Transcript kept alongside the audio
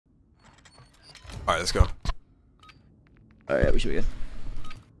Alright, let's go. Alright, we should be good.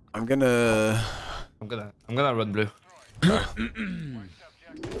 I'm gonna run blue. He's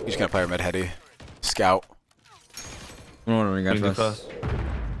just gonna play our mid heady. Scout. I don't want to run First.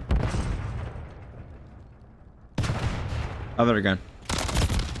 I've got a gun.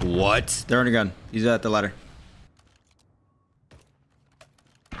 What? They're on a gun. He's at the ladder.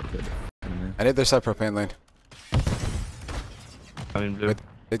 I need their side propane lane. I'm in blue.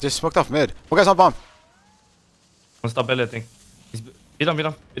 They just smoked off mid. One guy's on bomb. One stop L, I think. He's beat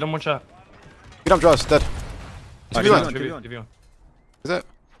him one shot. Beat him, Drazah, dead. Give Is it?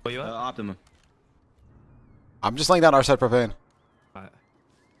 Where you at? Optimum. I'm just laying down our side propane. Alright.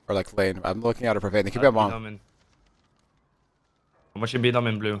 Or like lane. I'm looking at a propane. They keep me on bomb. How much you beat him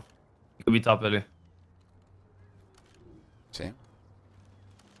in blue? You could be top L. See?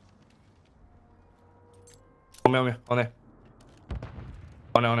 On me. On there.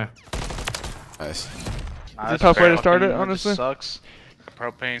 Nice. It's a tough way to start it, honestly. Sucks.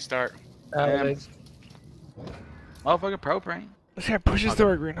 Propane start. Motherfucking propane. This guy pushes through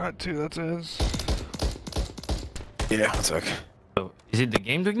our green hut too, that's his. Yeah, one sec. So, is it the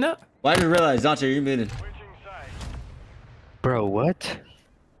game doing that? Why did you realize, Dante, you're muted? Bro, what?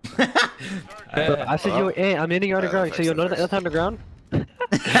 Bro, I said you were in. I'm in your underground. So you're not underground? That's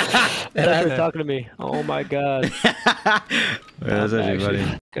what you're talking to me. Oh my god. Yeah, that's actually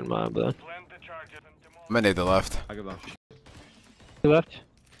funny. Come on, bro. I'm gonna need the left. I'll go. Two left.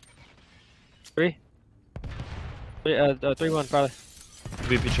 Three. 3-1 probably.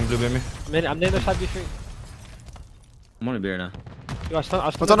 Be pitching blue, baby. I'm near the side of your street. I'm on a beer now. What's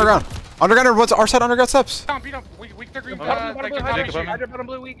underground? Underground or what's our side underground steps? Beat him. Weak their green. Bottom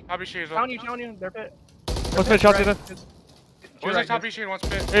blue weak. Top B shade as well. Down you, they're fit. What's my shot, Drazah? One's like top B shade, one's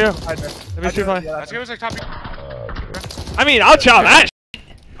fit. Yeah, let me shoot fine. Let's go, like top B. I mean, I'll chop that.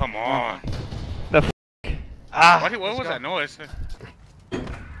 Come on. The f. Ah. What was that noise?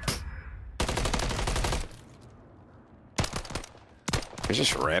 He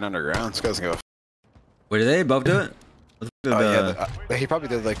just ran underground. This guy's gonna go. Wait, did they both do it? Yeah, he probably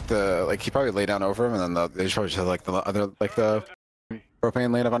did he probably lay down over him, and then they just probably just had like the other the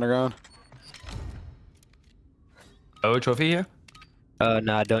propane lane up underground. Oh, trophy here?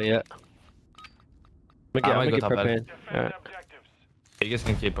 Nah, I don't yet. I'm gonna get propane. Alright. You guys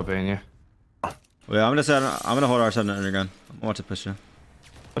can keep propane, yeah. Well, I'm gonna hold our side underground. I'm gonna watch it push you.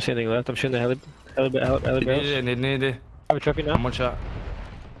 I'm seeing anything left. I'm shooting the heli barrels. Need it. I have a trophy now. One shot.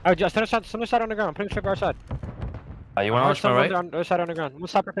 I just stand side on the ground. I'm putting a trophy our side. You want to right? Other side on the ground.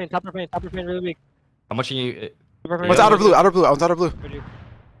 Top propane, really weak. How much you? What's outer blue? Outer blue. I was outer blue. Top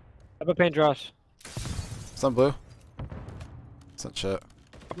propane draws. It's not blue. It's not shit.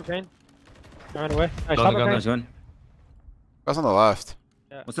 Top propane. I ran away. Nice, Go top on, propane. That's on the left.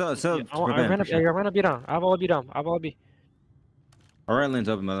 Yeah. What's up? I ran up, beat down. I have all B down. Our right lane's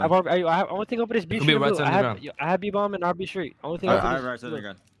open, by the way. I only thing open is B street. I have B bomb and RB street. Only thing open I is have right side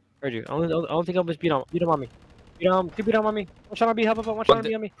underground. Heard you. Only thing open is B down. B down on me. Two B down on me. One shot on B. Help up. One shot on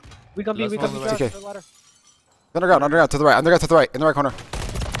B on me. We can B. TK. Underground to the right. Underground to the right. In the right corner.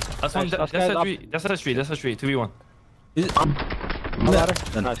 That's one. That's a street. 2v1.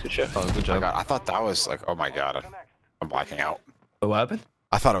 Ladder. Nice, good shit. Oh, good Oh my job. god, I thought that was like, oh my god, I'm blacking out. What happened?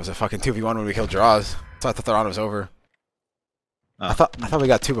 I thought it was a fucking 2v1 when we killed Drazah. So I thought the round was over. I thought we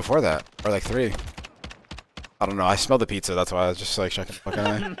got 2 before that, or like 3. I don't know. I smelled the pizza. That's why I was just like checking the fucking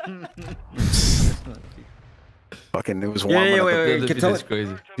eye. Fucking, it was warm. Yeah, wait. That's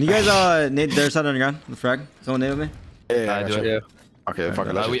crazy. Can you guys nade their side underground? The frag? Someone nade with me? Yeah, do it. Okay,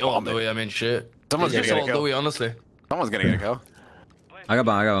 fucking. Let's We just all bomb do it. it. I mean, shit. Someone's gonna get a kill. Honestly. Someone's gonna get a kill. I got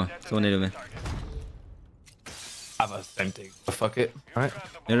one. Someone nade with me. I have a same thing. Fuck it. Alright.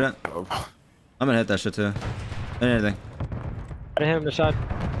 Nade it? Oh. I'm gonna hit that shit too. Anything. I didn't hit him the side.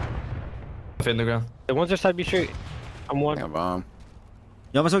 In the ground. The one's inside B street. I'm one. Damn bomb.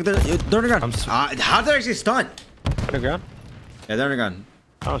 Yo, I'm gonna they're underground. How did they actually stun? Underground? Yeah, they're underground.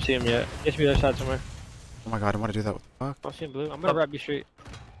 I don't see him yet. He has to be the other side somewhere. Oh my god, I want to do that. What the fuck? I don't see him blue. I'm gonna wrap B street.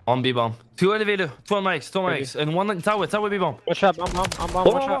 On B bomb. 2 elevator. 2 on mics. And 1 in tower. Tower B bomb. One shot. I'm bomb.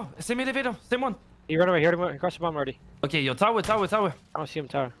 Oh, One shot. same elevator. Same one. He ran away. He already crossed the bomb already. Okay, yo, tower. I don't see him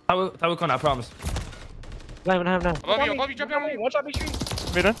tower. Tower corner, I promise. Not even now. Above you, jump down. One shot, B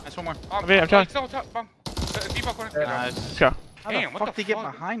street. Mid on. That's one more. I'm trying. Bomb. Default corner. Let's go. Damn, what the fuck did he get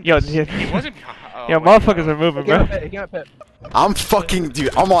behind? Yo, He wasn't behind. yo, motherfuckers are moving, bro. He got pit. I'm fucking,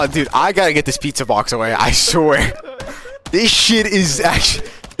 dude. I'm on, dude. I gotta get this pizza box away. I swear. This shit is actually.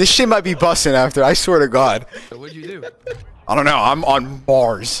 This shit might be busting after. I swear to God. So what'd you do? I don't know. I'm on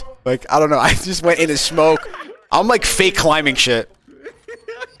Mars. Like, I don't know. I just went into smoke. I'm like fake climbing shit.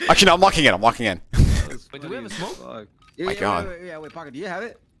 Actually, no. I'm locking in. Wait, do we have a smoke? Fuck. My God. Wait, Pocket, do you have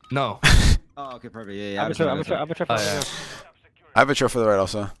it? No. Oh, okay, perfect. Yeah. I'm gonna try. Oh, yeah. I have a trophy for the right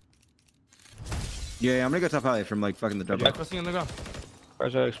also. Yeah, I'm gonna go top alley from like fucking the double. Back crossing on the ground.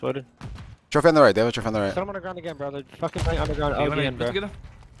 Cars are exploded. Trophy on the right. They have a trophy on the right. Put them underground again, bro. They're fucking playing underground You wanna again, put bro. together?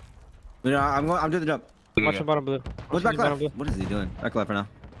 You know, I'm doing the jump. Watch the bottom blue. What's back left? What is he doing? Back left right now.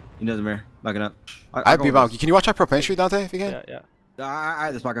 He doesn't mirror. Backing up. I have B-bomb. Can you watch our propane shoot, Dante, if you can? Yeah. I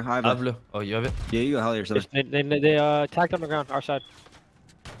have this Pocket. I have I have it. blue. Oh, you have it? Yeah, you go hell yourself. They tagged underground, our side.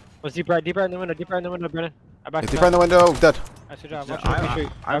 Was deeper in the window, Brennan. Deeper in the window, dead. Nice job. Yeah, Watch your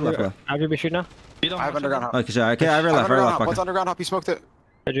shoot. I have left left. I have your shoot now. Beat him. I have underground hop. Okay, sure. Okay, I have left. Right left. One's Pocket. underground hop. He smoked it.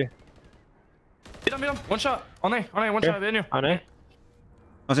 Heard you. Beat him. One shot. On A. One shot. In you. On A.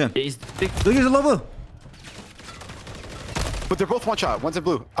 I'll see him. Yeah, he's big. Look, he's a low blue. But they're both one shot. One's in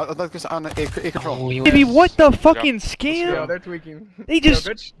blue. Like this on A control. Baby, what the fucking Yo, scam? they're tweaking. They just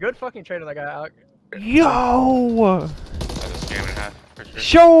Good fucking trade on that guy out. yo. Just jamming that, for sure.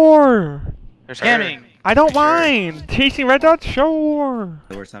 Sure. They're scamming. I don't mind chasing red dots. Sure.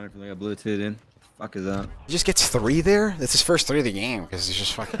 The worst timing for like a blue too, dude. Fuck is that? He just gets 3 there? That's his first 3 of the game, because he's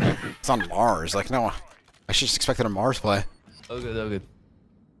just fucking... it's on Mars. Like, no. I should just expected a Mars play. Oh, good.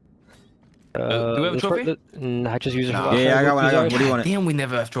 Do we have a trophy? I just use it for Yeah, I got one. What do you want it? Damn, we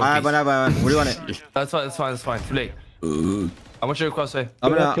never have trophies. I have one. What do you want it? That's fine. Too late. I want you to cross A.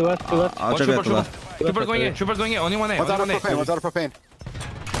 I'm gonna. Two left. I'll One check trooper, it left. Trooper going in. Only one A. One's out of Only one A. propane. One's out of propane.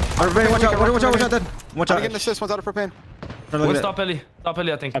 Watch out, dead. Watch Trying to out. get an assist. One's out of propane. One stop Ellie,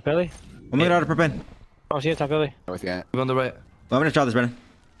 I think. Top alley. I'm gonna get out of propane. I don't see a top alley. With you. We're on the right. I'm gonna try this, Brennan.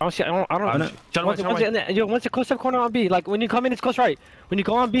 I don't see. I don't. Shut one. Yo, once a close up corner on B. Like when you come in, it's close right. When you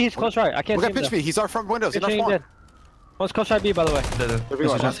go on B, it's close right. I can't We see got him pitch though. me. He's our front windows. He's Pitch not me spawn. dead. One's close right B, by the way. There we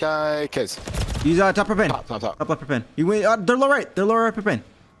go. Last guy, kids. He's top propane. Top. Top left propane. You wait. They're low right. They're low right propane.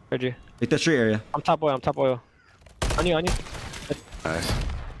 Heard you. Like that street area. I'm top oil. On you. Nice.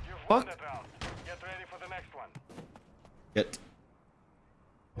 Fuck. Get.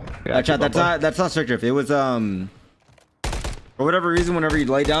 Chat. That's not search drift. It was for whatever reason, whenever you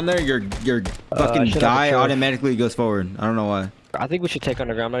lay down there, your fucking should have a guy trophy. automatically goes forward. I don't know why. I think we should take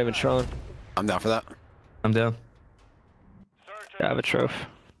underground. I'm not even trolling. I'm down for that. I'm down. Yeah, I have a trophy.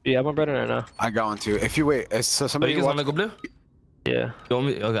 Yeah, I'm on Brennan right now. I got one too. If you wait, so But somebody you guys watch... wanna go blue? Yeah. You want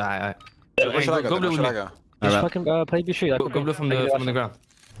me? Okay, alright. Where should I go? Go Then? blue Where with should I me. go? Just Alright. fucking play B street. Go blue from the ground.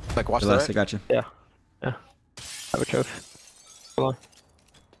 Like watch Last, I that. got you. I have a trophy. Hold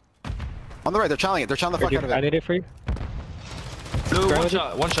on. On the right, they're channeling it. They're channeling the fuck out of I it. need it for you. Blue, Grounded.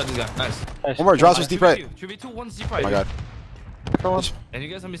 one shot this guy. Nice. Nice. One more. Drazah's deep right. 3v2, one's deep Oh right. my god. Come on. And you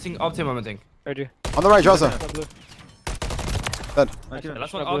guys are missing Optimum, I think. Heard you. On the right, Drazah. Dead. The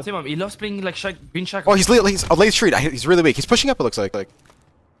last one, Optimum. He loves playing like green shack. Oh, he's a late street. He's really weak. He's pushing up. It looks like. Yeah,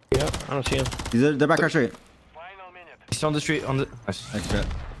 I don't see him. They're back our street. He's on the street. On the. Nice. Thanks, Brett.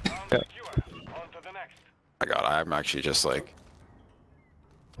 My god, I'm actually just like.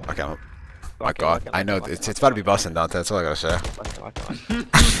 Okay. My god, I know it's about to be busting, Dante. That's all I gotta say.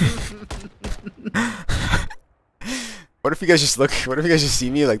 What if you guys just look? What if you guys just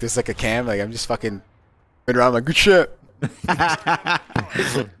see me like there's like a cam? Like I'm just fucking been around like good shit.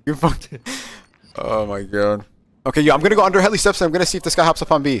 You fucked. Oh my god. Okay, yeah, I'm gonna go under heli steps and I'm gonna see if this guy hops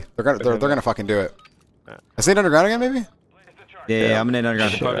up on B. They're gonna fucking do it. Is he underground again, maybe? Yeah, I'm gonna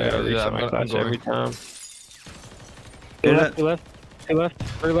underground. Yeah, I'm going. Every time. Two Two left.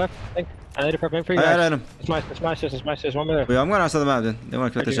 Three left. I think. I need a prep for you I guys. had him. It's my assist. One more there. Wait, I'm going outside the map then. They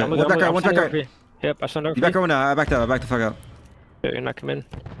want to cut this shit. I'm One back right. One back sending over right. you. Yep, I sent over You back over now. I backed up. I backed the fuck up. You're not coming.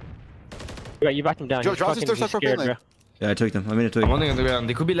 You backed him down. Joe, He's Drazah's fucking third side scared, propane bro. lane. Yeah, I took them. I mean, I took I'm them. on the ground.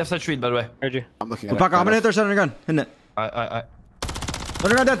 They could be left side street, by the way. Heard you. I'm looking at Well, it. fuck, I'm gonna hit their side underground. Hitting it. I.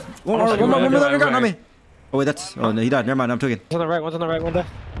 Underground dead. One more underground on me. Oh wait, that's. Oh no, he died. Never mind. I'm taking. One's on the right window.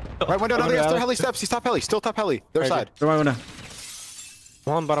 Right window, no, there's heli steps. He's top heli. Still top heli. Their side. They're right window.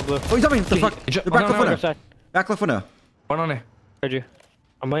 One bottom blue. Oh, he's on me. The fuck. They're back left Other window. side. Back left window. One on A. Heard you.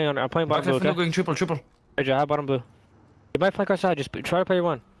 I'm playing Back bottom left blue, window okay? going triple. Heard you, I have bottom blue. You might flank our side, just try to play your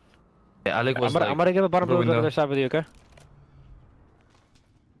one. Yeah, Alec was I'm gonna give a bottom blue to the window. other side with you, okay?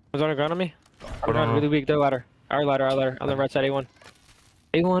 Was on the ground on me? Hold I'm on. really weak, their ladder. Our ladder, on the right side, A1.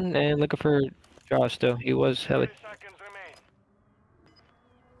 A1 and looking for Jaws still. He was heli.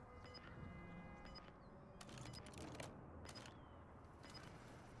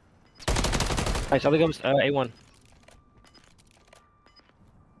 Nice, I think I'm A1.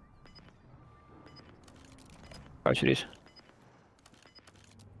 Alright, shoot these.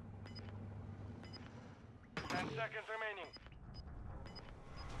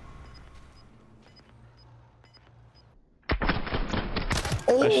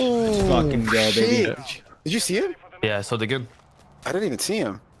 Oh Let's fucking go, baby. Did you see him? Yeah, so they're good. I didn't even see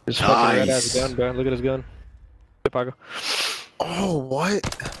him. This fucking red ass gun, bro. Look at his gun. Hey, Paco. Oh, what?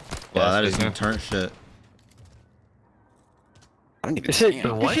 Wow, that Yeah, is some turn shit. I didn't even This see shit,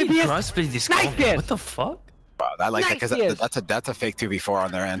 him. Why should do be you a trust me this knife comment? dance. What the fuck? Wow, that like because Nice. that's a fake 2v4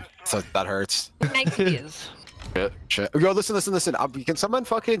 on their end, so that hurts. Nice. Shit. Yo, listen. Can someone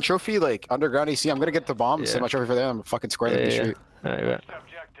fucking trophy like underground AC? I'm gonna get the bomb. Yeah. Send my trophy for them. I'm fucking square the street. Alright, right.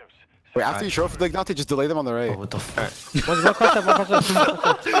 Wait, after you trophy, like Dante, just delay them on the Oh, right. what the fuck? One cross.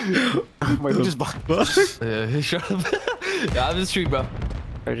 Wait, who just bought? Yeah, shut up. Yeah, I'm in the street, bro.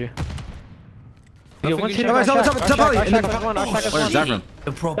 Heard you. Nothing Yo, one can team, check. Where's that from?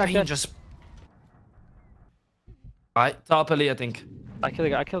 The propane dead. just. Alright, top alley, I think. I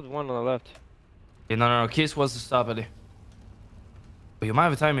killed one on the left. Yeah, no. Kiss was the stop alley. But you might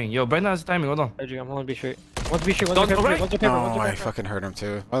have a timing. Yo, Brendan has a timing. Hold on. Heard you. I'm holding B straight. One's B straight. Don't One's go paper. right. One's paper. Oh, One's I paper. fucking heard him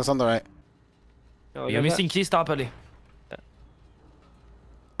too. One's on the right. Oh, You're missing key stop alley.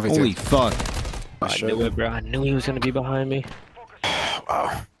 Holy fuck. Oh, I shit. knew it, bro. I knew he was gonna be behind me.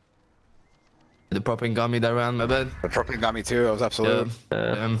 Wow. The propane got me that round, my bad. The propane got me too. I was absolutely.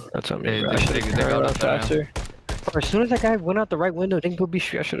 That's on Hey, me, bro. I they- should have they turned got around up there, man. faster. Bro, as soon as that guy went out the right window, didn't put B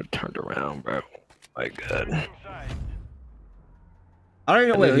straight, I should have turned around, bro. My God. I don't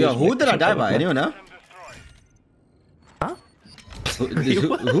even know. Wait, yo, who did I die by? Anyone know? Huh?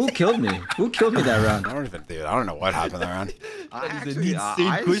 Who killed me? Who killed me that round? I don't even, dude. I don't know what happened that round. I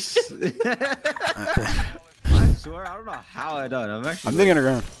swear, I don't know how I done. I'm actually I'm digging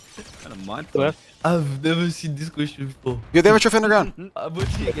underground. kind of mind. Left. I've never seen this question before. Yo, they have a trophy underground. I'm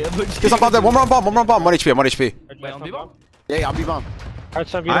watching. Get some bomb there. One more bomb. 1 HP. 1 HP. Wait, on B-bomb? Yeah, I'll be bomb. Alright,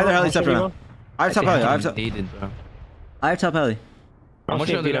 stop Either heli except for now. I have top heli. I have top. Needed, bro. I have top heli. I'm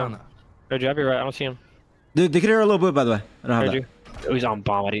watching on the down. ground. Heard you. I'll be right. I don't see him. Dude, they could hear a little bit, by the way. I don't have Heard that. you. Oh, he's on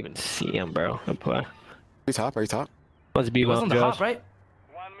bomb. I didn't even see him, bro. Good play. Are you top? Are you top? Let's be He was on bomb, the Josh. hop, right?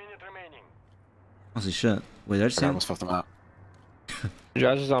 Holy shit. Wait, did I just I see him? almost fucked him out.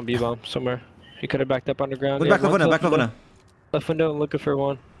 Josh is on B bomb somewhere. He could have backed up underground. Look Yeah, back left one's window, back left window. Left window looking for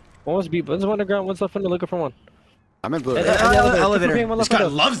one. One's B. One's underground. One's left window looking for one. I'm in blue. Hey, right? hey, Elevator. Propane, one This left guy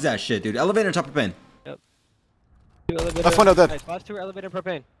window. loves that shit, dude. Elevator and top of pane. Two elevator. Left window dead. Nice. Last two are elevator and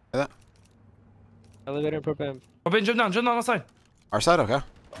propane. Yeah. Elevator and propane. Propane, jump down on side. Our side, okay.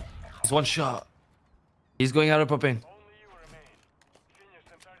 He's one shot. He's going out of propane.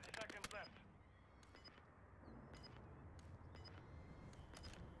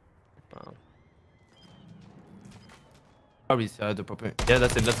 Probably out of propane. Yeah,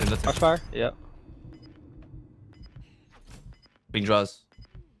 that's it. Crossfire? Yep. Big draws.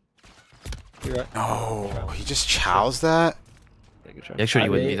 You're right. No, he just chows that. Yeah, good try. Actually,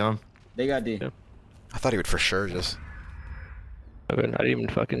 you would They- be down. They got D. Yeah. I thought he would for sure just. I didn't even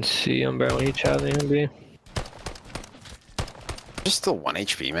fucking see him, bro, when he challenged him, B. Just still 1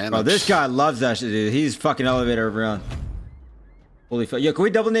 HP, man. Bro, Like, this guy loves that shit, dude. He's fucking elevator around. Holy fuck. Yo, can we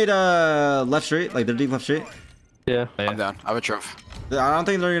double nade left straight? Like the deep left straight? Yeah. I'm down. I have a trophy. I don't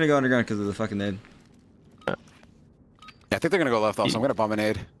think they're gonna go underground because of the fucking nade. Yeah, I think they're gonna go left off, so I'm gonna bomb a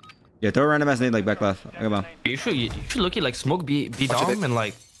nade. Yeah, throw a random ass nade like back left. Come on. You should look at like smoke be down and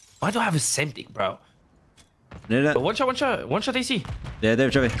like. Why do I have a septic, bro? Nade it. But one shot AC. Yeah, they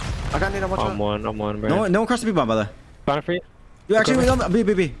have trophy. I got nade on I'm one, bro. No one crossed the B bomb, by the way. Fine for you? You actually, Okay. don't. B.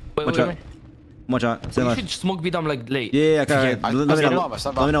 Wait, Watch out. wait. Watch out. Stay You left. should smoke be down like late. Yeah, okay. I- Let I me said know. bomb, I said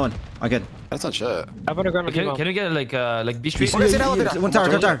Let me bomb. know when. Okay. That's not shit. I've underground with Can you get like B street? What is it, elevator? One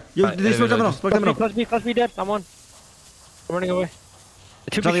tower. You, Alright, they smoke the middle. Smoke the middle. Plus B dead. I'm one. I'm running away.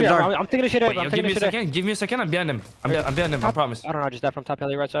 Two Charlie, B straight. sorry. I'm taking a shit out. Wait, I'm yo, give taking me a a shit out. second. Give me a second. I'm behind him. I'm behind him. I promise. I don't know. I just died from top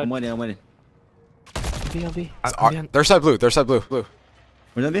alley right side. I'm waiting. B on B. I'm behind. Their side blue. Their side blue. Blue.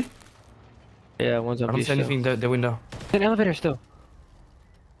 Where's that B? Yeah, one's I on don't B see still. anything the window. An elevator still.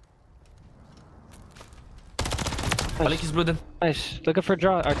 I like his blue then. Nice. Looking for a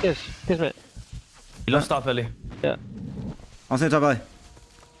draw. Or kiss. Kismet. He lost top alley. Yeah. I'll see top alley.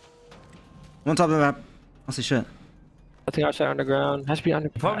 One top of the map. I'll see shit. I think our side underground. Has to be under.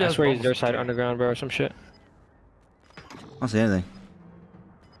 Probably I has swear he's bombs. their side underground, bro, or some shit. I'll see anything.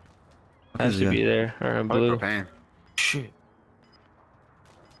 Has to be there. Or in blue. Propane. Shit.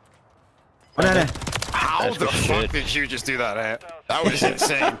 Oh, no. How That's the good fuck shit. did you just do that, eh? That was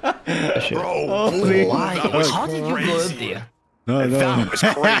insane. Shit. Bro, Why? that was How did you go up crazy. there? No, That was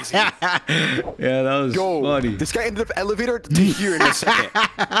crazy. Yeah, that was Yo, funny. this guy ended up elevator to here in a second.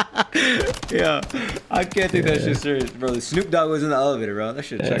 Yeah, I can't take that shit serious, bro. Snoop Dogg was in the elevator, bro. That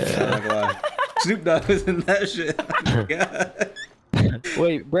shit checked out. Not gonna lie. Snoop Dogg was in that shit. Oh my God.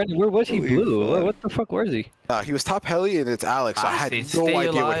 Wait, Brandon, where was he blue? What the fuck was he? He was top heli and it's Alex. So I had say no stay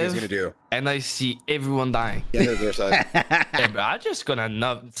idea what he was alive. gonna do. And I see everyone dying. Yeah, there's their side. Yeah, bro, I'm just gonna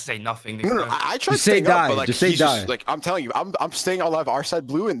not say nothing. Next No, time. I tried Just say staying up, die. but like Just say he's die. just like I'm telling you, I'm staying alive our side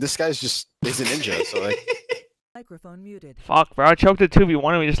blue, and this guy's just is a ninja. So like, Microphone muted. Fuck, bro. I choked a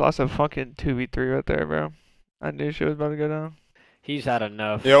 2v1 and we just lost a fucking 2v3 right there, bro. I knew shit was about to go down. He's had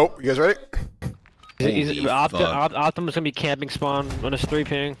enough. yo, you guys ready? Optimus gonna be camping spawn on his 3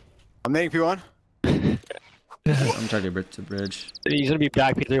 ping. I'm naming P1. I'm trying to get to bridge. He's gonna be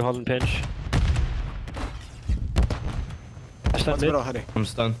back P3 holding pinch. What's middle, honey? I'm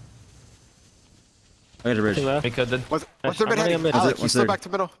stunned. I got to bridge. Make a dead. What's Yes, their mid, I'm honey? running mid. Alex, What's he's still third? back to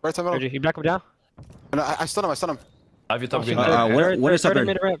middle, right to middle. You back him down? No, I stun him, I stun him. I have you top green. What is up there?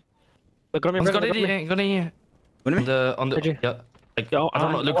 Look, go to me, Got go to it me. here. Got it here. What do you mean? On the Did you? yeah. Like Yo, I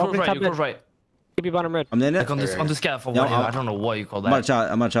don't know. Look open right. top Look mid. right. Keep your bottom red. I'm in it. Like on the scaffold. No, I don't know what you call I'm about that. to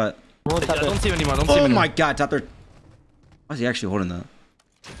shot. I'm about to shot. One top Yeah, mid. don't see him anymore. Don't see him Oh anymore. my god, top there. Why is he actually holding that?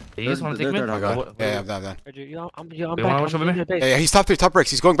 You guys want to take They're me? third, Oh, okay. God. Yeah, I'm done. I'm You back. wanna watch I'm over in me? the base. Yeah, he's top 3, top bricks.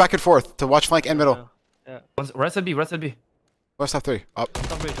 He's going back and forth to watch flank and middle. Right side B. Right side B. What's top 3? Up.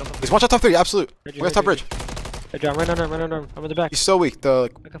 Top bridge. Top He's watch out top 3, absolute. Reggie, Where's top Reggie, bridge? Hey, John, run under him. I'm in the back. He's so weak. The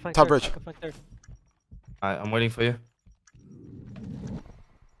I can flank top third, bridge. I can flank third. Alright, I'm waiting for you.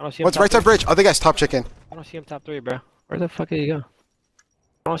 I don't see him. What's top right three. side bridge? Other guy's top chicken. I don't see him top 3, bro. Where the fuck did he go?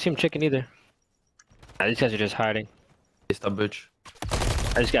 I don't see him chicken either. Nah, these guys are just hiding. It's top bridge.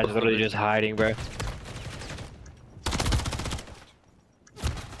 These guys are literally just hiding, bro.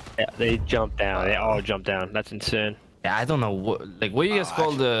 Yeah, they jumped down. They all jumped down. That's insane. Yeah, I don't know what. Like, what you guys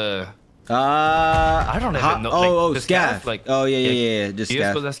call the? I don't even know, like, Oh, the scaff. scaff, like- Oh yeah. Just You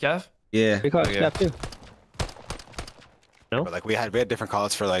guys call scaff. that scaff? Yeah. We call it Okay. snap too. No? But like we had different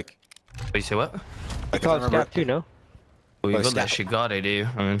calls for like. Wait, you say what? We Like call I it remember. snap too, no? We Oh, call that scaff. shit god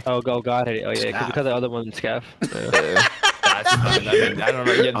idea. I mean, Oh, God. Oh, yeah, Scaff. because the other one's scaff. that's fine. I mean, I don't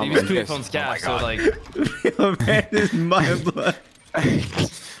know. Yeah, Oh he my was tweeting goodness. from Oh scaff, my so God. like, Oh man, this is my blood. I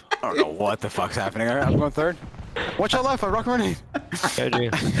don't know what the fuck's happening. Alright, I'm going third. Watch out left, I rock running.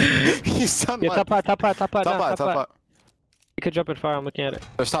 He's on Yeah, left. top pot. Top out, top out. You could jump and fire. I'm looking at it.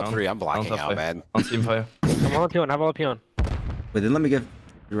 There's top Down. 3. I'm blocking Down top out, five. man. on team fire. I'm all P1. I have all P1. Wait, then let me give.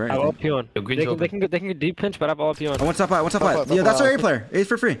 You're I have right. all P1. Yo, green's They can, open. they can get deep pinch, but I have all P1. I want top five. Top five, Yeah, top that's our five. A player. A's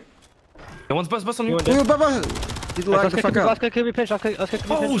for free. Hey, one's bust on you. You want He's locked the fuck Let's up. get me pinch. Let's get me pinch.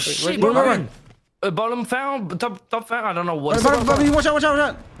 Oh Wait, shit, where's bro. Run. Bottom foul, top foul. I don't know what. Watch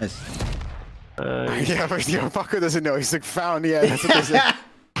out. Nice. Yeah, but the fucker doesn't know. He's like found. Yeah, that's what they said.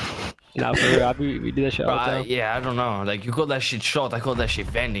 Nah, for real. We do that shit all the time. Yeah, I don't know. Like you call that shit shot, I call that shit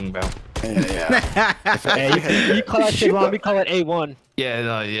vending, bro. Yeah. Hey, you call that shit wrong. We call it A1. Yeah,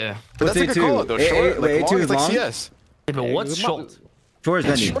 no, yeah. But that's a good call though. Short, wait, like A2 long, is it's like long? CS. Yeah, but what's short? Short is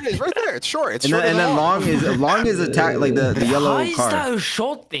It's vending. short. It's right there. It's short. It's And short. then long is attack like the yellow How is car. that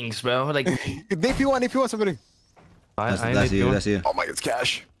short things, bro? Like, AP1, somebody. That's you. That's you. Oh my god, it's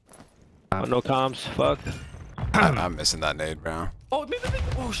cash. Oh, no comms. Fuck. I'm missing that nade, bro. oh, mid.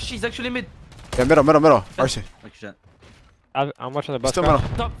 Oh, she's actually mid. Yeah, middle. RC. Like shit. I'm watching the bus. Still bro.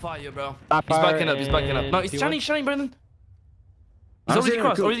 middle. Top fire, bro. Top He's fire backing up. He's backing up. No, and it's P1. shining, Brandon. I He's don't see already him,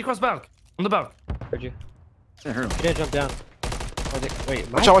 crossed. cool. Already crossed back. On the back. Heard you. I heard him. He didn't jump down. Wait,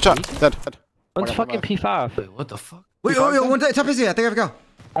 Watch out. Dead. One's fucking P5. Wait, what the fuck? Wait, one day, top is here. I think I have to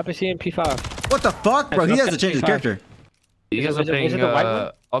go. IPC and P5. What the fuck, bro? He has to change his character. You guys are Is it playing the white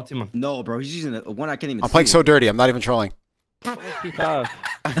one? Optimum. No, bro. He's using one I can't even I'm see. playing so dirty. I'm not even trolling.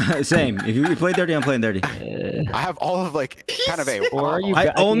 P5. Same. If you play dirty, I'm playing dirty. I have all of like kind of a. Or are you I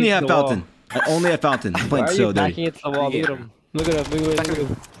backing only into have the wall? Fountain. I only have Fountain. I'm Why playing are so you dirty. backing into the wall? Look at him. Look at him. Look at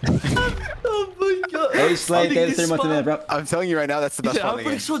him. Oh my god. Hey, Slay, thank you 3 months in there, bro. I'm telling you right now, that's the best part I'm of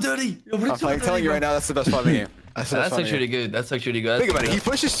the game. playing so dirty. I'm telling you right now, that's the best part of the game. That's the best That's part of the actually game. good. That's actually good. Think about it. He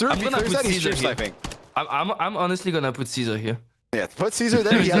pushes through. I'm He gonna clears put that. He's Caesar strip here. sniping. I'm honestly gonna put Caesar here. Yeah, put Caesar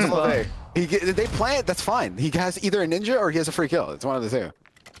there. He has a love. They plant. That's fine. He has either a ninja or he has a free kill. It's one of the two.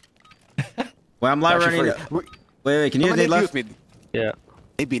 Wait, I'm live Actually running. free. Wait, can you nade left? with me? Yeah.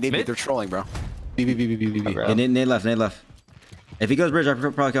 Nade, Mid? they're trolling, bro. B. Yeah, nade left. If he goes bridge, I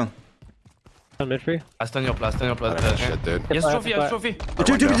probably kill him. On mid for you. I stun your plus. Shit, dude. Yes, trophy. Yes, trophy.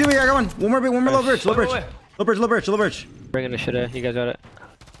 Two, I got one. One more low bridge. Low bridge. Bringing the shit out. You guys got it.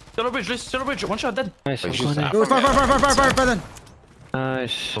 Still a bridge. One shot dead. Nice. Wait, I'm she's going not- A. Go fire then.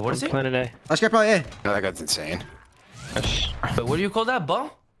 Nice. So what is I'm it? planning A. Last guy probably A. No, that guy's insane. Nice. But what do you call that,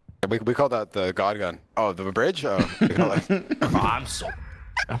 ball? We call that the God gun. Oh, the bridge? Oh, we call it. Oh, I'm so.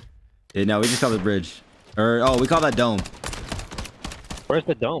 Yeah, no, we just call it bridge. We call that dome. Where's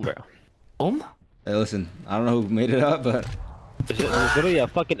the dome, bro? Boom. Hey, listen, I don't know who made it up, but There's literally a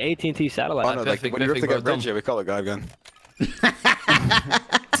fucking AT&T satellite. Oh no, like when you rip the guy bridge, yeah, we call it God gun.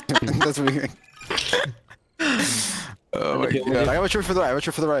 That's what we think. Oh my god. I got a trip for the right. I got a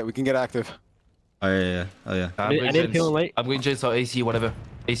trip for the right. We can get active. Oh yeah. Oh yeah. I didn't feel late. I'm going Jace or AC, whatever.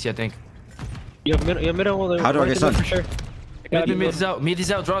 AC, I think. You have middle. How do I get sun? For sure. Mid is out. Mid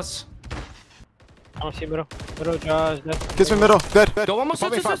is out. Draws. I don't see middle. Middle draws. Kiss me middle. Dead. Go one more. Just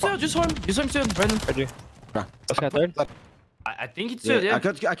hold him. Just hold him soon. Brandon. Ready. Let's got third. I think it's third, yeah.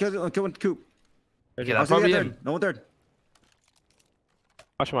 I killed one coop. Okay, that's probably him. No one third.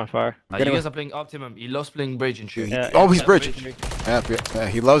 Watch my fire. You guys are playing Optimum. He loves playing bridge and shit. Yeah, Oh, he's bridge. Yeah,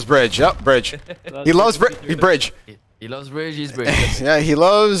 he loves bridge. Yep, bridge. He loves bridge. He bridge. He loves bridge. He's bridge. Yeah, he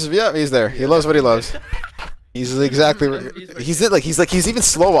loves. Yeah, he's there. He loves what he loves. He's exactly. He's even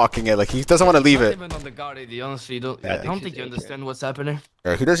slow walking it. Like he doesn't want to leave it. Even on the guard, he honestly don't. I don't think you understand what's happening.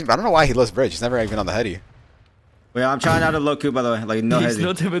 He doesn't. I don't know why he loves bridge. He's never even on the heady. Wait, I'm trying out a low coop by the way. Like no He's heavy.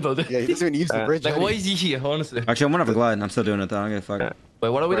 not even on the. Yeah, he doesn't even use the bridge. Like, why is he here? Honestly. Actually, I'm one of a glide. I'm still doing it though. I don't give a fuck. Wait,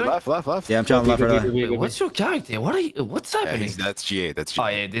 what are we doing? Left. Yeah, I'm trying left right. Wait, what's your character? What's Yeah, happening? that's GA. That's GA. Oh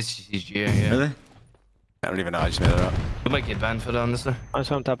yeah, this is GA. Yeah. Really? I don't even know. I just made it up. You might get banned for that, honestly. I'm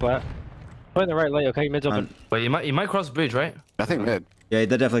on top left. Put in the right lane, okay? Mid's open. Wait, you might cross bridge, right? Nothing mid. Yeah,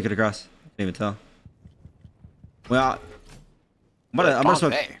 that definitely could have crossed. Didn't even tell. Well, I'm gonna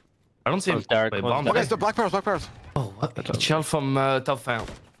smoke. I don't see him. Dark. Wait, bomb. Oh, guys, the black pearls. Oh, what? Shell from top found.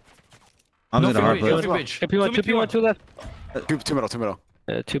 I'm in the hard Nothing play. bridge. 2P1, 2 left. Two middle.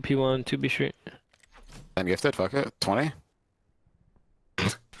 2P1, 2B street. 10 gifted. Fuck it. 20.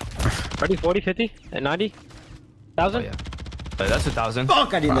 30, 40, 50, and 90. 1,000? Oh, yeah. Wait, that's 1,000.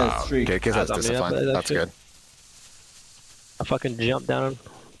 Fuck, I need that streak. Okay, kids, that's That's on me, discipline. That's shit. good. I fucking jumped down.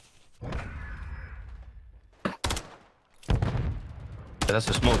 Yeah, that's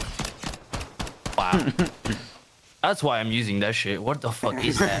a smoke. Wow. That's why I'm using that shit. What the fuck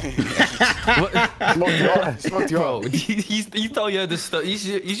is that? Smoked you Bro, up. he thought you had this stuff. He's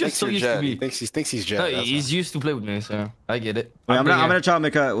just so used to me. He thinks he's Jet. No, that's he's used to play with me, so I get it. Wait, I'm gonna try and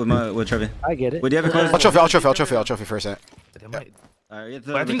make a with Trevi. I get it. Would you have a close? I'll trophy first. They might- Alright,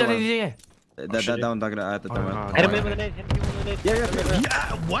 But I think that is that one's not gonna. I have to throw it. Hit him in with a nade. Hit him with a nade.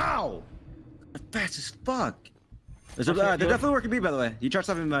 Yeah. Wow. Fast as fuck. They're definitely working B by the way. You charged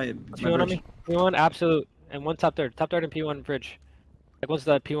something in my P1 on me. P1 absolute. And one top third. Top third and P1 fridge. Like one's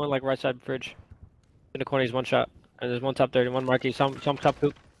the P1 like right side fridge. In the corner he's one shot. And there's one top third and one marquee. Some top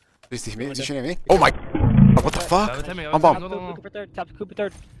coop. Is he shooting at me? Oh my. What the fuck? I'm bomb. Cooper third. Top Cooper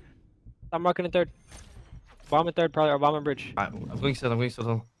third. I'm marking in third. Bomb in third probably or bomb in bridge. I'm going still.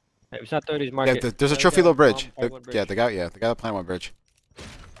 If it's not third, he's marking. Yeah, there's a trophy low bridge. Yeah, the guy that playing one bridge. I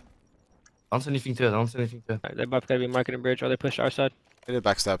don't see anything to it. Alright, they're both gotta be marking in bridge or they push our side. They did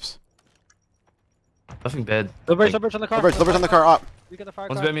back steps. Nothing bad. Low bridge on the car. Low bridge on the car up. We got the fire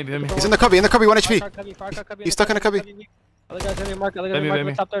One's car. behind me. He's in the cubby, 1 HP. Fire car cubby. He's stuck in a cubby. Other guys in the mark. Other guys in the Behind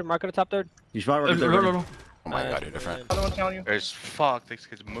mark. me. Top third. Mark on the top third. You should probably work No. Oh my god, you're different. Other one's counting you. There's fuck. This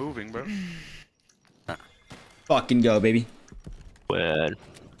kid's moving, bro. Fucking go, baby. Well.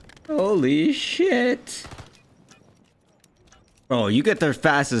 Holy shit. Bro, you get there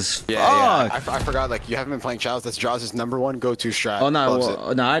fast as fuck. Yeah. I forgot, like, you haven't been playing Chalice. That's Drazah's #1 go-to strat. Oh no,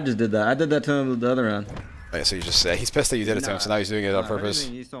 Loves no, I just did that. I did that to him the other round. Yeah, so you just he's pissed that you did it to him, so now he's doing it on purpose.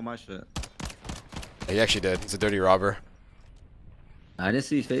 He stole my shit. Yeah, he actually did. He's a dirty robber. I didn't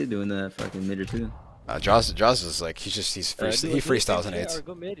see his face doing that fucking mid or two. Drazah is like, he freestyles and aids.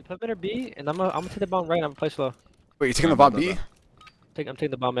 Go mid. Put mid or B, and I'm gonna take the bomb right. I'm gonna play slow. Wait, you taking the bomb B? I'm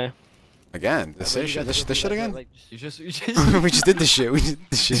taking the bomb A. Again? This shit again? You just. We just did this shit.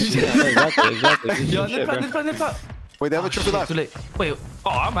 Yeah, exactly. Yo, Shit, bro. nip. Wait, they have a triple left. Too late. Wait. Oh,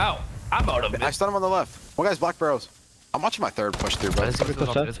 I'm out of it. I stun him on the left. One guy's black barrels. I'm watching my third push through, bro.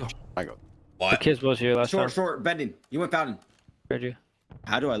 Let's go. I go. The kids was here last time. Short, bending. You went fountain. Heard you.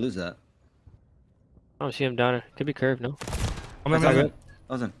 How do I lose that? I don't see him down there. Could be curved, no? I'm That's in. good.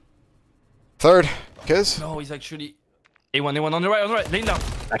 Listen. Third. Kiz? No, he's actually. A1 on the right. Laying down.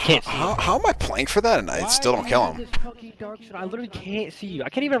 I can't see. How am I playing for that and I still don't kill him? I literally can't see you. I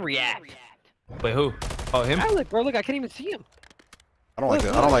can't even react. Wait, who? Oh, him? Look, bro, look, I can't even see him. I don't like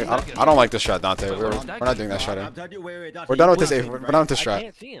this. I don't like this shot, Dante. We're not doing that shot. Wait, We're done with this. We're done with this I strat.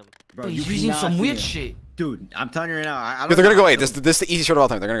 can't see him. Bro, He's you using cannot some see weird him. shit. Dude, I'm telling you right now. I Dude, they're gonna go A. This is the easy shot of all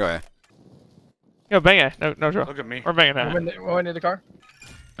time. They're gonna go A. Yo, bang it. No draw. Look at me. We're banging We're that. in the car.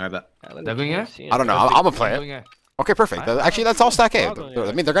 Alright, bet. They're going A? I don't know. I'm gonna play it. Okay, perfect. Actually, that's all stack A.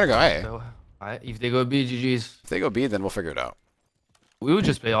 I mean, they're gonna go A. So, if they go B, GG's. If they go B, then we'll figure it out. We would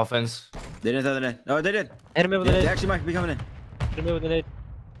just play offense. They didn't throw the net. No, they did. Enemy with the They nade. actually might be coming in. Enemy with the nade.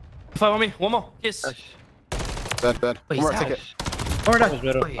 Fight on me. One more. Kiss. Dead. Wait, One more he's ticket. Or That was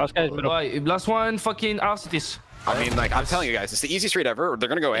middle. Last guy's middle. Wait, last one, fucking Arcitis. I mean, like, I'm telling you guys, it's the easiest read ever. They're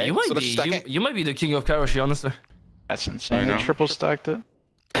gonna go A. You might So let's be, just stack A. you might be the king of Karashi, honestly. That's insane. I They know. triple stacked it.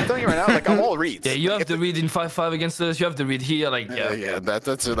 I'm telling you right now, like, I'm all reads. Yeah, you Like, have the read in 5-5 against us. You have the read here, like, Yeah,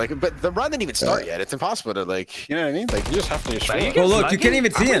 that's it. Like, but the run didn't even start yet. It's impossible to, like, you know what I mean? Like, you just have to just. Are you Well, guys look, you can't lagging?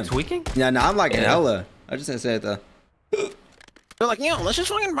 even see Am I him. tweaking? Yeah, no, I'm like Yeah. hella. I just didn't say it though. They're like, yo, let's just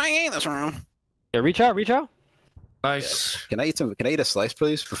fucking buy A this round. Yeah, reach out, reach out. Nice. Can I eat a slice,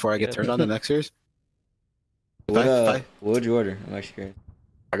 please, before I get turned on the next series? What would you order? I'm actually curious.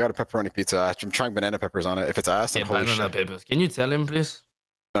 I got a pepperoni pizza. I'm trying banana peppers on it. If it's ass, then Yeah, holy banana shit. peppers. Can you tell him, please?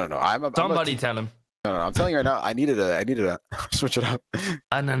 No. Somebody tell him. No, I'm telling you right now. I needed a switch it up.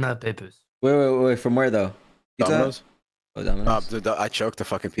 Banana peppers. Wait. From where though? Pizza Hut? Domino's. Oh, Domino's. Dude, I choked the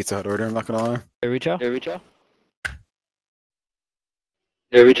fucking Pizza Hut order. I'm not gonna lie. Yeah, reach out.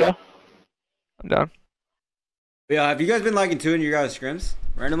 I'm down. Yeah, have you guys been lagging too in your guys' scrims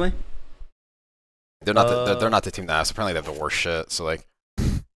randomly? They're not. They're not the team that asked. Apparently, they have the worst shit. So like.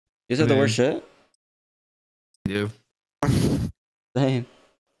 You guys have the worst shit. You. Same.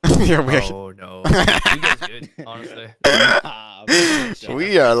 Yeah, we actually. Oh no. You guys good, honestly.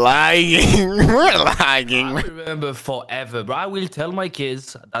 We are lying. We're lying. I remember forever, bro. I will tell my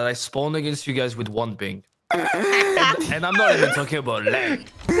kids that I spawned against you guys with one ping. and I'm not even talking about lag.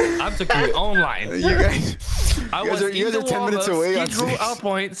 I'm talking online. You guys. I was you guys are 10 minutes away on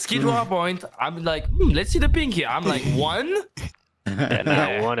Skid row our point. I'm like, let's see the ping here. I'm like, one? Yeah,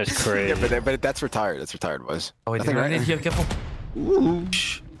 nah, one is crazy. Yeah, but that's retired. That's retired, boys. Oh, wait, Nothing right right. here, careful. Ooh.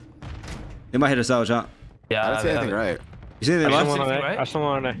 They might hit us out, shot. Yeah, I didn't say anything right. You see anything I left? saw one on Right? A. I saw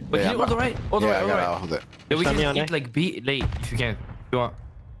one on A. Wait, Yeah, can you all the right? All the Yeah, right, I all gotta right. hold it. Yeah, we Stand me can on eat A. like B late if you can. If you want.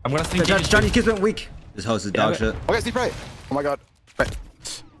 I'm gonna sneak in. Johnny Kids went weak. This host is dog shit. Oh, guys, deep right. Oh my god. Right.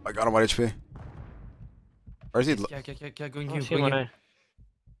 I got him 1 HP. Where is he? Yeah, going I you. see one Going A.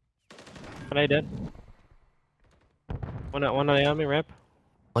 One A dead. One A on me, ramp.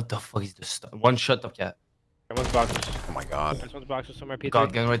 What the fuck is this? One shot up cat. One's boxes. Oh my god. This one's boxes somewhere. P3.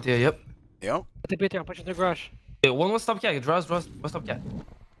 God gang right there, yep. Yo. P3, I'm pushing through the garage. Yeah, one was top cat. Draws, one stop cat.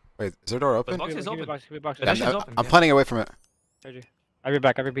 Wait, is their door The open? box is Give me open. boxes, give me boxes. That shit's I'm, open. I'm planning away from it. Heard you. I'll be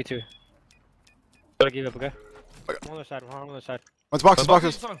back, I'll be P2. Gotta give up, okay? Okay. One on the other side, one on the other side. One's boxes, The box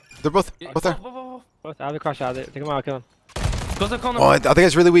boxes. is on. They're both Yeah, there. Go. Both, I'll be cross out. Take him out, kill him. Go to the corner. Oh, I think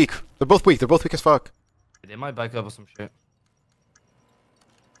it's really weak. They're both weak. They're both weak as fuck. They might back up or some shit.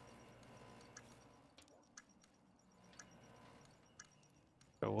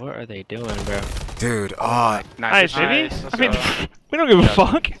 Bro, what are they doing, bro? Dude, oh. Nice, baby. Let's I mean, go. we don't give a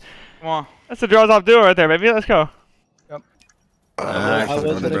fuck. Come on. That's the draws off duo right there, baby. Let's go. I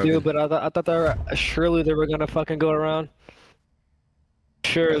was gonna do, but I thought they were, surely they were gonna fucking go around.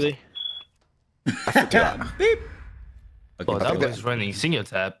 Surely. Beep. Oh, that was running single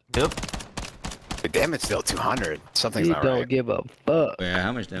tap. Yep. The damage still 200. Something's You not don't right. give a fuck. Yeah,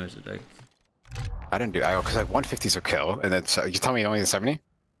 how much damage did they take? I didn't do. I because like 150's a kill, and then so, you tell me only 70.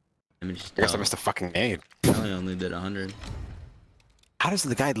 I mean, I guess I missed a fucking nade. I only did 100. How does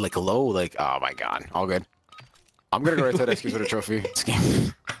the guy like low? Like, oh my god, all good. I'm gonna go right to that excuse with a trophy.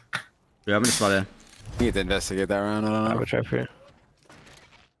 Scheme. Yeah, I'm gonna spot in. You need to investigate that round. I don't I know. will try for you.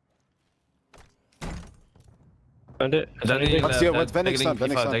 Found it. They're getting Let's see it, what's Vending Sun,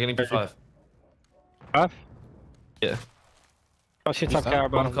 Vending P5. Sun. They're getting P5. Five? Yeah. Oh, she's top Who's car,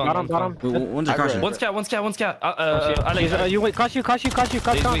 that? bottom, One bottom, con. bottom. One's a Hydra. caution. One's cat. Alex, you wait, cost you.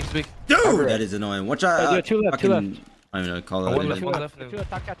 He's weak. Dude, that is annoying. Watch out. Yeah, two left, two fucking- I don't even know. Call One it. left, Nice. one left. Two left,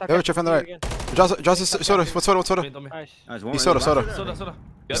 top cat, top Yeah, cat. what's your friend on the right? Drazah, soda. What's soda? What's soda? Nice. Nice, one He's right. soda. Soda.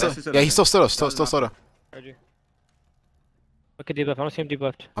 He's Soda. still- yeah, he's still soda. Still soda. Heard you. Look at deep left. I don't see him deep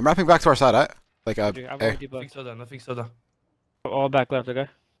left. I'm wrapping back to our side. Like Heard you. I'm hey. deep left. Nothing soda. All back left, okay?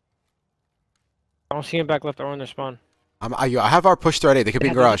 I don't see him back left or on their spawn. I have our push through at 8. They could be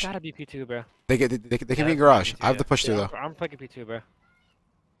in garage. Gotta be P2, bro. They can be in garage. I have the push through though. I'm fucking P2, bro.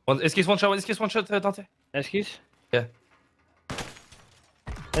 Esquisse one shot, Dante. Excuse? Yeah.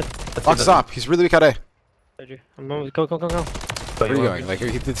 Box is up. He's really weak at A. Heard you. Go. Where are you going? Like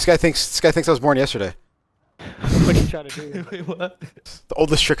this guy thinks I was born yesterday. What are you trying to do? Wait, what? The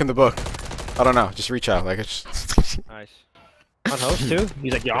oldest trick in the book. I don't know. Just reach out. Like it's. Nice. On host too?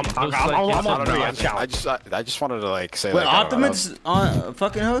 He's like, yo, I'm I on don't know. 3. I'm shout. I just wanted to like say. Wait, like, I don't know. Optimus on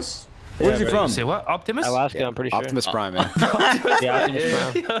fucking host? Where's he bro. from? Say what? Optimus? Alaska, I'm pretty sure. Optimus Prime, man. Yeah,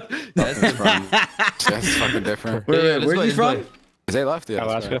 Optimus Prime. That's Prime. That's fucking different. Where's he from? Is they left? Yeah.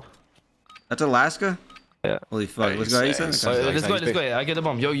 Alaska. That's Alaska? Yeah. Holy fuck. Let's go, Ethan. Let's Let's go. I get the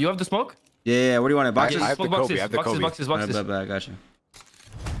bomb. Yo, you have the smoke? Yeah, what do you want? Boxes? I have the Kobe. I have the Kobe. Boxes. I got you.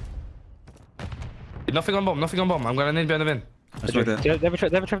 Nothing on bomb. I'm gonna nade behind the bin. I smoke that. They have a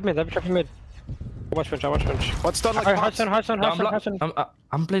trap mid. I watch bench. What's done like Hearthstone.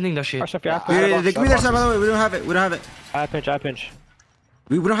 I'm blending that shit. Hearthstone, yeah. Give me their side, by the way. We don't have it. I pinch.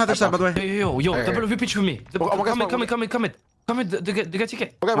 We don't have their side, by the way. Yo, Hey, double V pitch for me. Come in. The get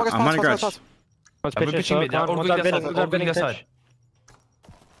ticket. Okay, I'm on a grudge. One's I'm pitching, pitching mid. All one's going on that bidding, side. one's All on going bidding that pitch. side.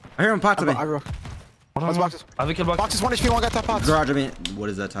 I hear him pot to me. What's boxes? I will kill box. Boxes 1 HP, 1 got that pots. Garage, I mean. What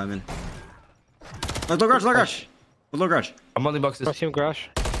is that timing? Low garage. Low garage. I'm on the boxes. I see him garage.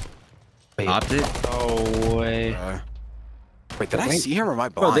 OpTic. No way. Wait, did I see him or am I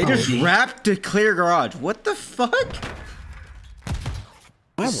Bro, blind? they just wrapped to clear garage. What the fuck?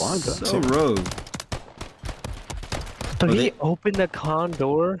 I'm blind. So rogue. So Oh, he they- opened the con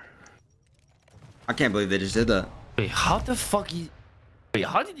door? I can't believe they just did that. Wait, how the fuck Wait,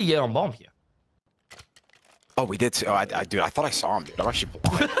 how did he get on bomb here? Oh, we did. Oh, dude, I thought I saw him, dude. I'm actually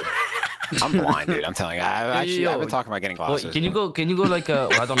blind. I'm blind, dude. I'm telling you. I've been talking about getting glasses. Wait, can you go like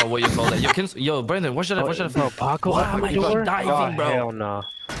I don't know what you call that. Yo, Brandon, what should I? Bro, Paco Why opened am I the door? diving, bro? Hell no.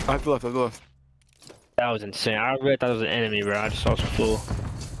 I've left. That was insane. I really thought it was an enemy, bro. I just saw some fool.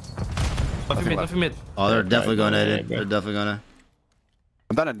 Nothing mid. Oh, they're definitely going to it. They're definitely going to.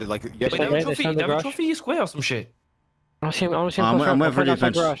 I'm done. Like, yeah, Wait, They they have a found trophy. the They have a garage. trophy square or some shit. I don't see him. I'm waiting for you to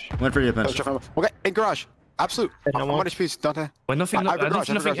punch. Garage. Went for you to punch. okay, in garage. Absolute. No I'm more. on HP, Dante. Wait, nothing. I I don't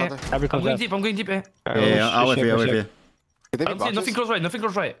see nothing. Dante. Every I'm comes going up. deep. I'm going deep. Yeah, I'll wait for you. Did I they don't be see nothing boxes? close right. Nothing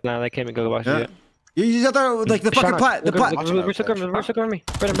close right. Nah, they can't even go box Yeah. yet. He's out there with like the fucking plat. The plat. Reverse over me.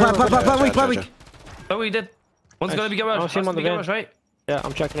 Plat weak. Oh, we did. One's Nice. gonna be I garage. don't see him on the garage, van. right? Yeah,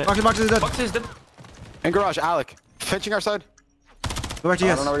 I'm checking it. Boxes is dead. Boxes dead. In garage, Alec. Pinching our side. Go back to I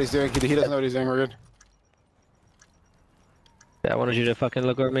you don't know guys. what he's doing. He doesn't know what he's doing. We're good. Yeah, I wanted you to fucking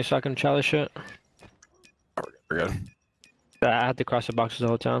look over me so I can challenge shit. We're good. I had to cross the boxes the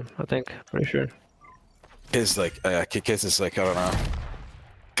whole time, I think. Pretty sure. His like, Kiss is like, I don't know.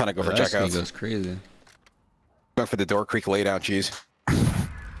 Kind of go for checkouts. goes crazy. Going for the door creek lay down cheese.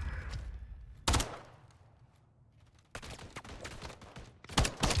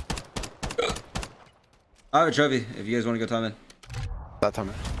 I have a trophy if you guys want to go time in. That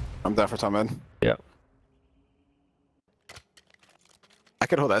time. I'm down for time in. Yeah. I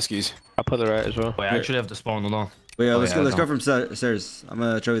could hold Eskies. I'll put the right as well. Wait, I actually have to spawn. Hold on. But yeah, Oh, let's yeah, go no. from stairs. I'm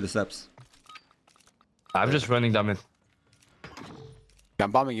gonna show you the steps. I'm just running down mid. Yeah,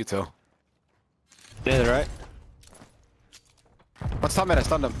 I'm bombing you too. Yeah, the right. What's top mid? I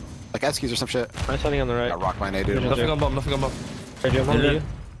stunned him. Like Eskies or some shit. I'm standing on the right. Got rock my nade, dude. Nothing on bomb. Ready, I'm on Yeah. you.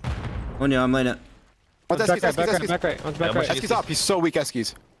 Oh yeah, I'm laying it. What's Back Eskies? right, back right, Eskies? back right. One's back Yeah, right. Eskies up. He's so weak,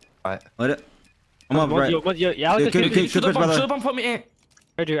 Eskies. Light it. I'm up right. Yeah, Alex, Good, good, Shoot good the push, bomb. brother. Shoot the bomb for me.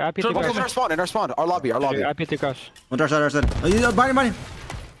 Right, dude, I beat the Sure, Okay, cross. in our spawn. Our lobby. I beat the cross. One dark side. Oh, you bind him.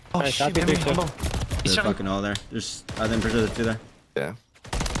 Oh Nice, shit, I think man, so. bomb. He's They're shot. fucking all there. There's, I think, pretty sure there's two there. Yeah.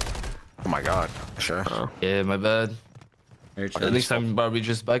 Oh my god. Sure. Yeah, my bad. Very chill. At least I'm Barbie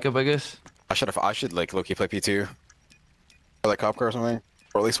just back up, I guess. I should like low-key play P2. Or like cop car or something.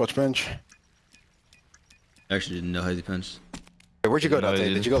 Or at least watch bench. I actually didn't know how he punched. Hey, where'd you go, No, Dante?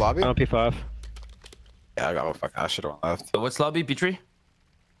 you Did you go lobby? I'm on P5. Yeah, I got. Oh, fuck. I should have went left. So what's lobby, P3?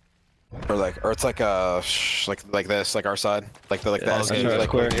 Or it's like like this, like our side, like the okay. Eskies, Yeah, like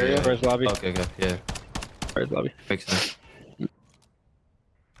Square. area. Where's lobby? Okay, yeah. Where's lobby? Makes sense.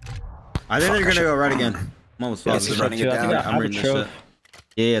 I think they're gonna go right again. I'm almost Yeah, positive. he's running it I down. have I'm a reading this trove. shit.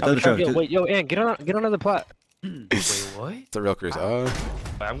 Yeah, throw the Yo, trove. wait, yo, Ann, get on another plat. Wait, what? It's a real cruise.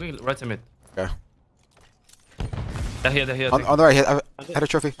 I'm going right to mid. Okay. They're here. On the right, I had a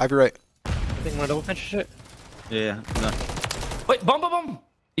trophy. I have your right. I think I'm gonna double pinch shit. Yeah, no. Wait, bomb!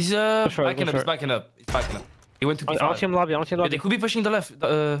 He's short, backing go up, he's short. backing up. He went to I don't see P5. him lobby. Yeah, they could be pushing the left.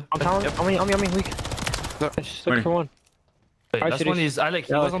 I'm telling yep. on me, weak. No. Just look for one. Wait, I last see one this. is Alec.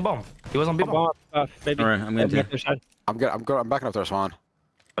 He Yeah, was on bomb. He was on B bomb. Maybe. Alright, I'm gonna Back their side. I'm good. I'm backing up to our spawn.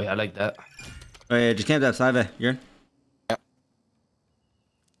 Oh, yeah, I like that. Oh yeah, just camp that side. You're in.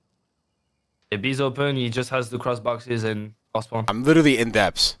 The B's open. He just has the cross boxes and off spawn. I'm literally in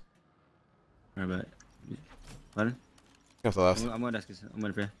depths. Alright, but. Let Go to the left. I'm going to ask you. I'm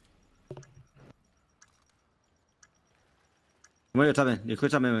waiting for you. I'm waiting for top in. You clear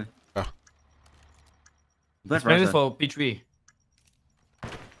top in. Oh. Play for Planning outside. for P3.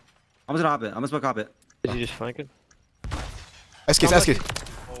 I'm just gonna hop it. I'm gonna smoke hop it. Is he just flanking? Eskies.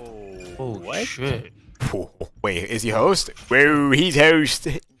 Oh, shit. Oh, wait, is he host? Whoa, he's host.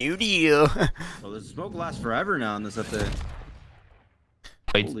 New deal. Well, the smoke lasts forever now on this up there.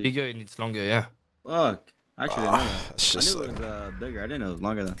 Wait, it's Holy- bigger and it's longer, yeah. Fuck. Actually, I didn't know that. It's I just knew it was bigger. I didn't know it was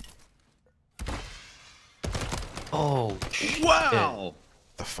longer though. Oh, shit. Wow.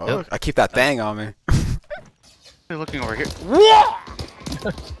 the fuck? Yep. I keep that thing on me. They're looking over here.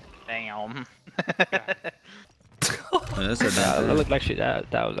 Damn. Yeah, that's a That looked like that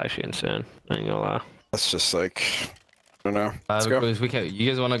was actually insane. I ain't gonna lie. That's just like, I don't know. Let's go. Cruise, you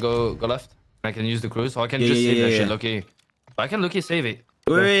guys wanna go left? I can use the cruise, or I can just save that shit. Lucky. I can lucky save it.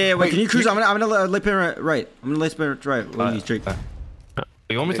 Wait. Can you cruise? I'm gonna lay pin right. I'm gonna lay pin right. When you straight.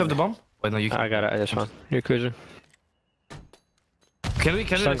 You want me to have the bomb? Wait, no, you can. I got it. That's fine. You're cruising. Can we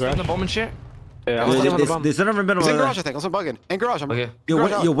send the bomb and shit? Yeah, they said I've been He's in garage, I think. Let's bugging. In garage. Okay. Yo,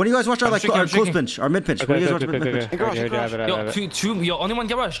 when do you guys watch our like our close pinch, our mid pinch? When do you guys watch mid pinch? In garage. Yo, only one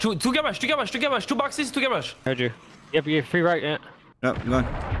garage. Two garage. Two boxes, two garage. Heard you. Yep, you're free right, yeah. Yep, go on.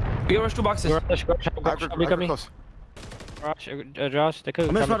 Two garage, two boxes. Josh, they could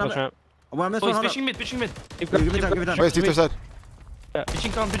come I'm Fishing mid. Give me time. Wait, Deep side.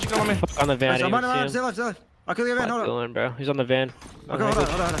 Fishing con on me. On the van. I'm on, stay left. I'll kill the van, hold on. Bro. He's on the van. Okay, hold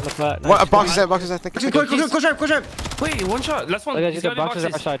on. On the flat. What? Boxes, I think. Close sharp. Wait, one shot. Last one. He's got boxes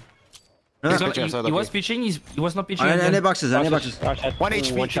on our side. He was pitching. He was not pitching. I need boxes. 1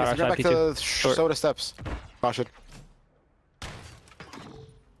 HP. Go back to soda steps. Caution.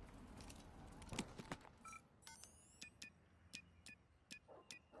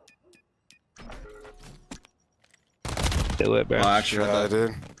 Do it, bro. Oh, actually, I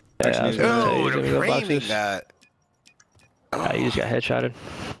did. Oh, they're framing that. You just got headshotted.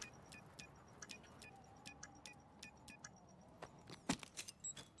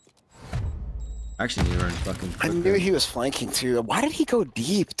 Actually, you were fucking. I knew he was flanking too. Why did he go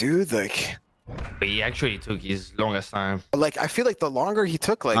deep, dude? Like, He actually took his longest time. like I feel like the longer he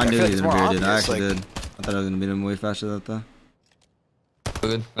took, like I knew feel like he it's was more gonna be obvious. I actually Like, did. I thought I was gonna beat him way faster than that.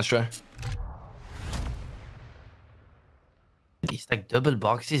 Good. Let's try. He's like double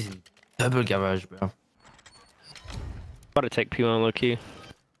boxes and double garage, bro. About to take P1 low key.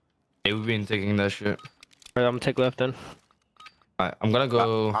 Yeah, we've been taking that shit. Alright, I'm gonna take left then. Alright, I'm gonna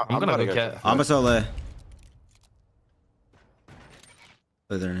go. I'm gonna go get. I'm a solo.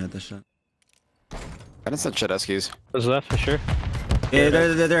 Play there and hit this shot. I didn't send Shotzzy's. Was left for sure. Yeah,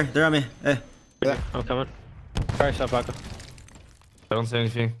 they're on me. Hey, I'm coming. Alright, stop back. I don't say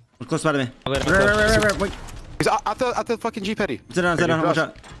anything. close by to me. Right. Wait. He's at the fucking Jeep heady. Sit down, watch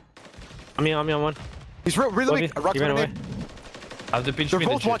out. I'm on one. He's really He ran away. I have the pinch. They're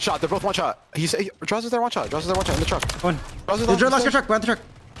both one shot. Drazah's there one shot. In the truck. One. Drazah's The last truck. Behind the truck.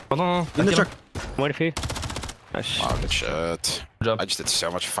 Hold on. In the truck. I'm waiting for you. Nice. Oh, good shit. Good job. I just did so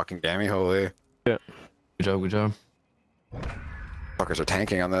much fucking gammy, holy. Good job. Fuckers are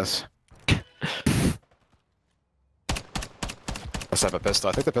tanking on this. Let's have a pistol.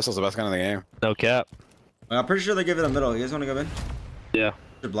 I think the pistol's the best gun in the game. No cap. I'm pretty sure they give it a middle. You guys want to go in? Yeah.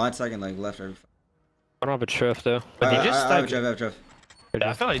 The blind second, like left. I don't have a truff though. But they just I have stack. a truff. Yeah,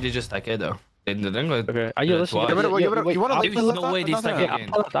 I feel like they just stack it though. They didn't go. Okay. Are you listening? You want to leave There's no way they stack Yeah, it.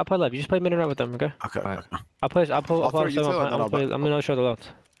 I'll play left. You just play mid and right with them, okay? Okay. Alright. I'll play I'll throw you two, and then I'm gonna show the left.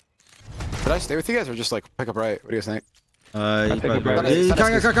 Should I stay with you guys or just like pick up right? What do you guys think?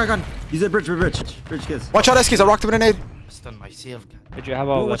 Con. Use that bridge, Bridge kids. Watch out, Eskies. I rocked him in a nade. Stun myself. Did you have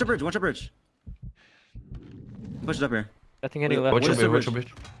all Watch left? a bridge. Push it up here. I think hitting left. Watch What is your the bridge. Watch your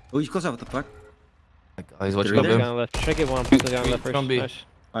bridge. Oh, you close out. What the fuck? He's watching Really? up him. Down left. Should I get one? Put the guy on left first. Don't be. Nice.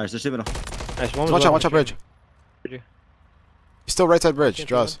 Alright, so stay middle. Nice. One was Watch left. out, bridge. Bridge. He's still right side bridge.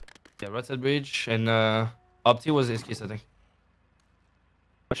 Draws. Yeah, right side bridge and OpTic was his case, I think.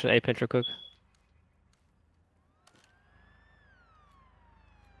 Watch an A pinch real quick.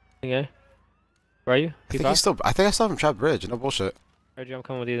 Okay. Where are you? I think I still have him trapped bridge. No bullshit. Alright, I'm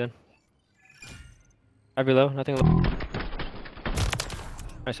coming with you then. Ivy low, nothing low.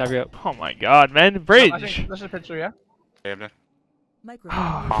 Nice, Ivy up. Oh my god, man. I Bridge. think that's a picture, yeah? Yeah, man. Microphone.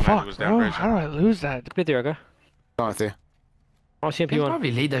 Oh, man, it fuck, was down bro. bridge. How do I lose that? P3, okay? Go on with you. I want to see You P1.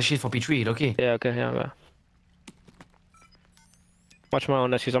 probably laid that shit for P3, okay? Yeah, okay, yeah, okay. Watch my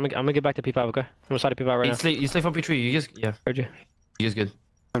own excuse. I'm gonna get back to P5, okay? I'm inside of P5 right now. You slay for P3, you guys, yeah. Heard you. You guys good.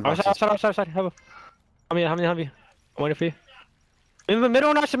 Outside. Have a. How many? I'm waiting for you. Middle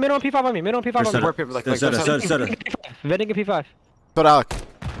on P5 on me. Middle on P5 on me. Where people like Soda. Vending in P5. Go to Alec.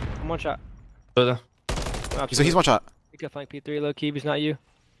 I'm one shot. Brother. So he's one shot. You can flank P3 low key, but it's not you.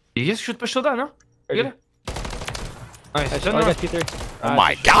 You guys should push that, no? Heard You you. get it? Nice. Oh, I got P3. Oh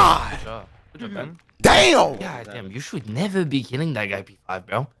my god. Good job. Good job, man. Damn. God damn, you should never be killing that guy P5,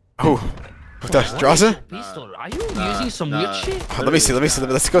 bro. Oh. That's Drazah? Pistol, are you using some weird shit? Oh, let me see.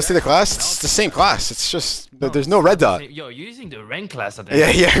 Let's go see the class. It's the same class. It's just there's no red dot. Yo, you're using the rank class, I think.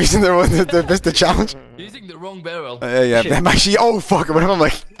 Yeah. He's in the challenge. You're using the wrong barrel. Yeah. I'm actually. Oh fuck. What if I'm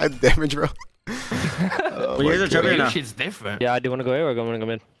like I damage, bro? Well, you guys are jumping Your now. shit's different. Yeah, I do want to go A or I'm gonna go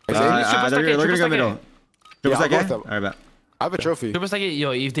mid. They're gonna go middle. Triple I'll stack, go yeah? with them. Alright, bet. I have a trophy. Triple stack it,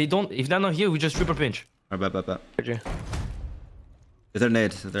 yo. If they're not here, we just triple pinch. Alright, bet. Bridge. Is there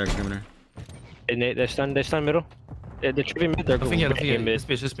nades? Is there exterminator? They're stunned middle. They're tripping mid. They're Nothing here, nothing here. mid.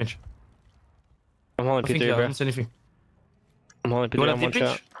 Just pinch. I'm holding Nothing P3, here, I bro. don't see anything. I'm holding You P3 wanna on one deep shot.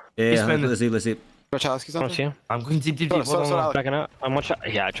 pinch? Yeah, spend let's see. Go Chalice, I don't see him. I'm going deep. So- Hold so- on. Backing out. I'm one shot.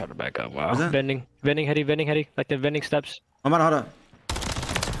 Yeah, I tried to back up. Wow. What's that? Vending heady. Like the vending steps. Hold on.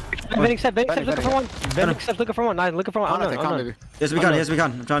 Vending step, looking vending. for one. Vending step, looking for one. Nine, looking for one. Con, I think, con, maybe. Yes, we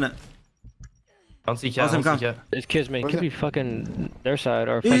can. I'm trying it. I don't see cat. Awesome, I don't see come. cat. This kids, man. What Could is be fucking their side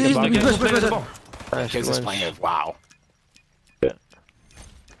or Yeah, fucking yeah, bottom. yeah, Go play push. the ball. Nice, Kids good is ones. playing it. Wow.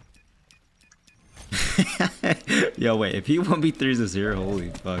 Yo, wait. If he 1v3s us here, holy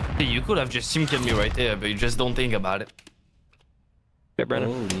fuck. Hey, you could have just simked me right there, but you just don't think about it. Yeah,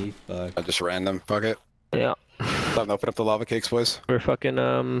 Brandon. Holy fuck. I just random. Fuck it. Yeah. Time to open up the lava cakes, boys. We're fucking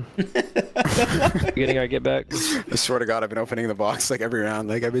getting our get back. I swear to God, I've been opening the box like every round.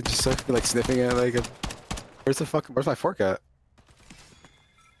 Like I've been just like sniffing it. Like, where's my fork at?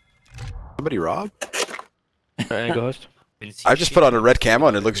 Somebody robbed? Angle host. I just put on a red camo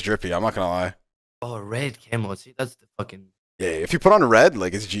and it looks drippy. I'm not gonna lie. Oh, red camo. See, that's the fucking. Yeah, if you put on red,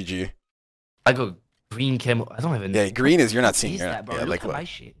 like it's GG. I go green camo. I don't have any. Yeah, green is you're not seeing. Is You're that, not, bro? yeah, Look like at what? my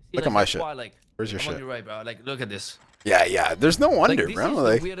shit. See, Look like, at my that's shit. why, like, Where's your I'm on shit? your right, bro. Like, look at this. Yeah. There's no wonder, Like, this bro. is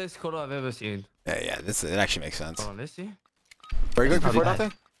Like, the weirdest color I've ever seen. yeah. It actually makes sense. Oh, let's see. Are you going That's before not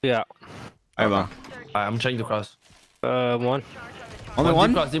nothing? Yeah. Alright, well. I'm trying to cross. One. Only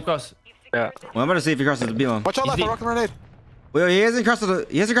one? Deep cross. Yeah. Well, I'm gonna see if he crosses the B-bomb. Watch out left. Easy. I rock the grenade. Wait, he hasn't crossed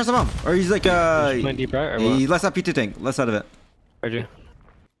the bomb. Or he's like, Playing deep right or what? he left that P2 tank. Left side of it. Where'd you?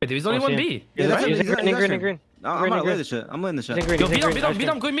 Wait, there's only Oh, one see B. Yeah, Is that's that it. right? He's in green, in green. No, I'm Green, gonna green. lay this shit. I'm laying this He's shit. in green, Yo, he's in green. beat him, Ice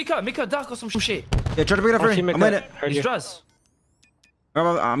cream. go make a dark or some shit. Yeah, try to pick it up for Oh, me. see, I'm make laying that. it. Heard He's you. Drazah.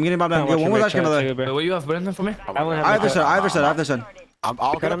 I'm getting bombed down. I Yo, want one you more to last make game, by that the too, way. bro. Wait, you have Brandon for me? I wanna have I have my this shot. cut. I have this shot.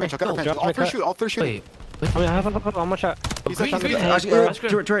 I'll get a pinch. Go, drop All my three cut. shoot. All three shoot. Wait. I mean, have one more shot. He's Green, like, green. trying Ice to- cream. Ice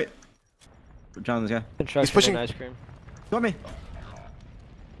cream. Turret. John, this guy. Construction pushing. and ice cream. Go at me.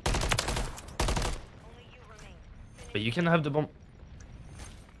 But you can have the bomb.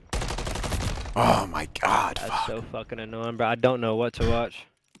 Oh my God. That's Fuck. so fucking annoying, bro. I don't know what to watch.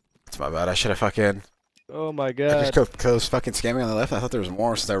 That's my bad. I should have fucking. Oh my I god. just was fucking scamming on the left. I thought there was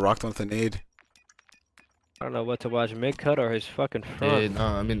more since I rocked one with the nade. I don't know what to watch. Mid cut or his fucking Yeah, front. no,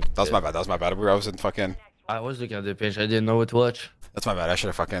 I mean. That was my bad. I was in fucking. I was looking at the pitch. I didn't know what to watch. That's my bad. I should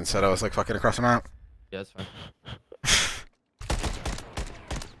have fucking said I was like fucking across the map. Yeah, that's fine.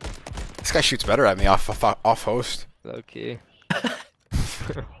 This guy shoots better at me off host. Okay.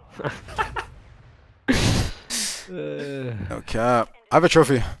 No cap. I have a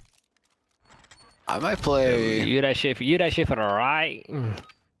trophy. I might play. You that shit for the right.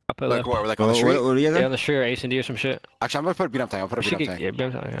 I'll put Like left. what? Like on the street? What do you Yeah, guys on the street or Ace and D or some shit. Actually, I'm gonna put a beat up tank. I'll put a beat up tank. Yeah,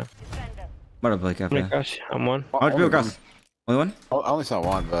 beam time, yeah. What up, like, How many after? cross? I'm one. How much people across? Only one? I only saw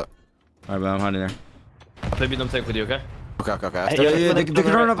one, but. Alright, but I'm hiding there. I'll play beat them take with you, okay? Okay. Hey, Yeah, they can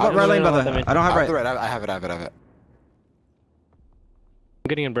run up right lane, by the way. I don't have I have the right. right. I have it. I'm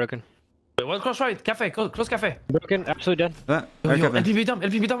getting in broken. Wait, one cross right. Cafe. Close cafe. Broken, absolutely dead. What? Yo, Right, Kevin. LPB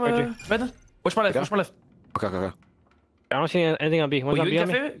down, Okay. Brandon. Watch my left, watch my left. Okay. I don't see anything on B. One's Were on you B in on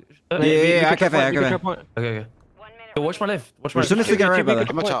me. cafe? Yeah, I cafe. Okay. Yo, watch my left. We're still missing the guy right, by the way.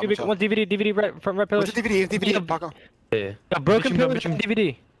 I'm a chop, I'm a chop. One DVD right from right pillars. What's the DVD? Paco. Yeah. Broken Bitching, pillars bitching. and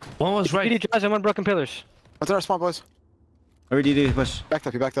DVD. One was right. DVD Jaws and one broken pillars. What's our spawn, boys? Where did you push? Backed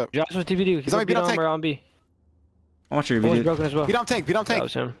up. He backed up. Jaws was DVD. He's on me, beat beat up on tank. or on B. I want your One was video. broken as well. Beat on tank. That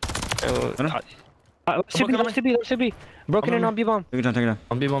was him. know. Let's see B. Broken in on B bomb. Take it down.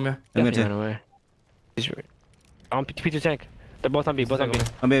 On B bomb, yeah. I'm Definitely gonna ran away. He's on P2 tank. They're both on B. Both on B.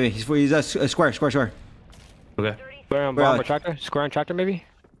 Oh, baby. He's a square. Okay. Square on Where bomb are or tractor? Square on tractor maybe?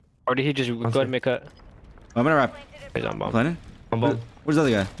 Or did he just go ahead and make cut? I'm gonna wrap. He's on bomb. Planning? On bomb. Where's the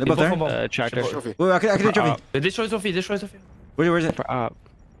other guy? They're both Both there? on bomb. Tractor. Trophy. Wait, I can do a trophy. Destroy Sophie. Where's it? On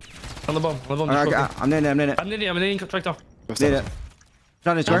the bomb. I'm near it. I'm needing tractor. Near it.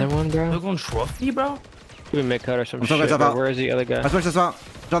 John is Another square. one, bro. We're going trophy, bro. We make cut or some I'm shit. talking Bro. about- Where is the other guy? I switched this out.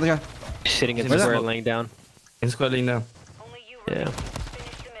 John the guy. Sitting in Where's the that? square, laying down. In squad lane now. Yeah.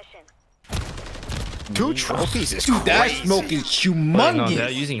 Two trophies is That crazy. smoke is Wait, no, they're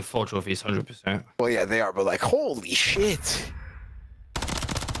humongous. using 4 trophies, 100%. Well, yeah, they are, but like, holy shit.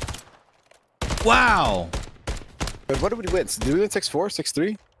 Wow. But what did we win? Did we win 6-4,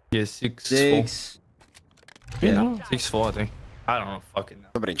 6-3? Yeah, 6-4. 6. Yeah, 6-4, I think. I don't know, fucking.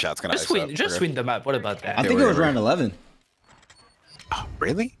 Somebody in chat's gonna Just ice win, up. just Okay. win the map. What about I that? think it was round 11. Oh,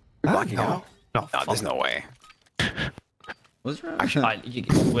 really? We're blocking no. out? No, No, fuck there's no way. Was it round? Actually,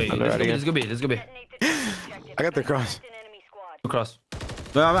 Wait, let's go B. I got the cross. Across.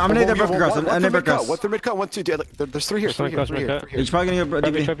 But I'm gonna need that broken cross. I'm gonna broken cross. What's the mid cut? 1, 2. There's 3 here. Just one cross, mid cut. He's probably gonna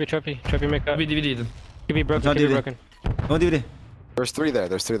get DVD. Trophy make up. DVD then. Could be broken, Not could be DVD. broken. No DVD. There's 3 there.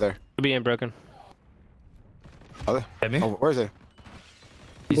 There's 3 there. Could be in broken. Oh, Hit me. where is it?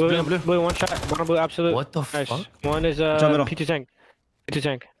 He's Blue, one shot. One blue, absolute. What the Nice. fuck? One is middle. P2 tank. P2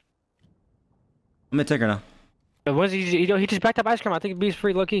 tank. I'm gonna take her now. What is he just backed up ice cream. I think B's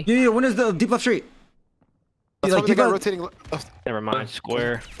free, lucky. Yeah, when is the deep left street? That's Like, probably the guy deep rotating. Never mind.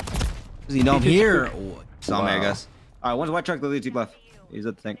 Square. Does he know I'm here? Oh, saw me, I guess. Alright, one's white truck, the lead deep left. He's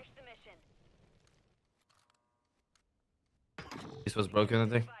at the tank. This was broken, I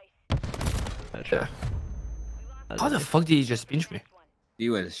think. Yeah. How the fuck did he just pinch me? He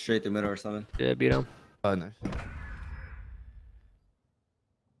went straight through middle or something. Yeah, beat him. Oh, nice.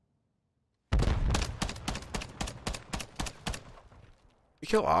 You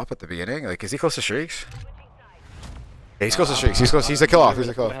kill Op at the beginning? Like, is he close to streaks? Yeah, he's close to streaks. He's close. He's a kill off. He's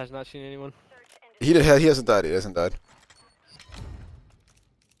a kill off. Has not seen anyone. He hasn't died. He hasn't died.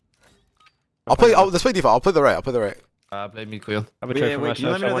 I'll play. Let's play default. I'll play the right. Play me clear. I have a trade for Wait, can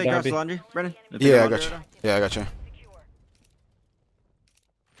you let me know myself. they cross the laundry, Brennan? Yeah, I got you. Yeah, I got you.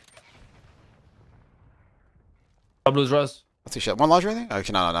 Blues Russ. Don't see shit. One laundry, I think?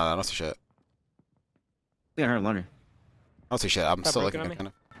 Actually, no. I don't see shit. Yeah, I heard laundry. I don't see shit. I'm still broken looking. on Kind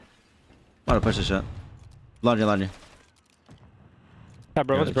of. I'm gonna push the shot. Laundry. That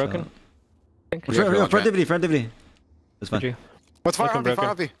bro, Yeah, it's broken. Front DVD. That's fine. GG. What's fire Broken, on me? Fire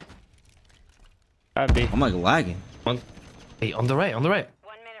on broken. me. I'd be. I'm like lagging. Hey, on the right. Right,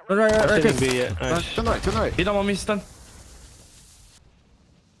 Shouldn't Chris. be it. Nice. Turn the right. Hit him on me, stun.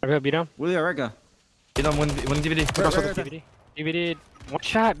 Okay, beat him. Where are you, Reka? Hit him one DVD. DVD. One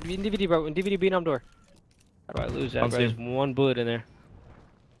shot. DVD, bro. DVD beat him door. How do I lose that, I'll bro? see. There's one bullet in there.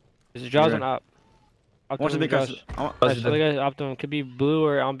 There's a jaws on up. Watch the big cross. Nice. Other guys optimum. Could be blue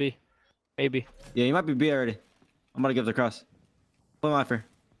or on B. Maybe. Yeah, you might be B already. I'm gonna give the cross. Play my fair.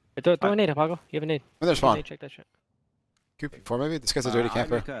 Hey, throw a nade, Apago. You have a nade. When they're spawn. Nade, check that shit. QP4 maybe? This guy's a dirty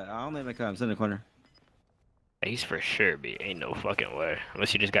camper. I only make a cut. I'm sitting in the corner. He's for sure B. Ain't no fucking way.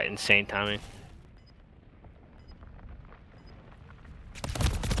 Unless you just got insane timing.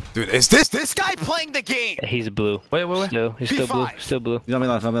 Dude, is this guy playing the game? He's blue. Wait. He's still blue. P5. Still blue. He's on me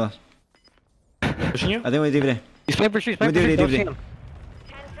left. Pushing you? I think we DVD. He's playing for streets. Let me Playing do for it, streets. do Don't it.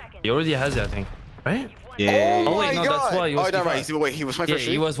 see him. He already has it, I think. Right? Yeah. Oh, wait, no, that's why he was never P5. mind. Wait, he was my Yeah, first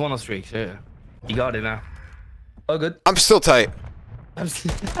he was one of streaks. Yeah. He got it now. Oh, good. I'm still tight.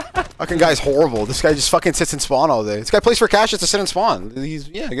 Fucking guy's horrible. This guy just fucking sits and spawn all day. This guy plays for cash just to sit and spawn.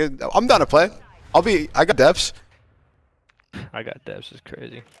 Yeah, good. I'm down to play. I got depths. I got Debs. Is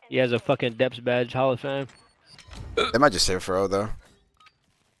crazy. He has a fucking Debs badge. Hall of Fame. They might just save it for O though.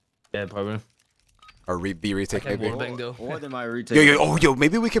 Yeah, probably. Or B retake I can maybe. wallbang though. Or they might retake. Yo,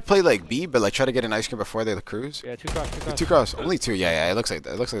 maybe we could play like B, but like try to get an ice cream before they cruise. Yeah, two cross. 2 cross. Only 2. Yeah. It looks like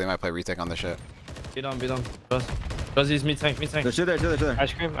they might play retake on this shit. Beat on. Russ is mid tank. They're still there.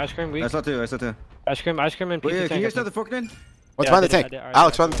 Ice cream. We. I saw two. Ice cream and Wait, pizza can tank. you guys start the fork in? What's Yeah, behind the I tank? did,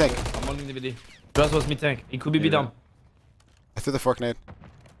 Alex, behind the tank. I'm holding DVD. Russ was mid tank. He could be beat down. I threw the fork nade.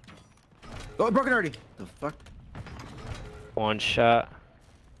 Oh, broken already. The fuck? One shot.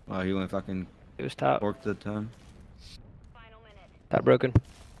 Wow, he went fucking He was top. fork the time. Top broken.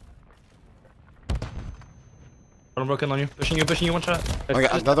 I'm broken on you. Pushing you. One shot. Okay,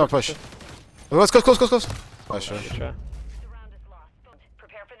 another one push. Let's go. Nice try. Good try.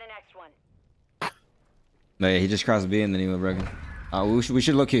 No, yeah, he just crossed B and then he went broken. We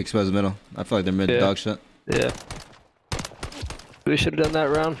should low key expose the middle. I feel like they're mid dog shit. Yeah. We should have done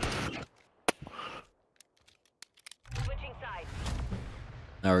that round.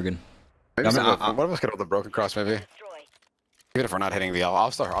 Now we're good. Maybe I mean, one of us could hold the broken cross maybe. Even if we're not hitting the L,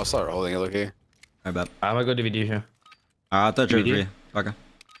 I'll start holding it, Lucky. Alright, bet. I'm gonna go DVD here. I thought you were DVD? free. Okay.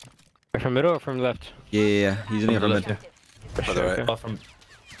 From middle or from left? Yeah. He's in here from Left, mid. yeah. For the right. okay. Oh, from.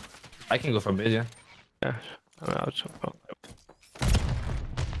 I can go from mid, yeah. Yeah. I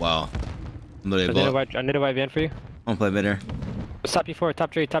Wow. I'm literally I need a white van for you. I'm gonna play mid here. Top P4,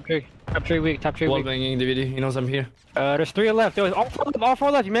 top 3 weak. Wall banging DVD. He knows I'm here. There's 3 left. There was all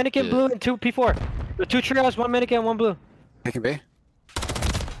four left. Mannequin blue and 2 P4. The 2 trios, 1 mannequin, 1 blue. Taking B.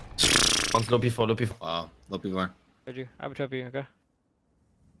 One's low P4. Wow. Low P4. Heard you. I have a trophy, okay?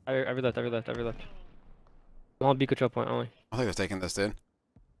 Every left. Long B control point only. I think they're taking this, dude.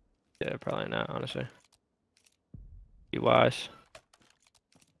 Yeah, probably not, honestly. Be wise.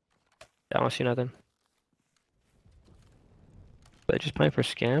 Yeah, I don't see nothing. They just playing for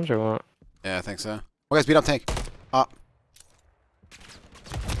scams or what? Yeah, I think so. Oh, guys, beat up tank.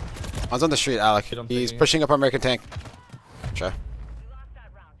 One's on the street, Alec. He's pushing up our American tank. Sure.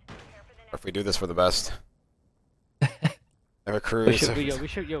 If we do this for the best. Never cruise. We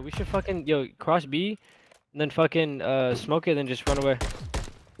should fucking cross B, and then fucking smoke it, then just run away,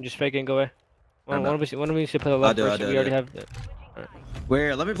 and just fake it and go away. One of us should play the left first. We already have. Right.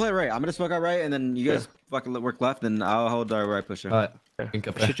 Where? Let me play right. I'm gonna smoke out right, and then you guys fucking work left, and I'll hold our right pusher. Alright.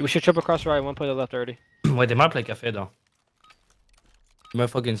 We should triple cross right. One play the left already. Wait, they might play cafe though. You might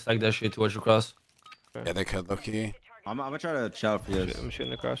fucking stack that shit towards your cross. Yeah, they could, low-key. I'm gonna try to shout for you. I'm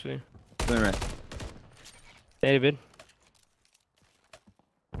shooting the cross with you. Playing right. David.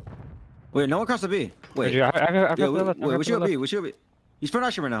 Wait, no one crossed the B. Wait. Wait, we should go B. We should go B. He's front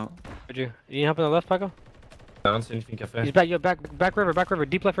Asher right now. You need help on the left, Paco? I don't see anything cafe. He's back. Yo, back river,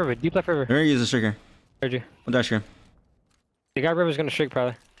 deep left river. I'm gonna use the trigger. Heard you. One dash here. The guy river's gonna shake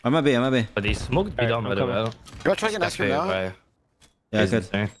probably. I might be. But they smoked me down by the way. You try to get an extra now? Right. Yeah, I could.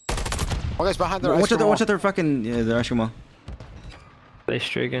 Oh, guys, behind their Watch out their fucking their Asher wall. They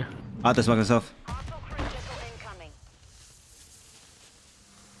streaking. I have to smoke myself.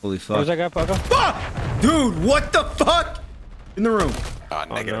 Holy fuck. Where's that guy, Paco? Dude, what the fuck? In the room. Oh,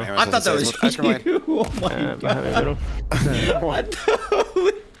 negative. no. I thought that was you. Oh my god. What the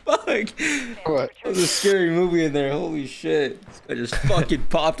holy fuck? What? That was a scary movie in there. Holy shit. This guy just fucking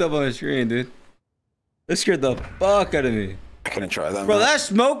popped up on the screen, dude. That scared the fuck out of me. I couldn't try that. Bro, that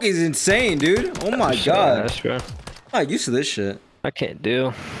smoke is insane, dude. Oh my god. That's true. I'm not used to this shit. I can't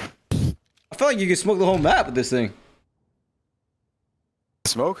do. I feel like you can smoke the whole map with this thing.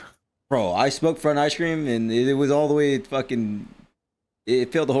 Smoke? Bro, I smoked front ice cream and it was all the way fucking...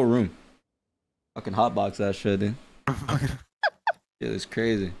 It filled the whole room. Fucking hotbox that shit, dude. It was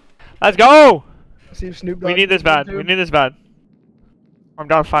crazy. Let's go! See if Snoop We Dogg need this is bad. too. We need this bad. I'm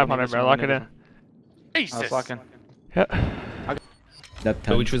down 500, bro. Lock it in. I was fucking. Yeah. That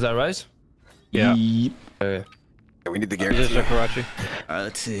So which was that, Rise? Yeah. Yeah, Yeah, we need the Just guarantee. a Karachi. Alright,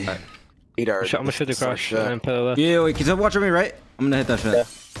 let's see. Eat our... I'm gonna shoot the cross shit. and then play the left. Yeah, wait, can someone watch me right? I'm gonna hit that shit.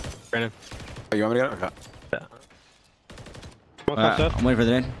 Brandon. Oh, you want me to get it? Okay. One comes up. I'm waiting for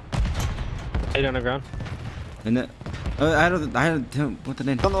the name. 8 on the ground. And then... I had what the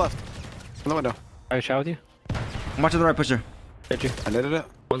name? On the left. On the window. I shot with you. I'm watching the right pusher. Hit you. I netted it.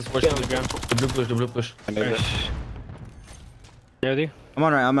 One's push Yeah, on the ground. the blue push. I netted it. Nice. You with you? I'm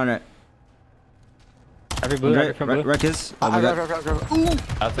on right. Every blue, every front blue. Right kiss. Oh I my got god. Ooh!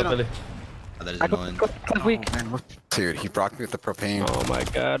 After Billy. Oh, that is I go annoying. click weak. Oh, man, dude, he brocked me with the propane. Oh my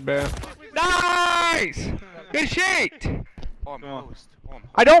god, bro. Nice! Good shit! Oh, I'm host. Oh, I'm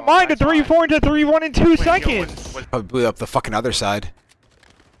I don't host. mind a That's fine. 3-4 into 3-1 in 2 Wait, yo, seconds. I blew up the fucking other side.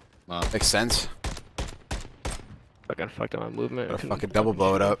 Wow. Makes sense. Fucking fucked up my movement. Gotta fucking double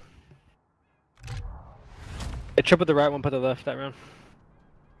blow it up. It tripled the right, one put the left that round.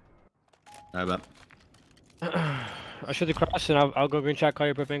 Alright, bet. I'll shoot the cross and I'll go green chat, call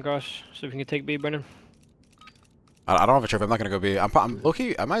your propane cross, so we can take B, Brennan. I don't have a trip. I'm not gonna go B. I'm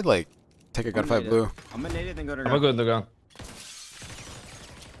low-key. I might like take a gunfight blue. I'm gonna nade it and go to I'm gonna go in the ground.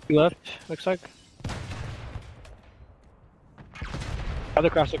 You left, looks like. Other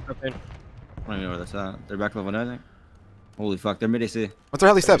cross with propane. I don't even know where that's at. They're back level 9, I think. Holy fuck, they're mid AC. What's their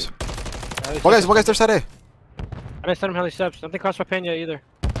heli steps? What guys? Their side A? I didn't send him heli steps. Nothing cross propane yet either.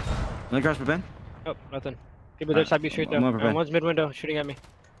 Let me cross for pen. Nope, nothing. People their side B straight I'm though. over propane. One's mid window shooting at me.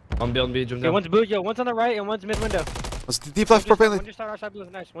 On B, jump Yeah, down. one's blue, yo, one's on the right and one's mid window. What's the deep left propane? One just on our side blue,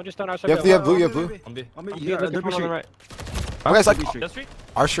 nice. One just on our side You have, blue. you have blue. You have blue. On B. On me, I'm yeah, looking they're for one on street. the right. Oh, guys, like B street. That street?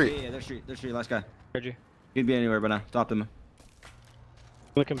 our Yeah, street. yeah, they're street, last guy. Heard you. He'd be anywhere, but now. Stop them.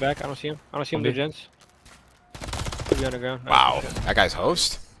 Looking back, I don't see him. I don't see him On do B. gens. Could be on the ground. Wow, that guy's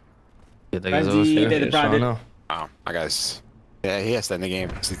host. Yeah, that Guys, guy's always he here. did it, I Brandon. don't know. Wow, that guy's. Yeah, he has to end the game.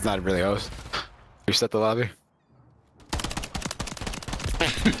 'Cause he's not really host. Reset the lobby.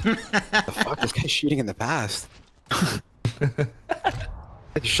 The fuck? This guy's shooting in the past. I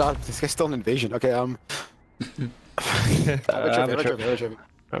shot. This guy's still in invasion. Okay, I have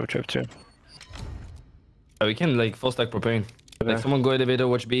a trip too. We can like full stack propane. Like someone go elevator,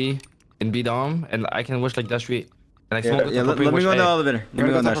 watch B, and B dom, and I can watch like Dash street. And like someone Yeah, go let to propane, me go watch in the A. elevator. Let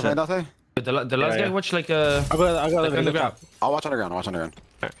me go in that shit. But the last guy yeah. watch like I'll go like live in the underground. top. I'll watch underground.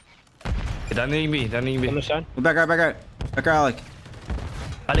 That need B. On the side. Back out. Back out, Alec.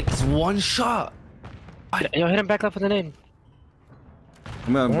 Alex, one shot. Yo, hit him back left with the name.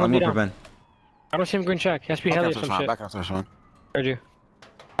 I'm going for Ben. I don't see him green check. He has to be heli or some shit. Back up, one. Heard you.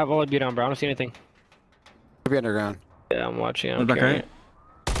 I have all the beat on, bro. I don't see anything. Could be underground. Yeah, I'm watching. Went back right.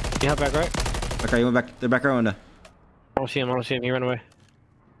 You have back right? Okay, you went back. They're back right window. I don't see him. He ran away.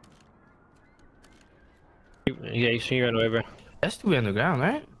 Yeah, you see he ran away, bro. Has to be underground,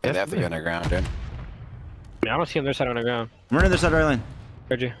 right? Yeah, they have to be underground, dude. I don't see him their side on the ground. I'm running their side right lane.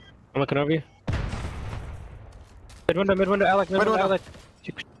 Heard you. I'm looking over you. Mid window, Alec. Mid window, Alec.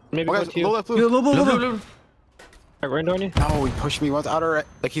 Maybe go to you. Low left, blue. Blue. Right, window on you. No, he pushed me once outer right.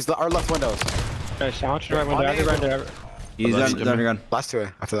 Like he's our left windows. Nice, I want you to right window. I right there. He's underground. Last two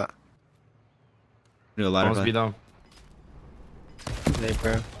after that. Do a ladder Must be play. down. Hey,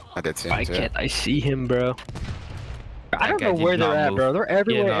 bro. I did see him Why too. can't I see him, bro? I don't guy know did where they're not at, move. bro. They're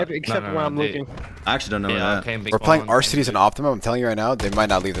everywhere Yeah, no, except no, where I'm they- looking. I actually don't know where Yeah, that. okay, big We're playing spawn. our cities and Optimum. I'm telling you right now, they might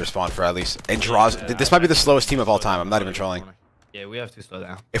not leave their spawn for at least. And Drazah. This might be the slowest team of all time. I'm not even trolling. Yeah, we have to slow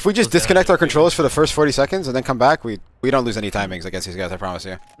down. If we just disconnect our controllers for the first 40 seconds and then come back, we don't lose any timings against these guys. I promise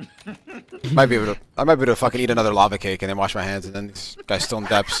you. I might be able to fucking eat another lava cake and then wash my hands and then this guy's still in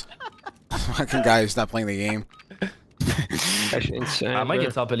depths. Fucking guy who's not playing the game. Actually insane. I might bro.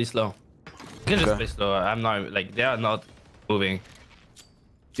 get top at least slow. You can just Okay. play slow. I'm not like they are not moving.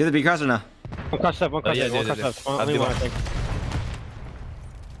 You have the B cross or no? One cross up, one cross yeah, up, one yeah, cross yeah. up. I'll Only do one, I one. think.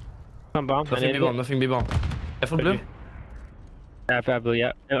 Come bomb. Nothing be bomb. Nothing be bomb. F blue. Yeah, blue,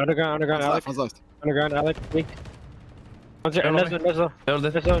 yeah. Underground, One's Alec. left, one's left. Underground, Alec. Weak. One's there. Neslo. Build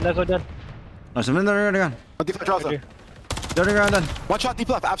it. Neslo dead. No, some in the underground. One deep left, Drazah. The underground done. One shot deep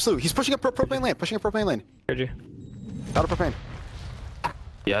left, absolute. He's pushing a propane lane. Pushing a propane lane. Heard you. Out of propane.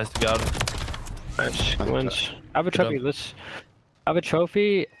 Yeah, has to be out. Nice. Wins. I have a trophy. I have a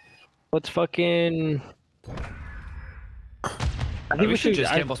trophy. Let's fucking. I think We should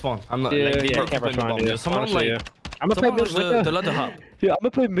just camp or spawn. I'm not. Yeah, like, they yeah, don't camp or keep spawn, playing the yeah. bomb. Someone Honestly, like. yeah. I'm gonna play Someone mid was window. the ladder hop. Yeah, I'm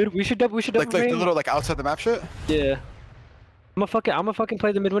gonna play mid. We should double Like the main. little like outside the map shit. Yeah. I'm gonna fucking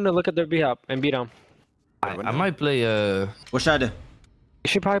play the mid window. Look at their B hop and beat them. I might play. What should I do? You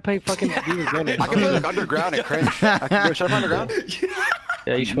should probably play fucking B with Brandon. I can play like underground and cringe. I can go. Should I play underground?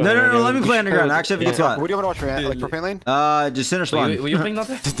 Yeah, you should. No, let me play underground. I actually have a good spot. What do you want to watch, man? Like propane lane? Just center Were spawn. you playing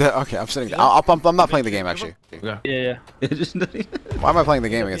nothing? Okay, I'm sitting. I'm not playing the game actually. Okay. Yeah. Just- Why am I playing the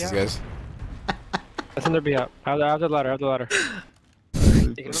game against these guys? That's in their B hop. Have the ladder.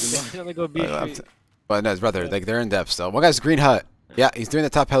 You can only go B street. But no, his brother, like they're in depth still. One guy's green hut. Yeah, he's doing the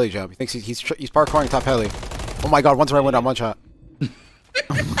top heli jump. He thinks he's parkouring top heli. Oh my god, one's right window, one shot.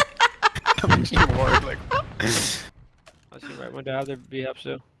 I see right window. Have their B hop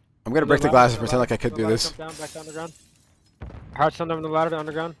still. I'm gonna break the glass and pretend like I could do this. Come down, back to underground. Hearts on the ladder to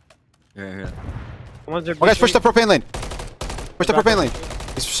underground. Yeah. One's their One guy's pushed the propane lane. Push the propane lane.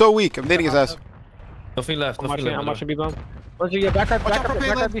 He's so weak. I'm nading his ass. Nothing left. I'm Nothing left. watching B bomb. One's your back Watch out,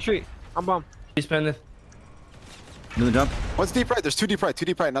 propane lane. B street. I'm bomb. He's pending. Do the jump. One's deep right. There's two deep right.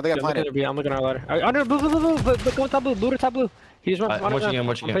 Now they got I'm looking planted. at B. I'm looking at our ladder. Under blue. Go top blue. Blue to top blue. He's running. I'm watching him.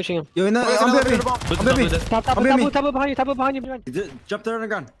 I'm pushing him. Yo, in the, Oh, he's in I'm the baby. elevator bomb. Put I'm the baby. double Top I'm baby. blue behind you. Behind you. Jump there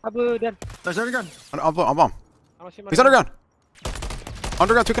underground. Top blue dead. There's underground. I'm bomb. I don't see him He's underground.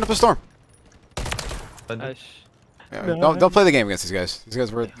 Underground, picking up the storm. Nice. Yeah, don't play the game against these guys. These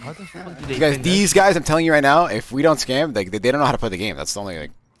guys were. How the fuck did they These guys. I'm telling you right now. If we don't scam, they don't know how to play the game. That's the only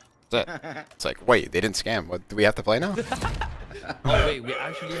like. That's it. It's like, wait, they didn't scam. What do we have to play now? Oh wait, we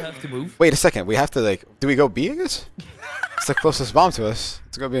actually have to move. Wait a second. We have to like. Do we go B? I guess. It's the closest bomb to us.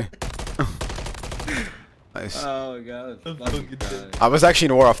 Let's go B. Nice. Oh god. I was actually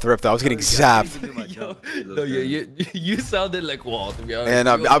in war off the rip though. I was getting zapped. No, you sounded like wall to be honest.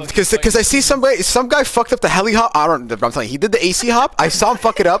 And because I see some guy fucked up the heli hop. I'm telling you, he did the AC hop. I saw him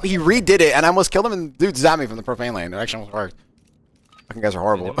fuck it up. He redid it, and I almost killed him. And dude zapped me from the propane lane. It actually almost worked. Fucking guys are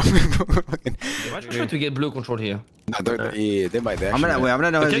horrible. Imagine trying to get blue control here. Yeah, they might. I'm gonna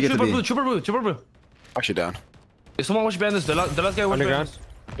know how to Okay, get to B. Super blue. Actually down. If someone watch behind us, the last guy watch behind Underground. us.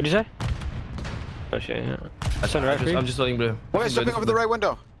 What'd you say? Oh shit. Yeah. That's on right for you. I'm just letting blue. One guy's jumping over the right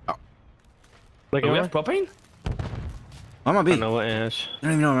window. Oh. Like, Do we have propane? I'm on B. I don't know what it is. I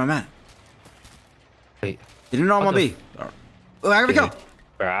don't even know where I'm at. Wait. You didn't know I'm on B. Oh, I have a kill.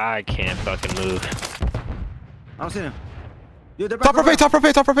 Bro, I can't fucking move. I don't see him. Yo, they're Top back propane.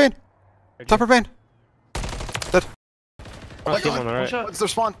 Top propane. Dead. I see him on the right. What's their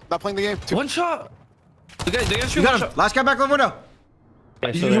spawn? Not playing the game. One shot. The guy You shoot got one him. shot. Last guy back left window.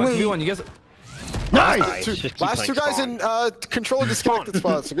 Yeah, so You they're- want to be one. You guys. Nice. Just keep Last two guys playing in control disconnected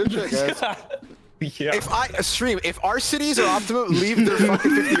spots. Good shit, guys. Yeah. If I stream, if our cities or Optimum leave their fucking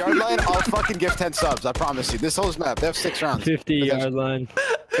 50-yard line, I'll fucking give 10 subs. I promise you. This whole map, they have 6 rounds. 50-yard line.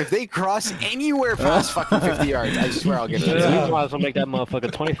 If they cross anywhere past fucking 50 yards, I swear I'll get it. Yeah. You might as well make that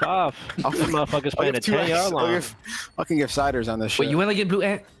motherfucker 25. This motherfucker's playing a 10-yard line. Fucking give siders on this shit. Wait, you wanna get blue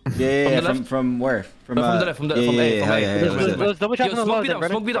ant? Yeah, From the left? from where? From From the left, from A. Let's double check on the Smoke me low, down,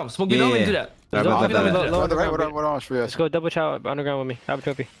 smoke me down, smoke me Yeah, down and yeah. do that. Right, Smoke me right, down and do right, that. On the right, what else for you Let's guys? go double chow underground with me. I have a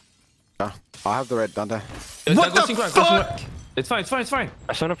trophy. I'll have the red, Dante. Go What the synchron, go fuck? synchron. It's fine, it's fine, it's fine.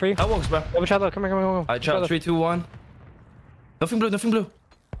 I sent it for you. That works, bro. Double shot low. Come here, come here, come here. I shot 3, 2, 1. Nothing blue, nothing blue.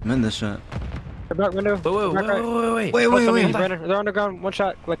 I'm in this shot. They're back window. Wait. Wait. They're underground. One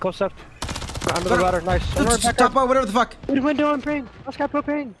shot. Like close up. Under the ladder. Nice. Top out, whatever the fuck. Mid window on ping. Last guy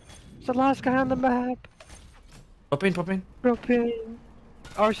propane. It's the last guy on the map. Pop in. Propane.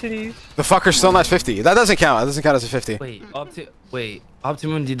 Our cities. The fucker's still not 50. That doesn't count. That doesn't count as a 50. Wait,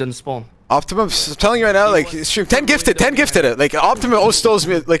 Optimum didn't spawn. Optimum's telling you right now, like, stream 10 gifted it. Like, Optimum stole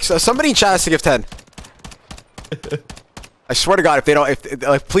me. Like, somebody in chat has to give 10. I swear to God, if they don't,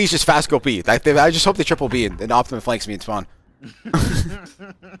 like, please just fast go B. Like, I just hope they triple B and Optimum flanks me and spawn.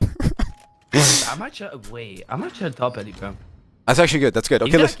 I might try top Eddie, bro. That's actually good. That's good.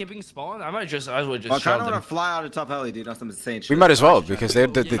 Okay, let's. let's. Keeping spawn. I would just I kind shot of them. want to fly out of top heli, dude. That's some insane shit. We might as well because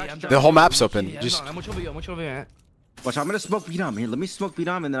the whole map's open. Yeah, Just. I'm much over you. Watch, I'm gonna smoke B-Dom here. Let me smoke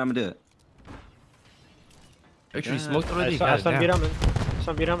B-Dom and then I'm gonna do it. Actually, smoked already. I saw beat him in.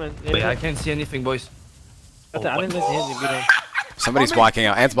 Some beat him in. Wait, I can't see anything, boys. I didn't let the beat him. Somebody's blacking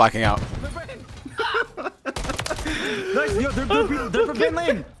out. Ant's blacking out. Nice, yo, they're propane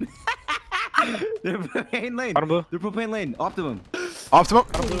lane. They're propane lane. Bottom blue. They're propane lane. Optimum. Optimum.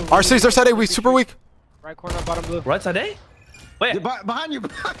 Our city's their side A. We super weak. Right corner, bottom blue. Right side A? Where? Behind you.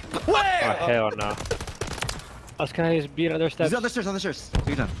 Oh, hell no. Us guys beat other steps. He's on the stairs. Take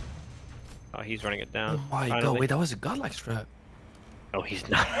your time. Oh, he's running it down. Oh my god, wait, that was a godlike strap. No, he's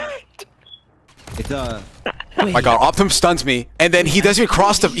not. It's Oh my god, Optimum stuns me, and then he doesn't even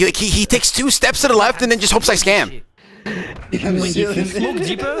cross the. Like, he takes 2 steps to the left and then just hopes I scam. Wait,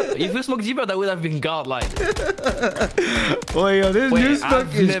 if you smoke deeper, that would have been godlike. Oh yo, this new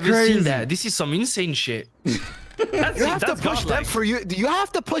stuff is crazy. Seen that. This is some insane shit. You have to push them for you. You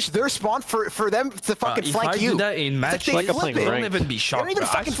have to push their spawn for them to fucking flank you. If I do that in match, Like they flip don't it. even be shocked. They don't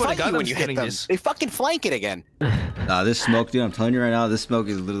even fucking flank you when you hit them. They fucking flank it again. Nah, this smoke, dude. I'm telling you right now, this smoke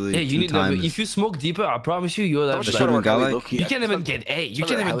is literally. Yeah, you need to. If you smoke deeper, I promise you, you'll have. Just Like, trying to work out, you can't even get A. You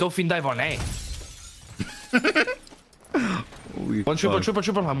can't even dolphin dive on A. One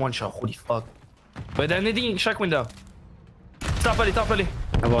triple. I'm one shot. Holy fuck. Wait, they're needing shack window. Top early.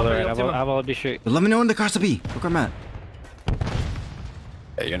 I've all be straight. Let me know when to cross the B. Look where I'm at.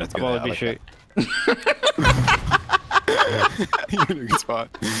 Yeah, you're not I've all be straight. You're in a good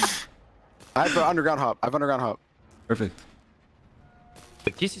spot. I have underground hop. Perfect.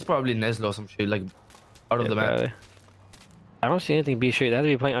 This is probably Neslo or some shit, like out of the map. I don't see anything B straight. They have to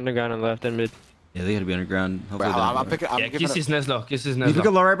be playing underground and left and mid. Yeah, they gotta be underground. Hopefully I'm picking. Yeah, Kiss is Neslo. You pick a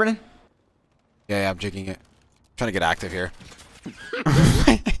low right, Brennan? Yeah, I'm jigging it. I'm trying to get active here.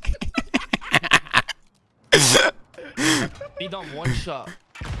 Be done one shot.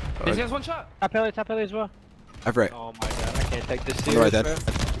 This guy's one shot. Top alley as well. I've right. Oh my god, I can't take this I'm serious. right dead.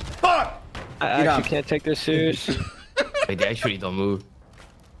 Fuck! I actually can't take this serious. Wait, they actually don't move.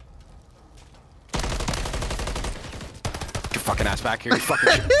 Get your fucking ass back here. You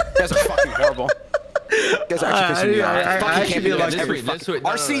guys are fucking horrible. You guys are actually pissing me off. Fucking can't be like every fucking.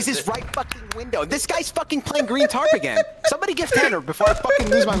 RC's his right fucking window. This guy's fucking playing green tarp again. Somebody give Tanner before I fucking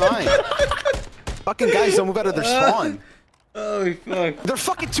lose my mind. Fucking guys don't move out of their spawn. Oh fuck. They're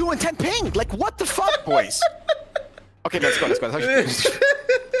fucking 2 and 10 ping. Like what the fuck, boys? Okay, let's go. What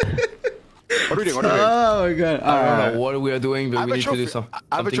are we doing? Oh my god. I don't know what we are doing, but we need to do something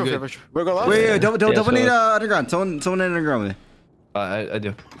good. We're going Wait, don't need underground. Someone in underground with me. I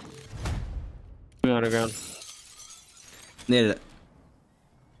do. We're underground. Needed it.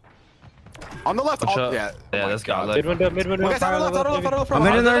 On the left. Yeah, that's got Mid window. Okay, out of left. I'm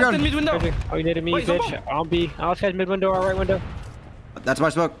hitting the underground. Mid window. Oh, you needed me, bitch. On B. I'll guys mid window or right window. That's my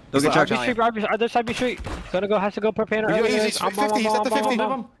smoke. Don't get chucked. Other side B street. Has to go prepare. He's at the 50.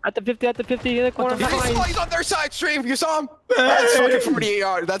 At the 50 in the corner. He's on their side, stream. You saw him. That's fucking 48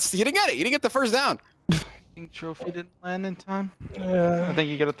 yards. That's you didn't get it. You didn't get the first down. Trophy didn't land in time. Yeah. I think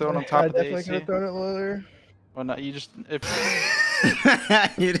you gotta throw it on top of the AC. I definitely could have thrown it lower. Well, no, you just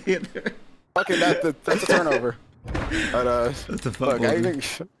You did. Fucking that's a turnover. But That's a fuck. I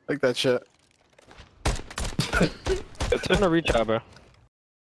think that shit. It's gonna reach out, bro.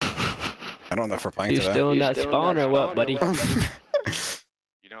 I don't know if we're playing You today. still in that spawn or what, buddy? You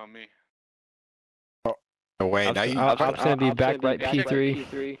know me. No way. Now you. Op's gonna be back right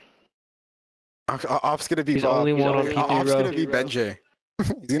P3. Op's gonna be. He's the only one on P3 Op's row. gonna be Benjay.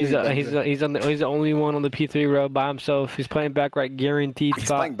 He's the only one on the P3 row by himself. He's playing back right, guaranteed He's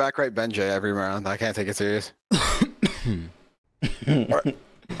spot. playing back right Benjay every round. I can't take it serious.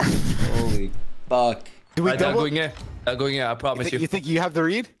 Holy fuck. Do we double? Going in. I promise you. You think you have the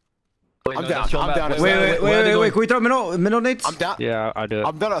read? Wait, I'm no, down. that's your I'm map. down. Wait. Can we throw middle nades? I'm down. Yeah, I'll do it.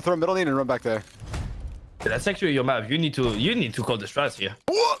 I'm done. I'll throw a middle lane and run back there. That's actually your map. You need to call the strats here.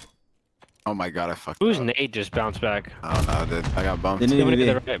 Oh my god, I fucked Whose up. nade just bounced back? I don't know, dude. I got bumped. They You need to to be.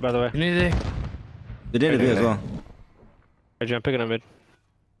 the right, by the way. You need it. They did it as well. Right, I'm picking up mid.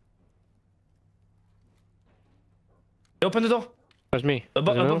 Open the door. That's me.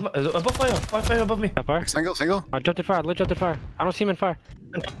 Above fire. Fire above me. Top fire. Single? I jumped in fire. Let's jump in fire. I don't see him in fire.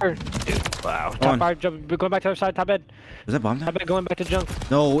 Wow. on. Top fire. Jump. Going back to the other side. Top bed. Was that bomb? Top bed. Going back to junk.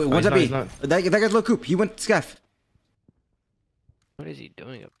 No, what's that he's be? not. That guy's low coop. He went scaff. What is he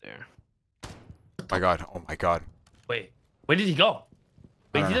doing up there? Oh my god. Oh my god. Wait. Where did he go?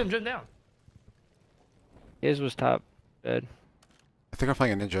 Wait, I he don't didn't jump down. His was top bed. I think I'm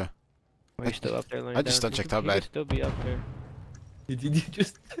playing a ninja. Oh, he's still up there. I just don't check top He bed. could still be up there. Did you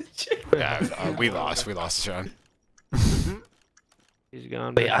just? Yeah, we lost. We lost the round. He's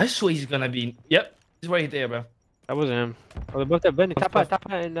gone. Wait, bro. I swear he's gonna be. Yep, he's right there, bro. That wasn't him. Oh, they're both there. Bending. Top high,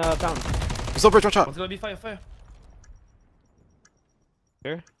 and fountain. Still bridge, watch out. What's gonna be fire?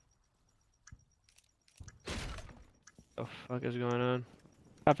 Here. The fuck is going on?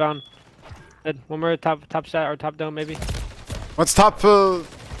 Top fountain. Dead. One more top stat or top dome maybe. What's top, Me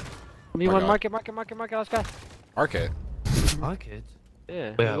my one God. market. Let's go. market? Market.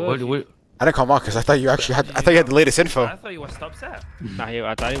 Yeah. Wait, what? I didn't call Mark because I thought you actually had. I thought you had the latest info. I thought he was top set. Nah,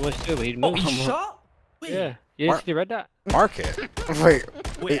 I thought he was too, but he Oh, moved. he shot? Wait. Yeah. You didn't see red dot? Market. Wait.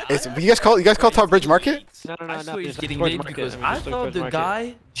 Wait, You guys call top bridge market? No. I swear he's just getting towards late market. because I mean, I just thought towards the market.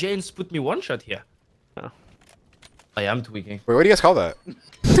 guy James put me one shot here. Oh. I am tweaking. Wait, what do you guys call that?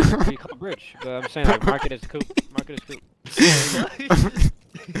 You call bridge, but I'm saying like market is coop. Market is coop.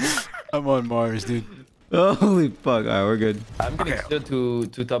 I'm on Mars, dude. Holy fuck! Alright, we're good. I'm getting Okay. still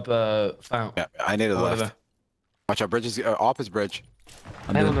to top found. Yeah, I need a Whatever. left. Watch out, bridge is op is bridge.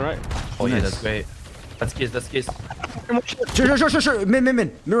 I'm And good. on the right. Oh yeah, Nice. that's great. That's kiss. Sure.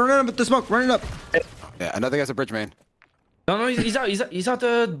 Min. Run up the smoke. Run it up. Yeah, another guy's a bridge main. No, he's out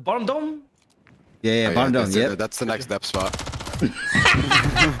the bottom dome. Yeah, Oh, bottom down. that's, Yeah. that's the next depth spot.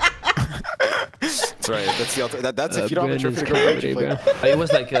 That's right. That's the that's if you don't have a trip to go bridge, you play. It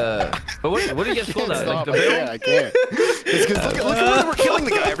was like what do you guys call that? Like Stop, the I barrel? can't. I can't. It's 'cause look at when we're killing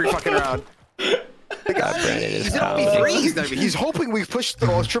the guy every fucking round. The guy, he's in B3. He's hoping we push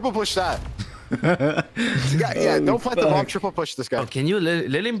the triple push that. Yeah, don't plant the bomb. Triple push this guy. Oh, can you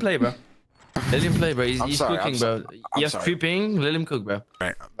let him play, bro? Let him play, bro. He's sorry, cooking, I'm bro. He has sorry. 3 ping. Let him cook, bro.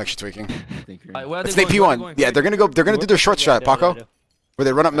 Right, I'm actually tweaking. Where are Let's they take going? P1. Yeah, they're gonna go. They're gonna do their short strat, Paco, where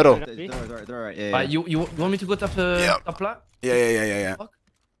they run up middle. They're alright. Yeah. You want me to go top Yep. top plat? Yeah. Fuck.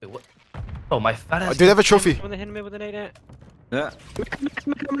 Wait, what? Oh, my fat ass. Dude, they have a trophy. When they hit me with an 8 Yeah.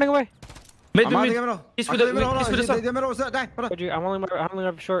 I'm running away. Mid, I'm on the mid. middle. He's I'm with in the middle. he's with the The middle was that guy. Hold on. I'm only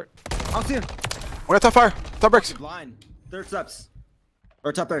up short. I'll see him. We got top fire. Top bricks. Blind. Third steps.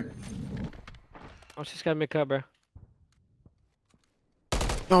 Or top third. I'm just gotta make up, bro.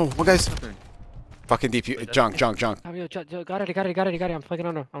 No, one guy's fucking deep. Junk. Oh, yo, got it. I'm flanking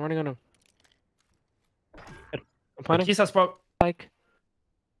on him. I'm running on him. I'm planning. Kiss us, bro. Like.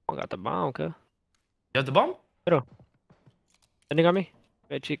 I got the bomb, okay. You have the bomb? Bending on me.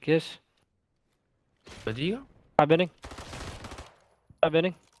 Red cheek kiss. Where do you go? Stop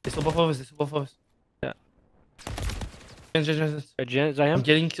bending. It's above us. Yeah. Change. Red gen, is that I'm him?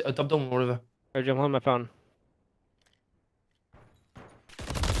 getting a top dome or whatever. Red gen, hold my phone.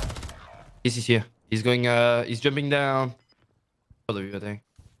 He's here. He's going, he's jumping down. Above you, I think.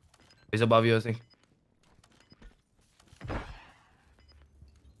 He's above you, I think.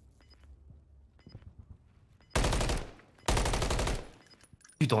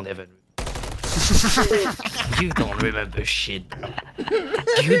 You don't ever. You don't remember shit, bro.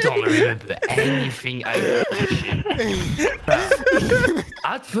 You don't remember anything I shit. Bro.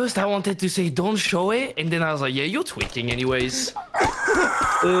 At first I wanted to say don't show it, and then I was like, yeah, you're tweaking anyways.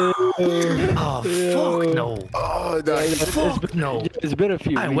 Oh fuck no. Oh, nice. Fuck no. It's been a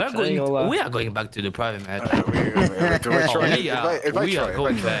few Alright, weeks. we are going back to the private match. We are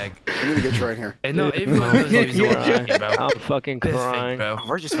going back. We need to get Troy in here. And no, everyone knows he's Yeah. joking, bro. I'm fucking This thing, crying. bro.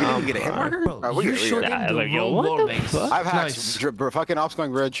 We're just we didn't get a hit marker. Bro, We you get it, showed we get him it. the Like, yo, wrong what wall the banks. fuck? I've hacks. Nice. Fucking ops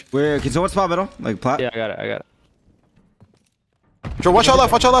going bridge. Where? Can someone spot middle? Like plat? Yeah, I got it. Joe, watch out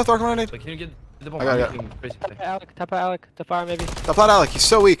left. Arc running. But can you get the bomb? I got it. I'm making crazy play. Top Alec, to fire maybe. Top flat Alec. He's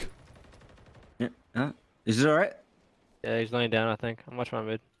so weak. Yeah. Huh? Is it alright? Yeah, he's laying down, I think. I'm watching my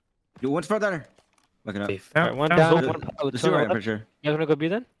mid. You what's front down? Looking up. Okay, Alright, one found down, open. one pallet. Let's do right for sure. You guys wanna go B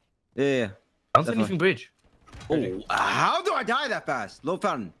then? Yeah. I don't see anything bridge. Oh, how do I die that fast? Low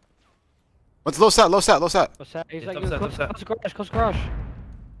fountain. What's low stat? What's that? He's Yeah, like, top side, close top side. close garage.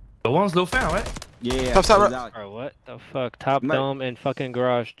 The one's low fan, right? Yeah. Top side, he's right? out. Alright, what the fuck? Top Might- dome and fucking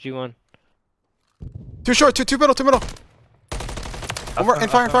garage. G1. Two short, two middle, two middle. One more, and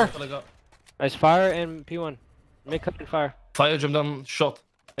fire, and fire. Nice fire and P1. Make cut and fire. Fire, jump down, shot.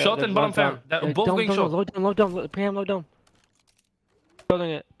 Shot and bottom fire. Both going short. Low down, Preham, low down.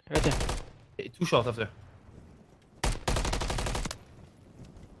 Building it, right there. Two shot after.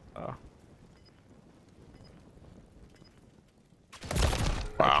 Oh.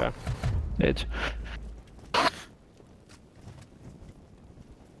 Wow. Okay. It's.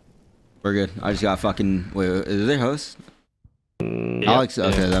 We're good. I just got fucking. Wait, is there host? Yep. Alex.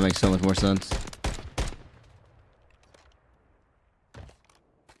 Okay, that makes so much more sense.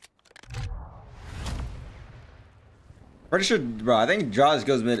 Pretty sure, bro. I think Drazah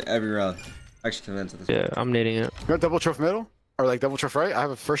goes mid every round. Actually convinced of this. Yeah, I'm nading it. You want double trophy middle? Or like double trophy right? I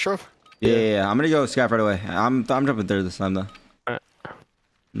have a first trophy. Yeah. I'm gonna go scav right away. I'm jumping third this time though. Alright.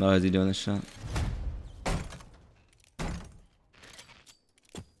 No, is he doing this shot?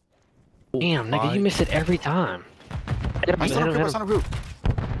 Damn, nigga, you miss it every time. Nice on a group.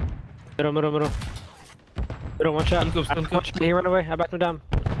 Middle, one shot. He run away. I backed him down.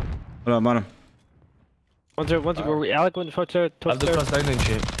 Hold on, bottom. Once Alec went towards there. I have the cross lightning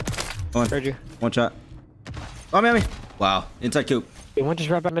shape. Heard you. One shot. Oh, me. Wow. Inside coop. He went just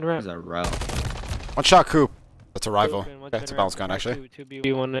right back mid ramp. That's a route. One shot, Coop. That's a rival. Open, Okay, it's a balance gun, actually. Two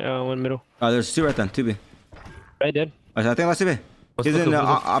B, one middle. Oh, there's two right then. 2B. I did. I think that's 2B. He's in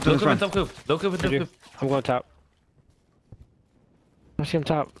optimal front. Look over top. I'm going top. I see him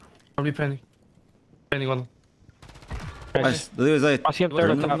top. Probably penny. Penny one. Nice. The lead was late. I see him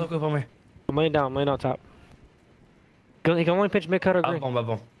third on top. Look over me. I'm laying down top. He can only pitch mid cut or green.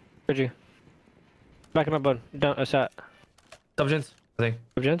 Bomb. Heard you. Backing up, bud. Down a sat. Top gens, I think.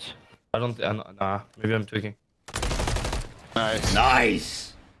 Top gents? I don't. Nah, maybe I'm tweaking.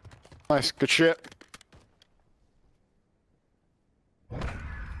 Nice. Good shit.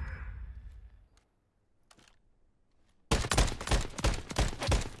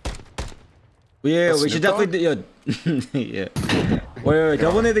 Yeah, we should definitely do. Yeah. Wait.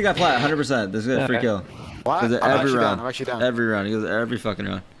 Double nade, they got flat. 100%. This is a free kill. What? Every round. I'm actually down. Every round. He goes every fucking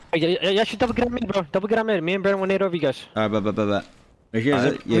round. Yeah, should double get on mid, bro. Double get on mid. Me and Brandon will nade over you guys. Alright, bet. Right here is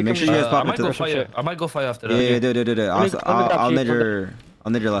it. Yeah, make sure you guys pop into the fire. I might go fire after that. Yeah, do. I'll nade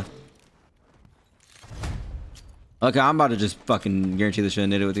your left. Okay, I'm about to just fucking guarantee this shit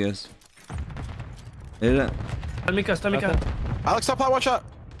and nade it with you guys. Nade it. Stamika. Alex, stop plot, one shot.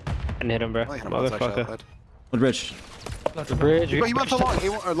 And hit him, bro. Motherfucker. One bridge. The bridge. He went for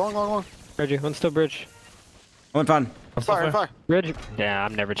long. Heard you. One still bridge. One fine. Fire. Bridge. Yeah,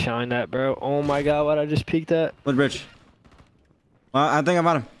 I'm never challenging that, bro. Oh my god, what I just peeked at. One bridge. I think I'm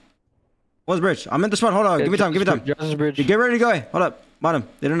on him. One's bridge. I'm in the spot. Hold on. Give me time. Drazah's bridge. Get ready to go. Hold up. Bottom.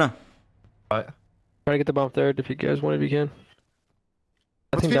 They don't know. Alright. Try to get the bomb third if you guys want, if you can.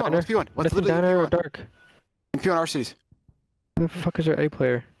 What's P1? What's diner or dark? P1 RCs. Who the fuck is our A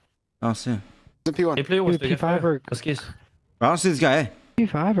player? I'll see him. It's in P1. Hey, player was P5 or what's case? I don't see this guy.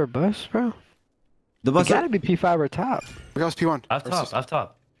 P5 or bus, bro? The bus. It gotta be P5 or top. We got P1. I have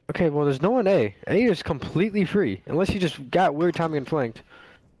top. Okay, well, there's no one A. A is completely free, unless you just got weird timing and flanked.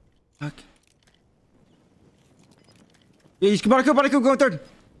 Fuck. Yeah, he's body coup, going third.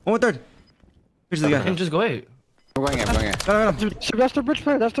 One third. Here's the guy. Can just go A. I'm going in. No. That's the bridge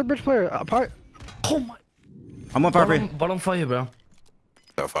player. Apart. Oh my. I'm on fire for you. Bottom fire, bro.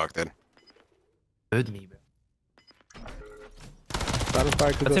 So fucked, dude. Heard me, bro.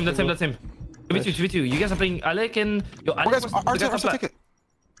 That's him. 2v2. You guys are playing Alec and... Yo, Alec was... RC ticket.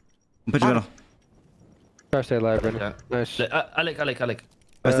 Put your middle. Try to stay alive, Brandon. Yeah. Nice. Alec.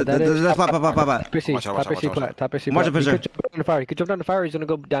 That's pop. Top AC Watch out. Top AC Watch flat. it, He could jump down the fire. He's gonna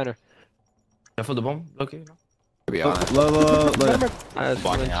go diner. Careful the bomb. Okay. To be honest. Low. I'm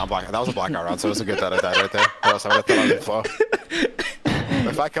blocking. That was a blackout round, so it was a good that I died right there. Or else I would have thought I was in flow.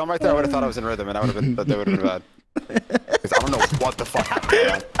 If I kill him right there, I would have thought I was in rhythm, and that would have been bad. Because I don't know what the fuck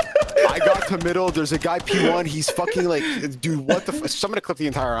happened. I got to middle. There's a guy P1. He's fucking like, dude. What the? Somebody clip the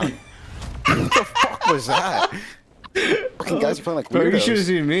entire round. What the fuck was that? Fucking guys are playing like weirdos. You should have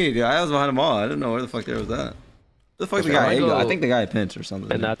seen me, dude. I was behind them all. I didn't know where the fuck there was that. The fuck the guy? I think the guy pinched or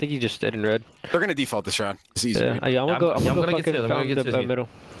something. And I think he just stayed in red. They're gonna default this round. It's easy. Yeah, I'm gonna go fucking the middle.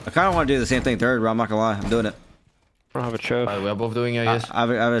 I kind of want to do the same thing third, but I'm not gonna lie. I'm doing it. I don't have a trophy. We're both doing it, yes. I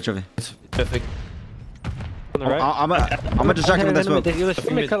have a trophy. It's perfect. On the right? I'm gonna distract him with that smoke.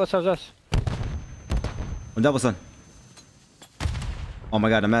 Let's us. I'm double stun. Oh my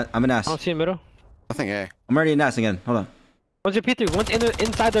god, I'm an ass. I don't see a middle. Nothing A. I'm already an ass again. Hold on. One's your P3. One's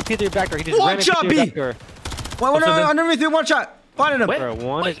inside their P3 back door. He just One ran into shot, P3 B. back door. One underneath you, one shot. Finding him. Bro,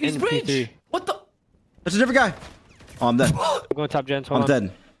 one is in P3. What the? That's a different guy. Oh, I'm dead. I'm going top gens. I'm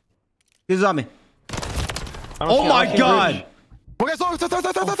dead. He's on me. Oh my god! Oh, guys,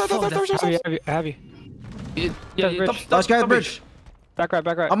 I have you. Yeah, Last guy at bridge. Back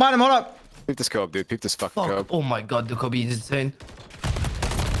right. I'm on him, hold up. Peep this cope, dude. Peep this fucking cope. Oh my god, the Kobe is insane.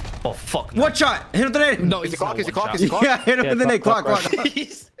 Oh fuck. What shot? Hit him with the nade. No, Is it's the clock? not Is the one clock? Is shot. the clock? Yeah, hit him with the nade. Clock.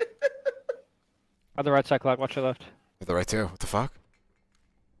 Jeez. On the right side clock, watch your left. With the right too. What the fuck?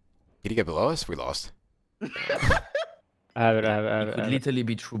 Did he get below us? We lost. I have it. It could literally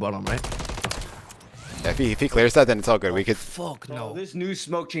be true bottom, right? Yeah, if he clears that, then it's all good. We could. Fuck No, no. this new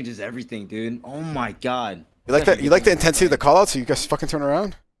smoke changes everything, dude. Oh my god. You like that? You like the intensity of the call out, so you guys fucking turn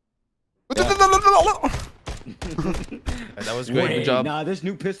around. That was great. Good job. Nah, this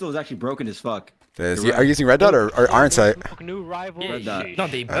new pistol is actually broken as fuck. Are you using red dot or iron sight? New rival. Yeah, Red dot. no,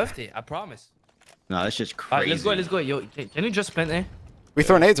 they buffed it. I promise. Nah, this shit's Alright, crazy. let's go. Yo, can you just plant it? We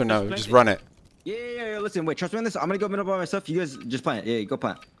throw nades or no? Just run it. Yeah. Listen, wait, trust me on this. I'm gonna go middle by myself. You guys just plant. Yeah, go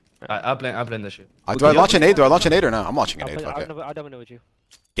plant. I'll plan that shit. Do I launch a nade? Do I launch a nade or no? I'm launching a nade. Fuck it. I'll double with you.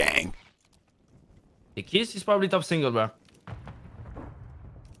 Gang. The Kiss is probably top single, bro.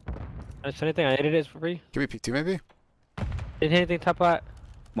 Is anything I needed is for free? Can we P2 maybe? Didn't hit anything top flat.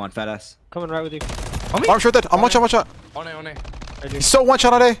 Come on, fat ass. Coming right with you. Arm short dead. I'm one shot. On it. He's so one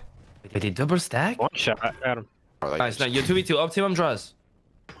shot on A. Did they double stack? One shot. I got him. Nice. Now you're 2v2. Optimum draws.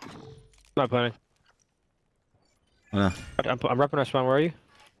 Not planning. Oh, no. I'm repping our spawn. Where are you?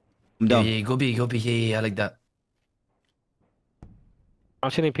 I'm dumb. Yeah, go big. Yeah, I like that. I'm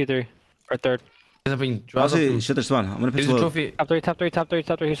shooting P3 or third. There's something I'll draws. see. Shit, there's one. I'm gonna Here's pitch a low. trophy. Top three.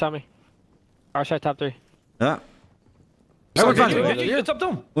 He saw me. Our side top 3. Yeah. Sorry, Everyone dude. You're top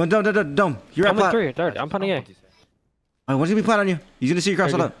dome. One dome. You're at I'm in plat. 3 third. I'm punting A. Oh, one's gonna be plat on you. He's gonna see you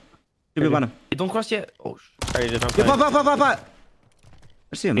cross. Hold up. Should be behind him. You don't cross yet. Oh, Alright, I'm Yeah, playing. plat.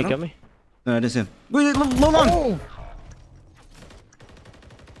 I see him. He No, kill me? no, I didn't see him. Wait, low long. Oh.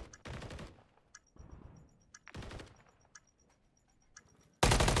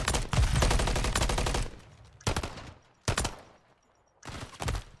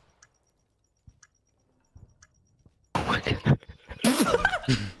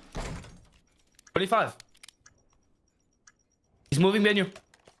 25. He's moving menu.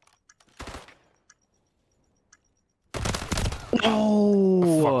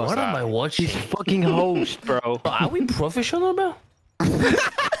 Oh, What am I watching? he's fucking host, bro. Are we professional, bro?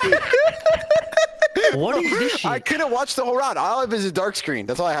 What is this shit? I couldn't watch the whole round. All I have is a dark screen.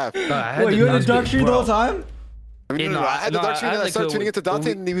 That's all I have. No, I had Wait, the you had a dark dark screen the bro. whole time? I mean, Yeah, I had the dark screen and I started tuning it to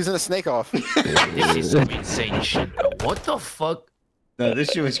Dante and he was in a snake off. This is some insane shit, bro. What the fuck? No, this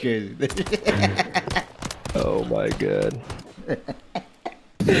shit was crazy. Oh my god.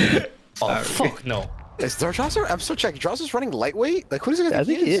 Oh, fuck no. Is Drazah? I'm still checking. Drazah's running lightweit? Like, who's he gonna I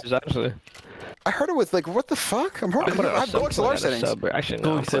think he is, actually. I heard it with, like, what the fuck? I'm hurting. I have go XLR settings. Actually,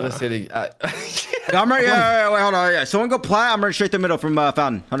 no. I'm right. Yeah, wait, hold on. Yeah, someone go plat. I'm right straight to the middle from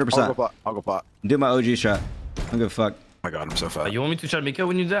Fountain. 100%. I'll go pot. Do my OG shot. I don't give a fuck. Oh my god, I'm so fat. You want me to try Mika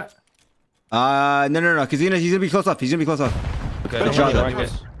when you do that? No. Because he's gonna be close off. He's gonna be close off. Okay. Good don't shot, worry, though. don't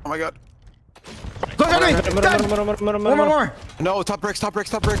worry. Oh my god. Close on me. Dead. One more. No, top bricks.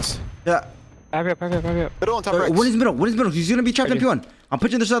 Yeah. Have you up. Middle and top bricks. One is middle. He's gonna be trapped in P1. I'm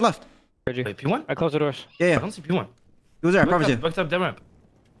pushing the side left. Heard you. Wait, P1? I closed the doors. I Yeah. don't see P1. He was there. I promise you. Back up, dead ramp.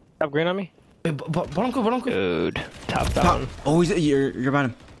 Stop green on me. Wait, bottom go. Dude. Top down. Oh, you're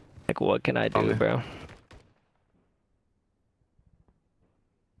behind him. Like, what can I do, Okay. bro?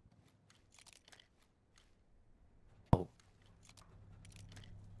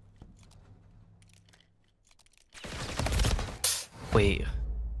 Wait,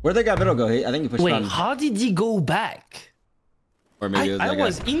 Where'd that guy middle go? I think he pushed Fountain. how did he go back? Or maybe it was I that guy.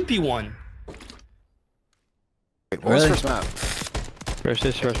 was in P1. Wait, what was Really? first map?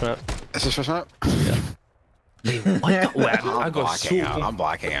 First map. Is this first map? Wait, what the? Wait, I I'm got blocking so. out. I'm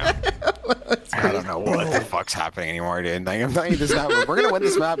blocking out. I don't know what the fuck's happening anymore, dude. Like, I'm telling you this map. We're gonna win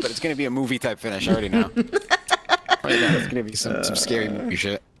this map, but it's gonna be a movie type finish. I already know. Right now, it's gonna be some scary movie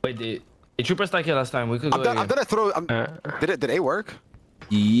shit. Wait, the trooper stack here last time. We could go. I'm gonna throw. Did A work?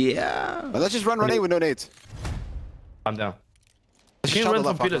 Yeah. But let's just run A with no nades. I'm down. Let's Can just shot run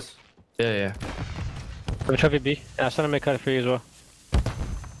the from left. pillars. Yeah. I'm trophy B. Yeah, I sent him a cut for you as well.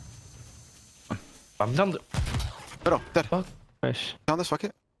 I'm down. Middle, dead. Fuck. Nice. Down this, fuck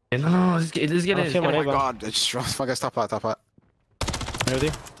it. Yeah, no. Let's get I don't see it. him Oh on my A, bro. god, it's just fuck us. Top pot. Ready?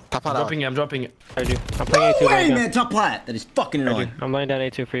 Top I'm pot out. dropping it. Heard you. I'm playing A2 right Hey, now. man, top plat. That is fucking Heard you. annoying. I'm laying down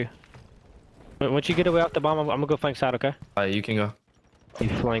A2 for you. Once you get away off the bomb, I'm gonna go flank side, okay? Alright, you can go. You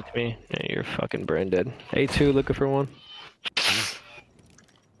flanked me. Yeah, you're fucking brain dead. A2 looking for one.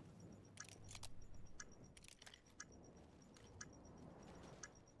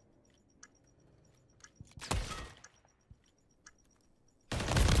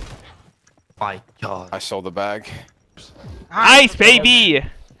 My God. I sold the bag. Nice, baby!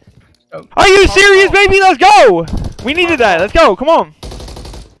 Are you serious, baby? Let's go! We needed that. Let's go. Come on.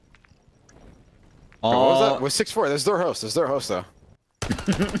 What was that? Was 6-4? There's their host. There's their host, though.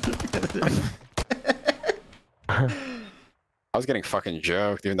 I was getting fucking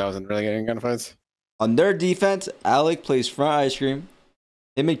joked, even though I wasn't really getting gunfights. On their defense, Alec plays front ice cream.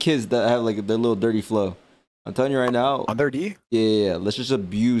 Him and kids that have like their little dirty flow. I'm telling you right now. On their D? Yeah. Let's just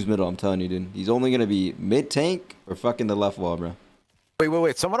abuse middle. I'm telling you, dude. He's only gonna be mid tank or fucking the left wall, bro.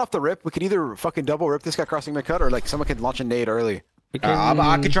 Wait. Someone off the rip. We could either fucking double rip this guy crossing mid cut, or like someone could launch a nade early.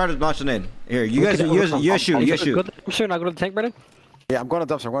 I could try to launch a nade. Here, you guys shoot. You guys shoot. Go to the dumpster and I'll go to the tank, Brennan. Yeah, I'm going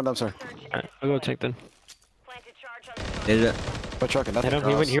to dumpster. Alright, I'll go to tank then. Hit it. But trucking. That's Hit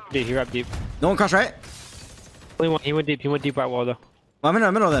him. He wrapped deep. No one cross right. He went deep. He went deep right wall though. I'm in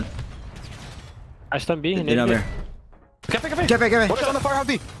the middle then. I stunned B and Get down there. Cafe. Watch on the fire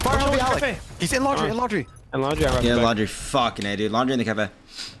hubby. Fire hubby, Alec. He's in laundry. And laundry, I Yeah, laundry. Fucking A, dude. Laundry in the cafe.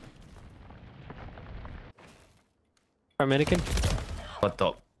 Our mannequin. What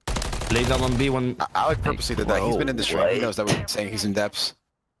the? Lay down on B one. Alec purposely did that. He's been in the stream. He knows that we're saying he's in depths.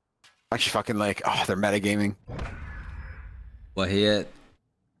 Actually, fucking like, oh, they're metagaming. What he hit?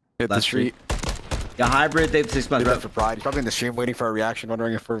 Hit the street. Yeah, hybrid. They 6 months. He's for pride. He's probably in the stream waiting for a reaction,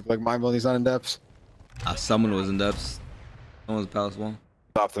 wondering if we're like mind blowing he's not in depths. Someone was in depths. Someone was palace wall.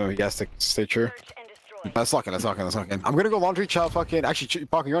 Stop them. He has to stay true. That's locking. I'm gonna go laundry, child. Fucking. Actually,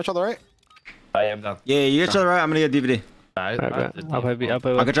 Parker, you want each other, right? I am done. Yeah, you get each other right. I'm gonna get DVD. I'll play B. I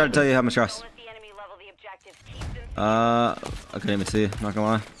can try to tell you how much trust. I couldn't even see it. Not gonna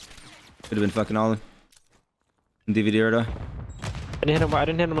lie. Could have been fucking all in. DVD right now. I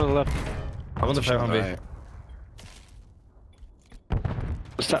didn't hit him on the left. I want to play on B.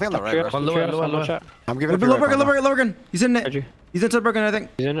 I think on the right, bro. Low. I'm giving it Lower gun. He's in it. He's inside broken, I think.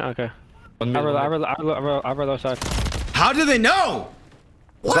 He's in it? Okay. Over low side. How do they know?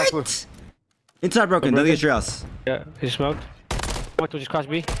 What? Inside broken. They'll get your house. Yeah, he smoked. What? Just cross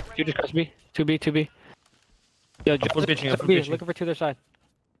B. You just cross B. 2B. Yo, full pitching. Looking for two other side.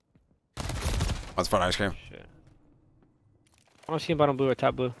 That's fun ice cream. Shit. I don't see him bottom blue or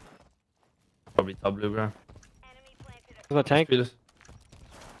top blue. Probably top blue, bro. There's a tank.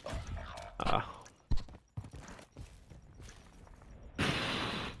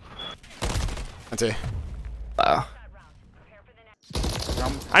 That's it.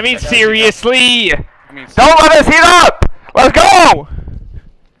 I mean, seriously! Don't let us heat up! Let's go!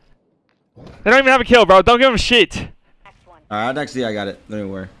 They don't even have a kill, bro. Don't give them shit. Alright, actually, I got it. Don't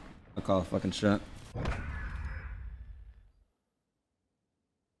even worry. I'll call a fucking shot.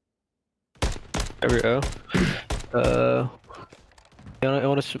 There we go. You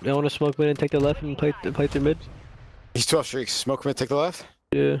wanna smoke mid and take the left and play through mid? He's 12 streaks. Smoke mid, take the left.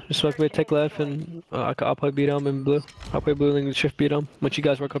 Yeah, just smoke mid, take left, and I'll play beat him in blue. I'll play blue and then shift beat him once you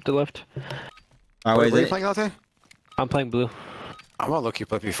guys work up to left. Alright, Where are you playing, Latte? I'm playing blue. I'm gonna look you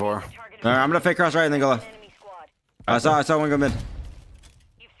play before. Alright, I'm gonna fake cross right and then go left. I saw one go mid.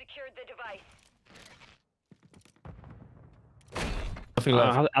 You've secured the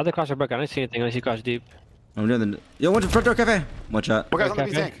How device. the cross are broken? I didn't see anything. I see cross deep. I'm doing the. Yo, what's the front door cafe? One shot. What guys on the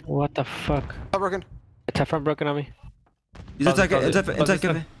B tank? What the fuck? Top broken. Top front broken on me. He's inside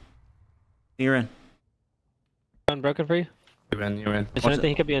cafe. You're in. Front broken for you? You're in. Is there anything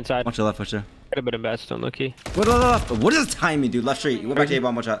he could be inside? Watch the left, watch there. Could have been in bad stone, low key. What is the timing, dude? Left straight. You went back to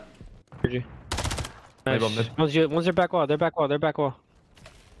A-bomb, watch out. Nice. One's their back wall. They're back wall. They're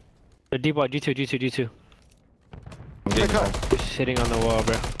deep wall. G2. He's sitting on the wall,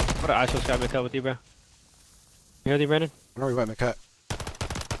 bro. What an ISO sky cut with you, bro. You heard me, Brandon? I know we went mid-cut.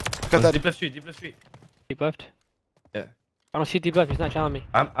 Cut that. Deep left street. Deep left? Yeah. I don't see deep left. He's not challenging me.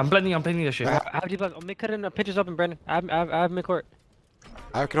 I'm blending this shit. I have deep left. Oh, mid cut and pinches open, Brandon. I have mid court.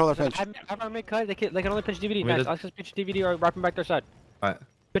 I can hold our pinch. I have our mid cut. They can only pinch DVD. Nice. I'll just pinch DVD or wrap him back their side. Alright.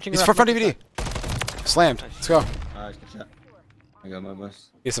 He's for front DVD. Slammed. Let's go. Alright, good shot. I got my bus.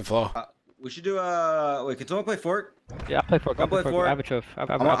 Get some flow. We should do wait, can someone play Fork? Yeah, I'll play Fork. I'll play Fork. I have a trophy.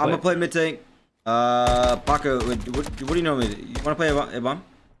 I'm gonna play mid tank. Paco, what do you know me? You wanna play a bomb?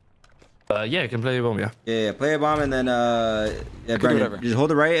 Yeah, you can play a bomb, yeah. Yeah, play a bomb and then yeah, Brandon, just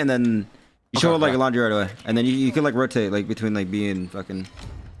hold it right and then you show like a laundry right away. And then you can like rotate like between like B and fucking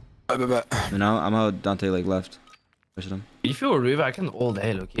and now I'm out Dante like left. Push him. If you're a river, I can all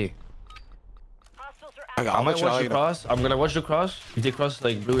day, okay. I'm gonna watch the cross. I'm gonna watch the cross. If they cross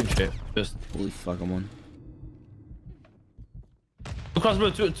like blue and shit, just holy fuck, I'm on. Two cross,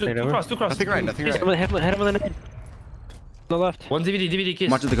 blue, two cross. Nothing right. Head him on the net. On the left. One DVD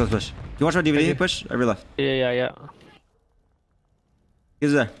kiss. Watch the close push. You watch our DVD push? Every left. Yeah.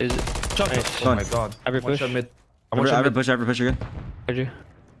 He's there. Is it? shot. Nice. Oh my god. Every One push. shot mid. Every push again. Heard you.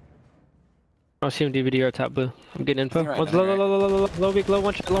 I don't see him DVD or top blue. I'm getting info. Right, One's right, low weak, low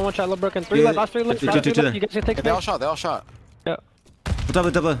one shot, low broken. Three Yeah, left, last three left, two last three there. left. You guys can take They all space. shot. They all shot.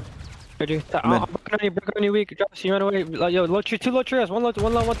 Double. Heard you. I'm broken on you weak. Drop, you run away. Yo, low tree, two low trees. One low,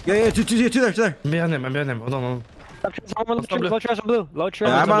 one. Yeah, two there. I'm behind him. Hold on. Low trees on blue. Low trees.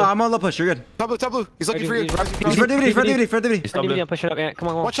 I'm on low push. You're good. Top blue. He's looking for you. He's He's for DVD. He's double. I'm pushing up. Yeah, come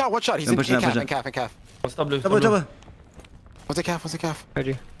on. One shot. He's I'm in pushing up, calf. What's double? Double. What's a calf? Heard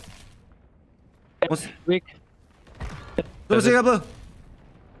you. What's Weak. double? 30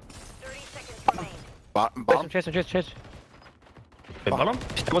 seconds remain. Bottom. Chase. Wait, bottom?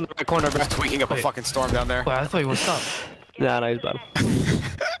 Step on the right corner, bro. Tweaking up a Wait. fucking storm down there. Wait, I thought he was top. Nah, he's bad.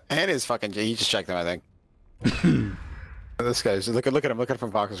 And his fucking he just checked him, I think. This guy's look at him. Look at him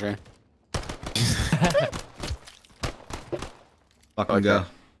from Falcon's range. Fucking go.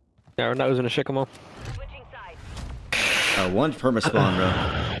 Yeah, we're not losing a shit. Come on. Switching sides. One's perma spawn,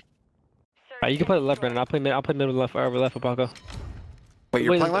 bro. You can play the left, Brandon. I'll play middle left, or over left for Paco. Wait,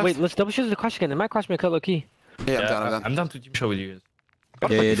 you're playing left? Wait, let's double shoot the crush again. They might cross me a cut low key. Yeah, I'm down. I'm down to team show with you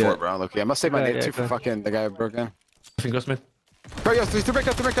guys. Yeah, do it. Bro. Okay, I must save my Okay, name yeah, too for okay. fucking the guy who broke in. Fingers mid. Bro, yo, he's to break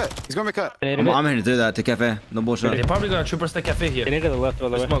cut. He's going to cut. I'm here to do that to cafe. No bullshit. They're probably gonna triple stack cafe here. They need to the left, by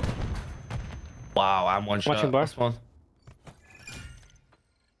the way. Smoke. Wow, I'm one shot. Watching bar. Last one.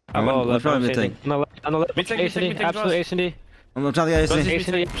 I'm all left. probably I'm mid-tank. saying. On the left. Mid-tank, A C D. mid-tank, Absolute A C D. I'm trying to get Does AC. he- A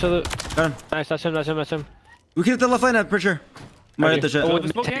C D. Absolute. Got him. Nice. That's him. We can hit the left lane, I'm pretty sure. Might hit the shit. Oh, the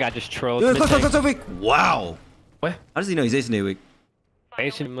smoke mid-tank, here? I just trolled. Yo, Mid-tank. close, weak. Wow. Where? How does he know he's acing weak? A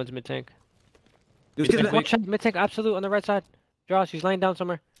C D, one's mid-tank. He was getting One shot, mid-tank, absolute on the right side. Josh, he's laying down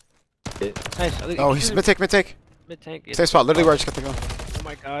somewhere. Nice. Oh, he's mid-take. Mid-tank. Same spot, literally where I just got the gun. Oh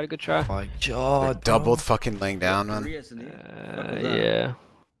my god, good try. My god. Doubled fucking laying down, man. Yeah.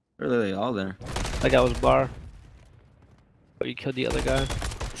 They're literally all there. That guy was bar. But you killed the other guy.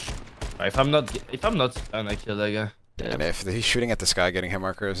 If I'm not stunned, I kill that guy. Yeah. And if he's shooting at the sky, getting hit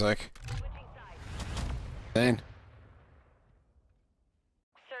marker is like insane.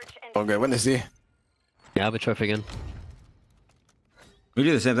 Search and Oh, good. Win this D. Yeah, I have a trophy again. We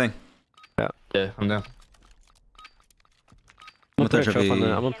do the same thing. Yeah, I'm down. I'm gonna put a trophy- trophy on the,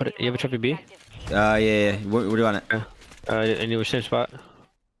 I'm gonna put it, you have a trophy B? Yeah. Where do you want it? And you were same spot.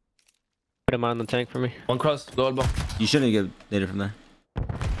 Put him on the tank for me. One cross, go elbow. You shouldn't get data from there.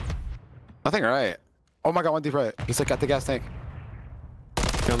 Nothing right. Oh my god, one deep right. He's like at the gas tank.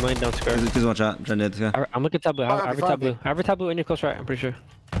 I'm laying down square. Because one shot. I'm trying to hit this guy. I'm looking at tab blue. Fire Every me. tab blue. Every tab blue in your close right, I'm pretty sure.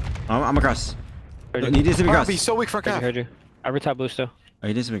 I'm across. Heard You you. need to see me Oh, cross. he's so weak for a Heard you, calf. heard you. Every tab blue still. Oh,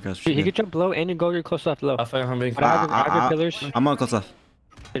 he needs to be cross. He could jump low and you go your close left low. I'll fire him big. But I have your pillars. I'm on close left.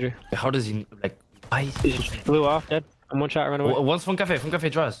 Heard you. How does he like? Why? Blue off, dead. I'm one shot, run away. One's from cafe,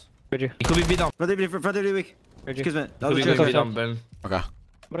 Drazah. Heard you. He could be beat down. Front of the weak. Heard you. Excuse me. That Could was be a close beat up. down, Ben. Okay. I'm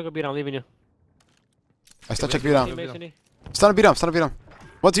gonna go beat, I'm leaving you. I still check beat down. Team Masonry. Stun beat him.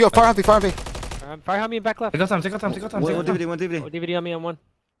 What's he go? Fire on me. Fire on me and back left. Take our time. One DVD. Oh, DVD on me, I'm one.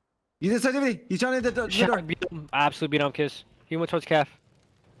 You did side DVD. He's trying to hit the Shot, door. beat him. Absolutely beat him, Kiss. He went towards calf.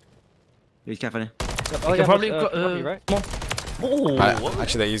 He's capping it. Oh, can probably most, go- me, right? Oh,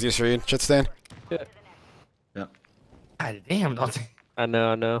 Actually, the easiest read. Shit stain. God damn, Dante. I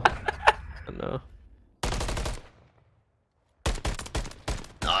know.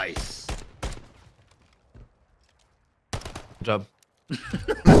 Nice. Good job.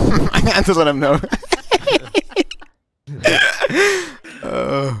 I had to let him know.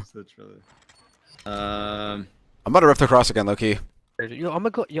 Such brother. I'm about to rip the cross again, low key. Yo, I'm gonna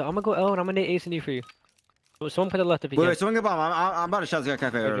go L and I'm gonna need ace and D for you. So someone put the left if you Wait, can. swing a bomb. I'm about to shot this guy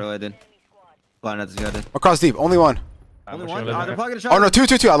cafe earlier, I did. Blind at this guy, did. Across deep, only one. Only I'm one? sure Oh, they're probably gonna shot. Oh no,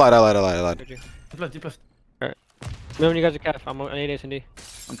 two. I lied. Deep left. Remember when you guys are calf, I need ace and D.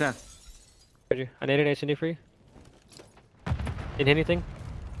 I'm calf. Heard you. I need an ace and D for you. Didn't hit anything?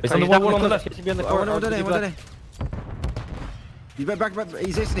 It's on the wall on the left. He should be on the Oh, court. what did he? He's back.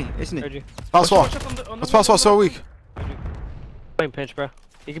 He's isn't Heard he? you. Pass wall. Let's pass wall so weak. Playing pinch, bro.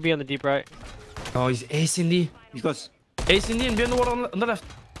 He could be on the deep right. Oh, he's ace in D. He's close. Ace in D and behind the wall on the left.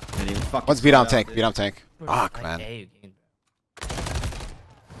 Didn't even fucking Let's beat on slide out, tank. dude. Beat on tank. Fuck, man. Hey, again.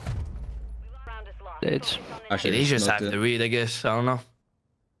 round is lost. It's Actually, They just smoked have it. the read, I guess. I don't know.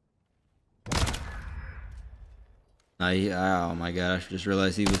 Oh my god, I just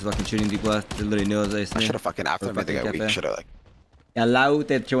realized he was fucking shooting deep left. I literally knew I was ace. I should have fucking after made the guy weak. Should have like. Hello,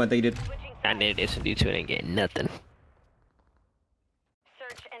 that's what they did. Switching I need ace and D too and ain't getting nothing.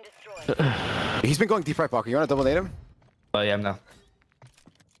 search and destroy. He's been going deep right, Parker. You want to double nade him? Oh yeah, I'm down.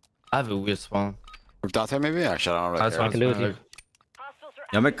 I have a weird spawn. With Dante maybe? Actually, I don't really That's care. fine. can do with you. Hostiles are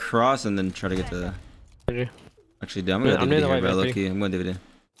Yeah, I might cross and then try to get the. Actually, dude, I'm gonna near DVD the here, right bro. back Low key, I'm going DVD.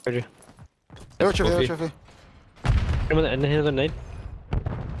 Heard you. They were trophy. And here's a nade.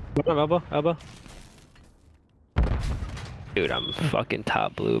 Elbow. Dude, I'm fucking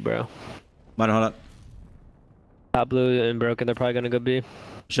top blue, bro. Might hold up. Top blue and broken. They're probably gonna go B.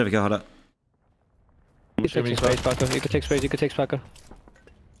 Chevy, hold up. You can take space, Paco. You can take space. You can take Paco.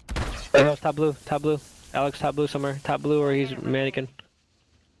 Top blue. Alex, top blue somewhere. Top blue, or he's mannequin.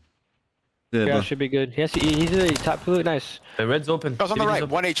 Yeah, should be good. Yes, he's a top blue. Nice. The red's open. Goes on the right.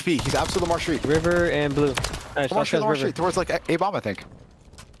 1 HP. He's absolute Lamar Street. River and blue. Nice. Lamar Street towards like A-bomb, I think.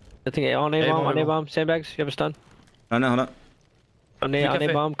 I think on A-bomb. Sandbags. You have a stun. Oh no, hold up. On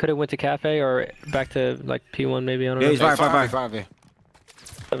A-bomb. Could have went to cafe or back to like P1 maybe. I don't know. Yeah, he's fire.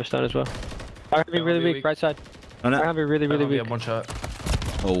 Have a stun as well. Fire be really weak. Right side. Fire be really weak. One shot.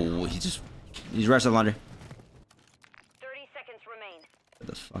 Oh, he's rushed the laundry. 30 seconds remain. Get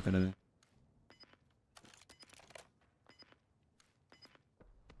the fuck out of there.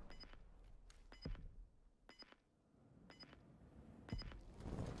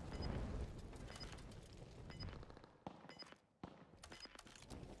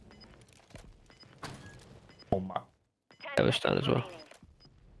 Oh my. That was stun as well.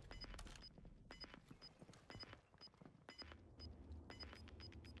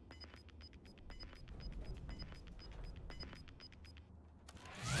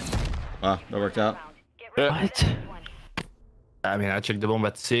 Wow, that worked out. What? I mean, I checked the bomb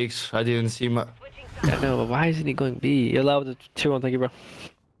at 6. I didn't see my. I know, but why isn't he going B? You're allowed to 2-1, thank you, bro.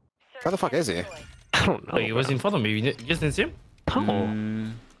 Where the fuck is he? I don't know. Wait, he was in front of me. You just didn't see him?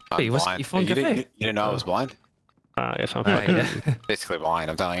 No. Wait, he was blind. in front You cafe. didn't know I was blind? Yes, I'm fucking. Basically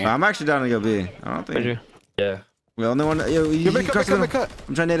blind, I'm telling you. I'm actually down to go B. I don't think. Yeah. We only want. Yo, you make cut.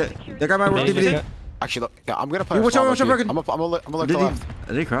 I'm trying to hit it. That guy might work DVD. Actually, look, yeah, I'm gonna play. Watch out, broken. I'm gonna look to the left.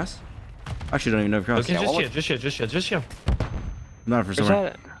 Did he cross? Actually, don't even know if he crossed. Okay, just here. I'm down for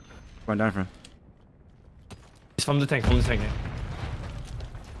somewhere. Where I'm down from. It's from the tank, yeah.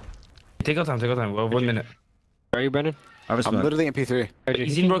 Take your time. Well, 1 minute. Are you, Brendan? I'm literally in P3.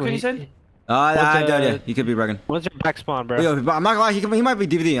 Is he broken, you said? Yeah, he could be broken. What's your back spawn, bro? Yo, I'm not gonna lie, he might be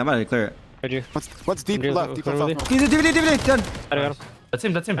DVD. I'm about to clear it. Heard you. What's deep left? Deep left. He's a DVD, done. I got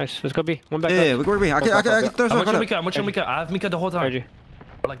him. That's him. Nice, let's go B. One back Yeah, left. we can work B. I can throw some. I'm watching Mika. I have Mika the whole time. Heard you.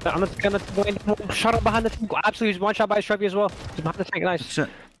 Like I'm gonna shot up behind the tank. Absolutely, he's one shot by Shrubby as well. He's behind the tank, nice. Shit.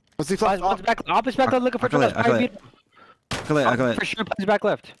 What's deep left? One's back, opposite back left, looking for I kill it. For sure, he's back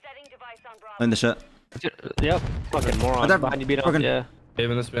left. Setting device on Bravo. In the shit. Yep. Fucking moron. Behind you, beat him. Yeah.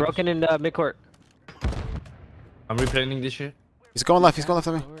 Broken in midcourt. I'm replaying this shit. He's going left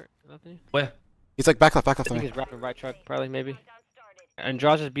on me. Where? He's like back left I on think me. he's wrapping right truck, probably, maybe. And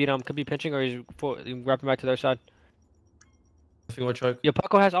Drazah just beat him. Could be pinching or he's wrapping back to their side. I think we're trying. Yo,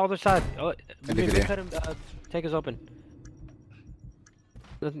 Paco has all their side. Oh, maybe DVD. cut him. Tank is open.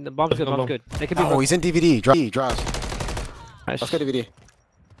 The bomb's good. Bomb's good. They could be. Oh, he's in DVD. Draws. Nice. Let's go DVD.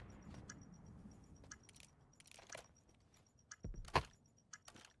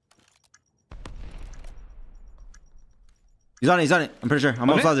 He's on it. I'm pretty sure. I'm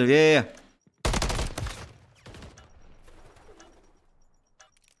almost positive. Yeah.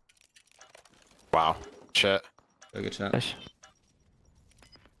 Wow. Shit. Good shot. Nice.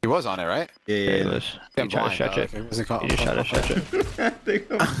 He was on it, right? Yeah. He tried to stretch it. He just tried to stretch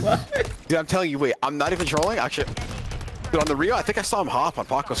it. Dude, I'm telling you, wait, I'm not even trolling. Actually, dude, on the Rio, I think I saw him hop on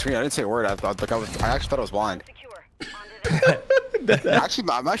Paco's screen. I didn't say a word. I actually thought I was blind.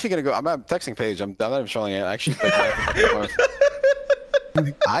 Actually, I'm actually gonna go. I'm texting Paige. I'm not even trolling it. Actually,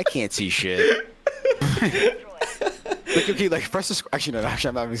 I can't see shit. Like press the. Actually, no. Actually,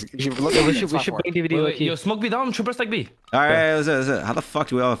 I'm not. We should bring DVD. Wait, yo, smoke B down. Should press like B. Alright, that's it. How the fuck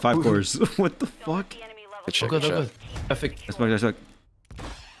do we all have 5 cores? What the fuck? Good shit. Good. Perfect. Let's smoke.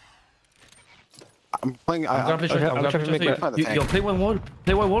 I'm playing. I'm gonna play. Yo, play one wall.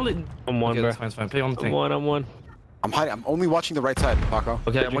 Play one wall. I'm one, bro. That's fine. Play on the thing. I'm one. I'm hiding. I'm only watching the right side, Paco.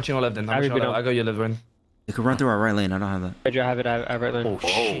 Okay, I'm watching your left then. I got your left one. You could run through our right lane. I don't have that. I have it. I have right lane. Oh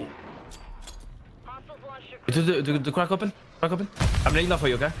shit. The crack open. I'm laying off for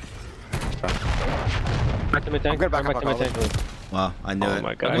you, okay? Back to mid tank. I'm back to mid tank. Wow, I knew it. Oh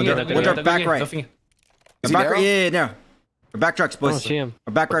my god. What's our back right? Back right, yeah, now. Our back trucks, boys. I don't see him.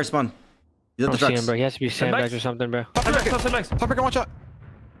 Our back right spawn. He's at the I don't see trucks. him, bro. He has to be sandbags or something, bro. Top pick, one shot.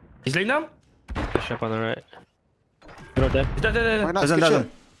 He's laying down? Push up on the right. You're dead. He's dead.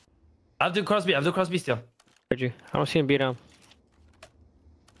 Doesn't. I have the crossby still. Heard you. I don't see him beat down.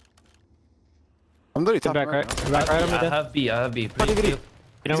 I'm literally top back right. Back right on me, I have B.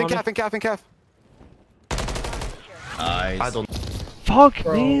 He's in calf. Nice. I don't. fuck,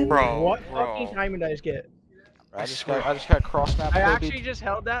 Bro, man? what fucking timing did I just get? I just got cross map. I actually just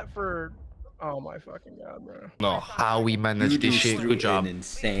held that for. Oh my fucking god, bro. No, how we You managed this just shit. threw Good job. an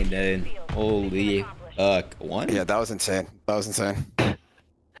insane dude. Holy fuck. One? Yeah, that was insane. That was insane.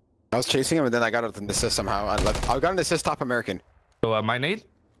 I was chasing him and then I got an assist somehow. I got an assist top American. So my nade?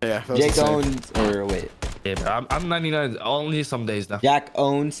 Yeah. That was Jake insane. owns, or wait. Yeah, bro, I'm 99 only some days now. Jack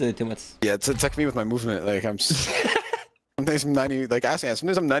owns 2 months. Yeah, it's like me with my movement. Like I'm. Some days I'm 90. Like asking. Some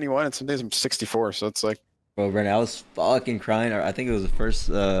days I'm 91 and some days I'm 64. So it's like. Bro, Brandon, I was fucking crying. I think it was the first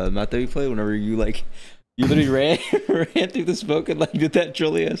map that we played. Whenever you like, you literally ran through the smoke and like did that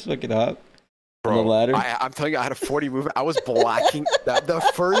trolly ass fucking hop on the ladder. I'm telling you, I had a 40 movement. I was blacking the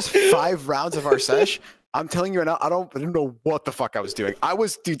first 5 rounds of our sesh. I'm telling you right now, I don't know what the fuck I was doing. I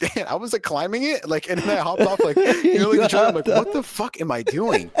was I was like climbing it, like, and then I hopped off, like, you know, like the trail. I'm like, what the fuck am I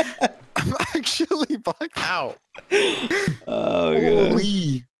doing? I'm actually blacked out. Oh god.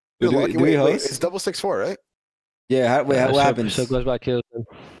 Holy. Do we host? It's 664, right? Yeah. What happens? So it goes by kills. Then.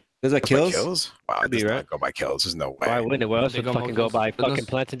 Does that Kills? kills? Wow, it does right? not go by kills. There's no way. Why wouldn't it? What else would They fucking go go by? kills. Fucking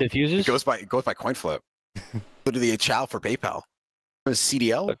plants and diffusers? It goes by coin flip. Literally a chow for PayPal.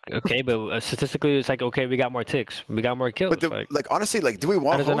 CDL. Okay, but statistically, it's like okay, we got more ticks, we got more kills. But like honestly, like, do we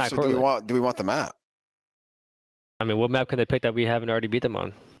want does it hosts not or do we want the map? I mean, what map can they pick that we haven't already beat them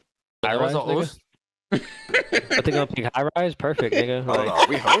on? That was High a rise, host? I think I'll pick high rise. Perfect, nigga. I don't know. Are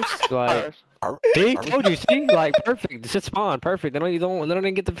we hosts? Like, see, told you. See, like perfect. This is spawn. Perfect. They don't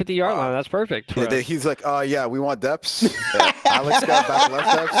even get the 50-yard line. That's perfect. Yeah, he's like, yeah, we want depths. Yeah. Alex got back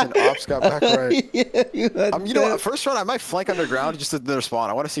left depths and Ops got back right. Yeah, you know what? First round, I might flank underground just to their spawn.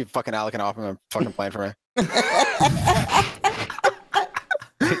 I want to see fucking Alec and Op fucking playing for me.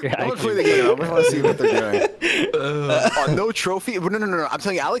 I want to play the game. I want to see what they're doing. No trophy. No. I'm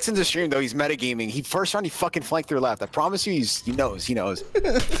telling you, Alex in the stream though, he's metagaming. First round, he fucking flanked their left. I promise you, he knows. He knows.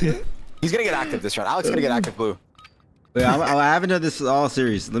 He's gonna get active this round. Alex is gonna get active blue. Wait, I haven't done this all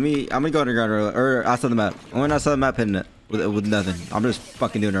series. I'm gonna go underground or outside the map. I went outside the map hitting it with nothing. I'm just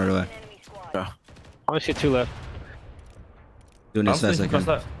fucking doing it right away. I want to see 2 left. Doing this fast as I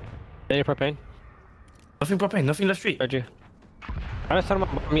can. Any propane? Nothing propane, nothing left street. Heard you. I just thought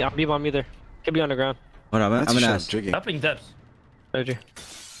about me. I'll be on me there. Could be underground. Hold on, I'm gonna ask. Tapping depths. Heard you.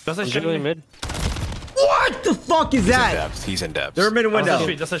 That's a I'm shit. jiggling mid. What the fuck is that? He's in depths. They're mid window.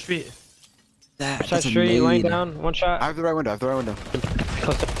 That's a street. Shot straight, laying down. One shot. I have the right window.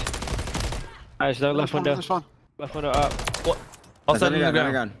 Close up. Alright, so left window. Left window up. What? Outside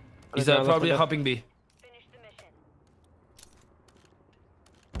Underground. He's probably hopping B.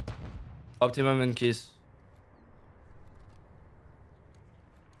 Optimum and keys.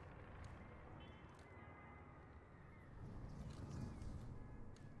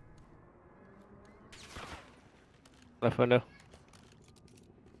 Left window.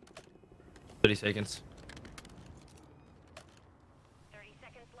 30 seconds. 30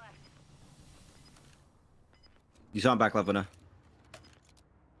 seconds left. You saw him back left window.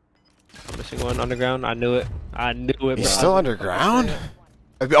 I'm missing one underground. I knew it. Bro. He's still underground?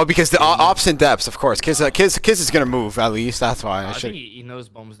 Oh, because the ops in depths, of course. Kiz is gonna move at least. That's why. I think he knows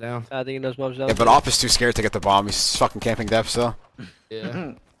bombs down. I think he knows bombs down. Yeah, but Op is too scared to get the bomb. He's fucking camping depths still.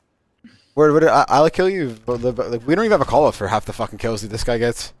 Yeah. Where did I'll kill you? But, like, we don't even have a call up for half the fucking kills that this guy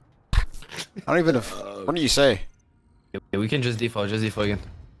gets. I don't even. What do you say? Yeah, we can just default again.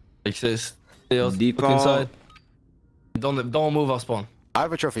 Like this. Look Default. inside. Don't move our spawn. I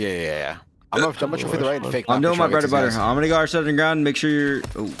have a trophy. Yeah. I'm a trophy to the right and fake. I'm doing my bread and butter. Guys. I'm gonna go outside the ground. Make sure you're.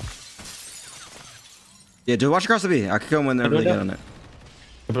 Oh. Yeah, just watch across the B. I could come when they're really good on it.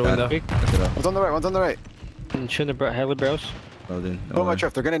 One's on the right. One's on the right. Shooting the heavily barrels. Oh, dude. Oh my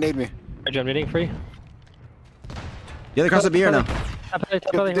trip. They're gonna nade me. I'm hitting free. Yeah, they cross the B right now. They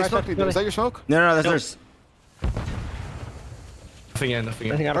smoked me. Is that your smoke? No, that's theirs. Nothing in.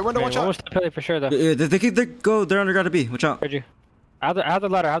 Right window, watch out. Almost for sure though. Yeah, they're underground to B. Watch out. Heard you. I have the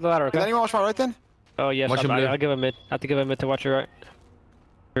ladder. Okay? Can anyone watch my right then? Oh yes. Watch him mid. I'll give him mid. I have to give him mid to watch your right.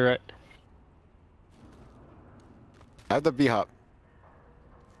 Your right. I have the B hop.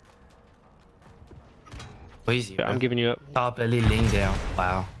 Easy. I'm giving you up. Top belly laying down.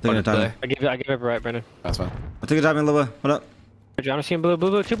 Wow. Taking your time. I give it right, Brendan. That's fine. I'll take a time in a little bit. Hold up. Heard you. I'm seeing blue.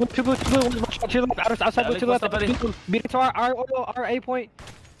 Two blue. To the left. Outside blue to the left. Beat it to our A point.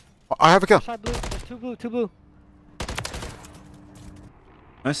 I have a kill. Outside blue. There's two blue.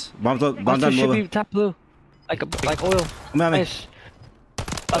 Nice. Bombs up. Bombs Bomb down should low. be top blue. Like oil. Come at me. Nice.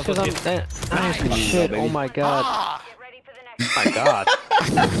 That's because I'm nice shit. Oh my god. Get ready for the next. Oh my god.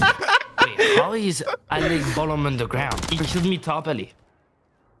 Wait, how is Alec bottom underground? He killed me top alley.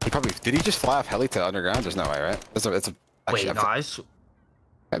 He probably did. He just fly off heli to underground? There's no way, right? It's a. Wait, Actually, no,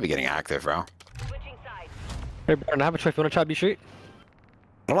 I'd be getting active, bro. Switching sides. Hey, Baron, I have a trophy. You wanna try B Street?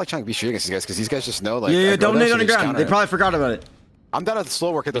 I don't like trying to be shooting against these guys because these guys just know like. Yeah, I go double there, nade so on the they just ground. counter They it. probably forgot about it. I'm down at the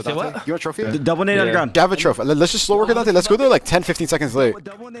slow work at though, You say Dante. what? You want a trophy? Double nade on the ground. Yeah, I have a trophy. Let's just slow work it, Dante. Let's go there like 10, 15 seconds late.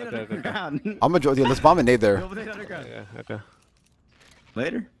 Double nade on the ground. I'm gonna yeah, let's bomb a nade there. Double nade on the ground. Yeah, okay.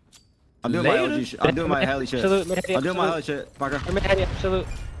 Later. I'm doing my OG shit. I'm doing my heli shit. Absolute, I'm doing my heli shit, Parker. I'm heady, absolute.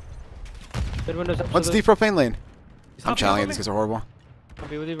 Mid windows, absolute. What's deep propane lane? I'm not challenging. propane. These guys are horrible. I'll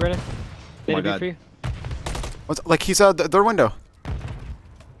be with you, Brandon. Oh my Need to be God. free. What's like he's their window.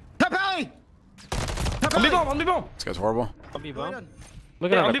 Top alley! Top On me alley! bomb, on me bomb. This guy's horrible. I'll be Going bomb. on.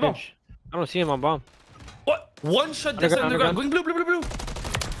 Look Yeah, at I'll that be bomb. pinch. I don't see him on bomb. What? One shot this Underground, underground. Going blue, blue, blue, blue.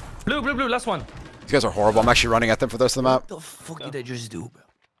 Blue, blue, blue, last one. These guys are horrible. I'm actually running at them for the rest of the map. What the fuck did I just do, bro?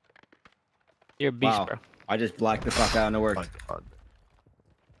 You're a beast, Wow. bro. I just blacked the fuck out and it worked.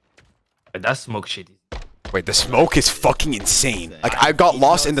 That smoke shit is. Wait, the smoke is fucking insane. Like I got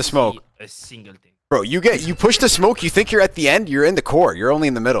lost in the smoke. A single thing. Bro, you push the smoke, you think you're at the end, you're in the core. You're only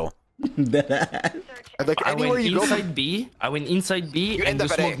in the middle. Like I anywhere went you go inside B. I went inside B, You and end the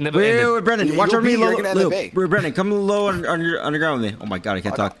up at smoke A. never Wait, ended. wait, Brendan, You watch go on me, B, you're low. gonna end up Look, A. wait, Brendan, come low on your ground with me. Oh my God, I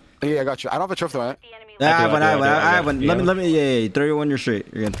can't talk. Yeah, I got you. I don't have a trophy though. The enemy I have one, I I have one. do. Let me, yeah, throw your one, you're straight.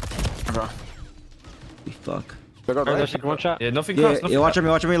 You're good. Okay. Fuck. They go Alright, right. there's like one shot. Yeah, nothing Yeah, cross. yeah, watch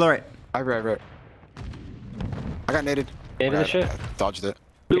me, low right. Right. I got naded. Maybe the shit. I dodged it.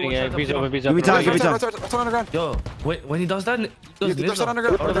 Yeah, B's open, B's Give me open. time, give me time. What's on underground? Yo, when he does that, he goes There's not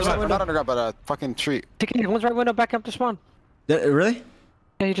underground. Oh, There's right not underground, but a fucking tree. Take it, one's right window, back up to spawn. Really?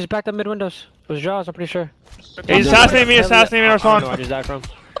 Yeah, he just backed up mid windows. It was Jaws, I'm pretty sure. He's assassinating me, assassinating me, our I don't know, spawn. I just died from.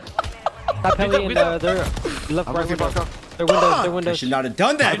 Top heli and their left I'm right gonna window. back up. Their windows, their I windows. should not have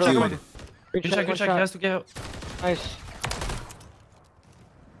done that, dude. Good Good check, good check. He has to get out. Nice.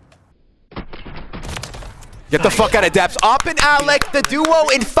 Get the fuck out of Deps. Op and Alex, the duo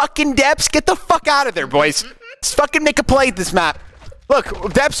in fucking Deps. Get the fuck out of there, boys. Let's fucking make a play at this map. Look,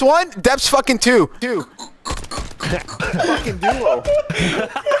 Deps 1, Deps fucking 2. Fucking duo.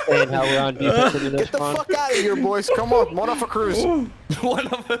 And how we're on defense in this Get the spawn. fuck out of here, boys. Come on, one off a cruise. One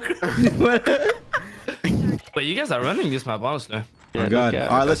of them. Wait, you guys are running this map, honestly. Oh God.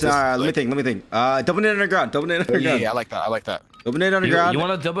 Alright, listen, alright, let me think. Double nade underground, Yeah, I like that. Double nade You underground.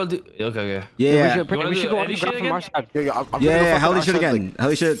 want to double do? Okay. Yeah. We wanna should do go on any the shit ground from our again? side. Yeah, I'm gonna Yeah, go heli fucking shit outside, again.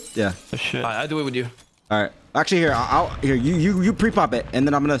 Heli shit, yeah. Shit. Alright, I do it with you. Alright. Actually, here, here, you pre-pop it, and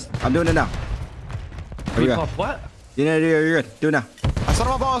then I'm doing it now. Here we go. Pop what? Yeah, you're good. Do it now. I sent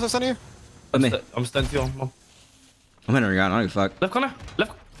him my balls. I sent you. With me. I'm stunned to you. Mom. I'm in underground. I don't give a fuck. Left corner.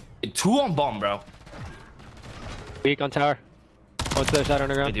 Left. 2 on bomb, bro. Weak on tower. Go to the side Wait,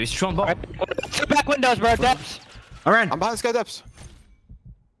 underground. there is 2 on bomb. Alright, two back windows, bro. Depths. I ran. I'm behind this guy, Deps.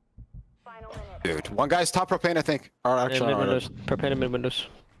 final minute. Dude, one guy's top propane, I think. Or Yeah, actually, mid windows. Propane and mid windows.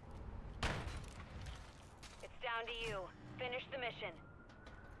 It's down to you. Finish the mission.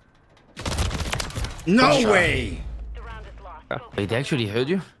 No way. The round is lost. Wait, they actually heard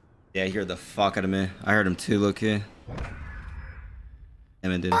you? Yeah, he heard the fuck out of me. I heard him too, low key.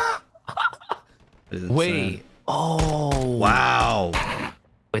 Damn it, dude. That is insane. Wait. Oh. Wow.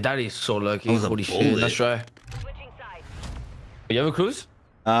 Wait, that is so lucky. That was a Holy shit. bullet. Let's try. Switching sides. You have a cruise?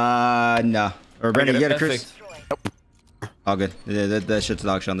 No. Or Brandon, you got a cruise? Perfect. All good. Yeah, that shit's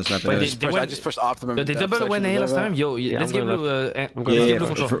dog shit on this map. Wait, anyways. they I went- just pushed optimum. Yo, they double went A last time. Yo, Yeah, let's I'm give going you I'm going Yeah, let's yeah, give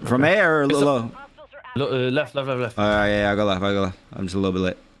you control. from A or low? Hostiles are Left. Yeah, I'll go left. I'm just a little bit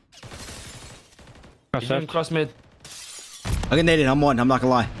late. Cross You can left. cross mid. I get naded. I'm one. I'm not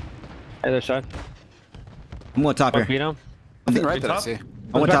gonna lie. Other side. I'm going top Oh, here. beat him. Nothing right Good that I top. see.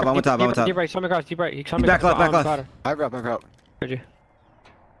 I'm on top. Deep right, saw me across, deep right. He saw me Back across, left, back got her. Back out. Heard you.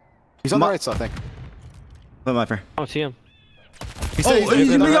 He's on the right side, I think. Put my fair. I don't see him. He's Oh,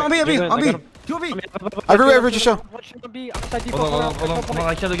 he's on me. I got him. 2 on me. Everywhere, just show. One shot on B, outside default Hold corner. on.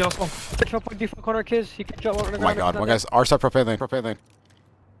 I killed the girl spawn. Control point default corner, kids. He can jump on the Oh my ground. god, one guy's our side propane lane.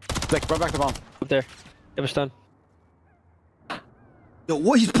 Like, run back the bomb. Up there. It was stunned. Yo,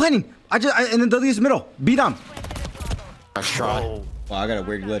 what? He's planning. And then Dudley's middle. Beat him. Nice try. Oh. Wow, I got a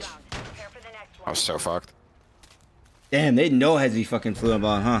weird glitch. prepare for the next I one. was so fucked. Damn, they know Hezzy fucking flew on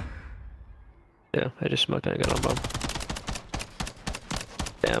bomb, huh? Yeah, I just smoked and I got on bomb.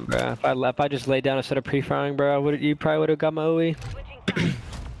 Damn, bro. If I just laid down instead of pre-firing, bro, you probably would have got my OE. Switching sides.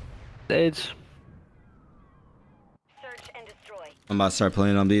 AIDS. Search and destroy. I'm about to start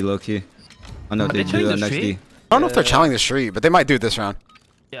playing on B, low key. I know they they do changed that the next street? D. I don't know if they're challenging the street, but they might do it this round.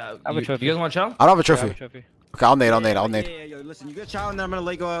 Yeah, I have a trophy. you guys want to chow? I don't have a Yeah, I have trophy. a trophy. Okay, I'll nade. Yeah, yo, listen, you get chow and then I'm gonna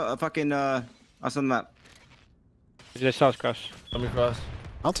Lego a fucking us on the map. They saw us cross. Let me cross. I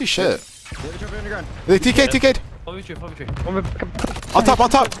don't see shit. They have a trophy underground. They TK'd. On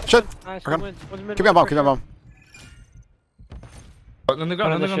top. Shit. Nice. Okay. One's mid, Keep me on bomb. Keep me on bomb. On the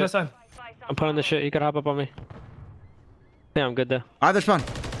ground, on this side. I'm putting the shit. He could hop up on me. Yeah, I'm good there. Either spawn.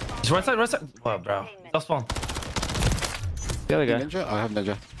 It's right side. Oh, bro. That's spawn. The other guy. Ninja? I have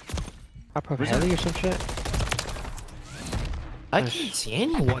ninja. Hop up heli or some shit. I can't see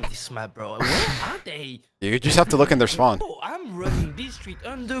anyone this map, bro. Where are they? You just have to look in their spawn. Oh, I'm running this street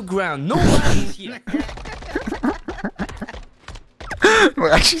underground. No one is here. We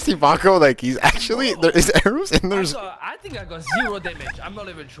actually see Baco, like, he's actually, there is arrows in there. I think I got 0 damage. I'm not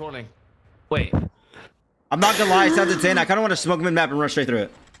even trolling. Wait. I'm not gonna lie, it sounds insane. I kind of want to smoke mid map and run straight through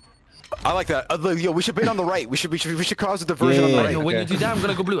it. I like that. Yo, we should bait on the right. We should cause a diversion on the right. No, when you do that, I'm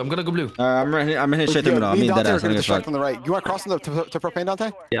gonna go blue. I'm gonna hit straight through it. I mean, Dante, that we're ass. gonna distract on the right. You want to cross on to propane,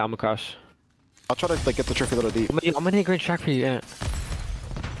 Dante? Yeah, I'm across. I'll try to like get the trophy a little deep. I'm gonna hit green track for you. Yeah.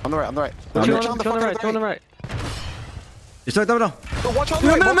 On the right. On the right. You're stuck down. Watch on the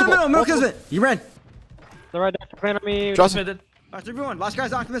right. No. Milk kills it. You ran. The right. Plan on me. Trust me. Alright, 3v1. Last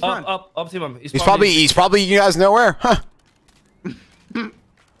guy's Optimus Prime. Up team him. He's probably you guys know where, huh?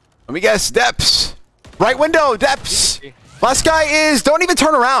 Let me guess. Depths. Right window. Depths. Last guy is. Don't even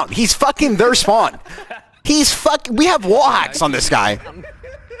turn around. He's fucking their spawn. He's fucking. We have wall hacks on this guy.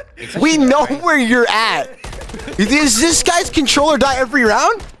 We know where you're at. Does this guy's controller die every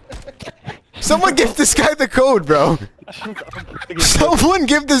round? Someone give this guy the code, bro. Someone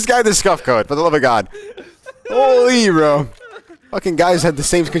give this guy the scuff code, for the love of God. Holy, bro. Fucking guys had the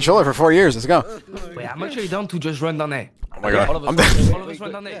same controller for 4 years. Let's go. Wait, I'm actually down to just run down there. Oh my God. All of us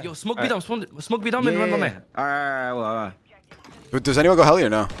run down there. Yo, smoke me down and run down there. Alright. Does anyone go heli or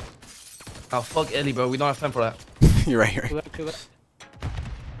no? Oh, fuck Ellie, bro. We don't have time for that. You're right.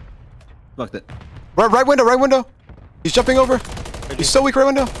 Fucked it. Right window. He's jumping over. He's so weak, right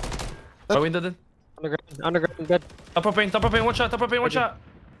window. Right window then. Underground, dead. Top propane, one shot.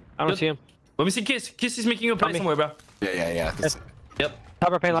 I don't see him. Let me see Kiss. Kiss is making you a play somewhere, bro. Yeah. Yep.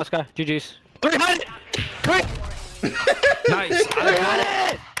 Top propane, last guy. GG's. Nice. I got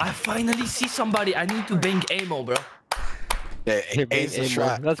it. I finally see somebody. I need to bang ammo, bro. Yeah, A's the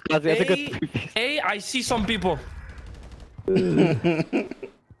shot. That's a good. I see some people.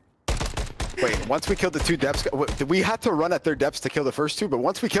 Wait, once we killed the 2 depths, we had to run at their depths to kill the first 2, but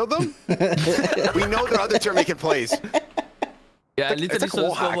once we killed them, we know the other 2 are making plays. Yeah, I literally saw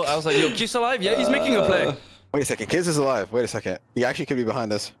the scoreboard. I was like, yo, Kiss alive? Yeah, he's making a play. Wait a second, Kiss is alive. Wait a second. He actually could be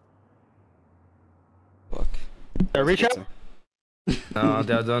behind us. Fuck. Reach out? No,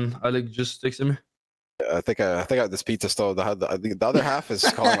 they're done. Alec just texted me. Yeah, I think this pizza stole. I think the other half is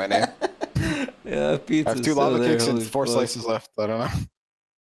calling my name. Yeah, pizza. I have 2 lava kicks and 4 slices left. I don't know.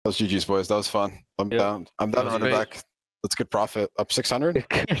 That was GG's, boys. That was fun. I'm down. I'm down running back. That's good profit. Up 600.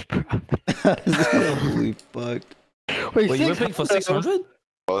 Holy fuck. Wait, you were playing for 600?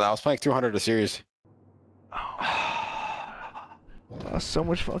 Well, I was playing 200 a series. So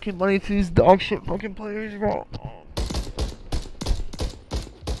much fucking money to these dog shit fucking players, bro.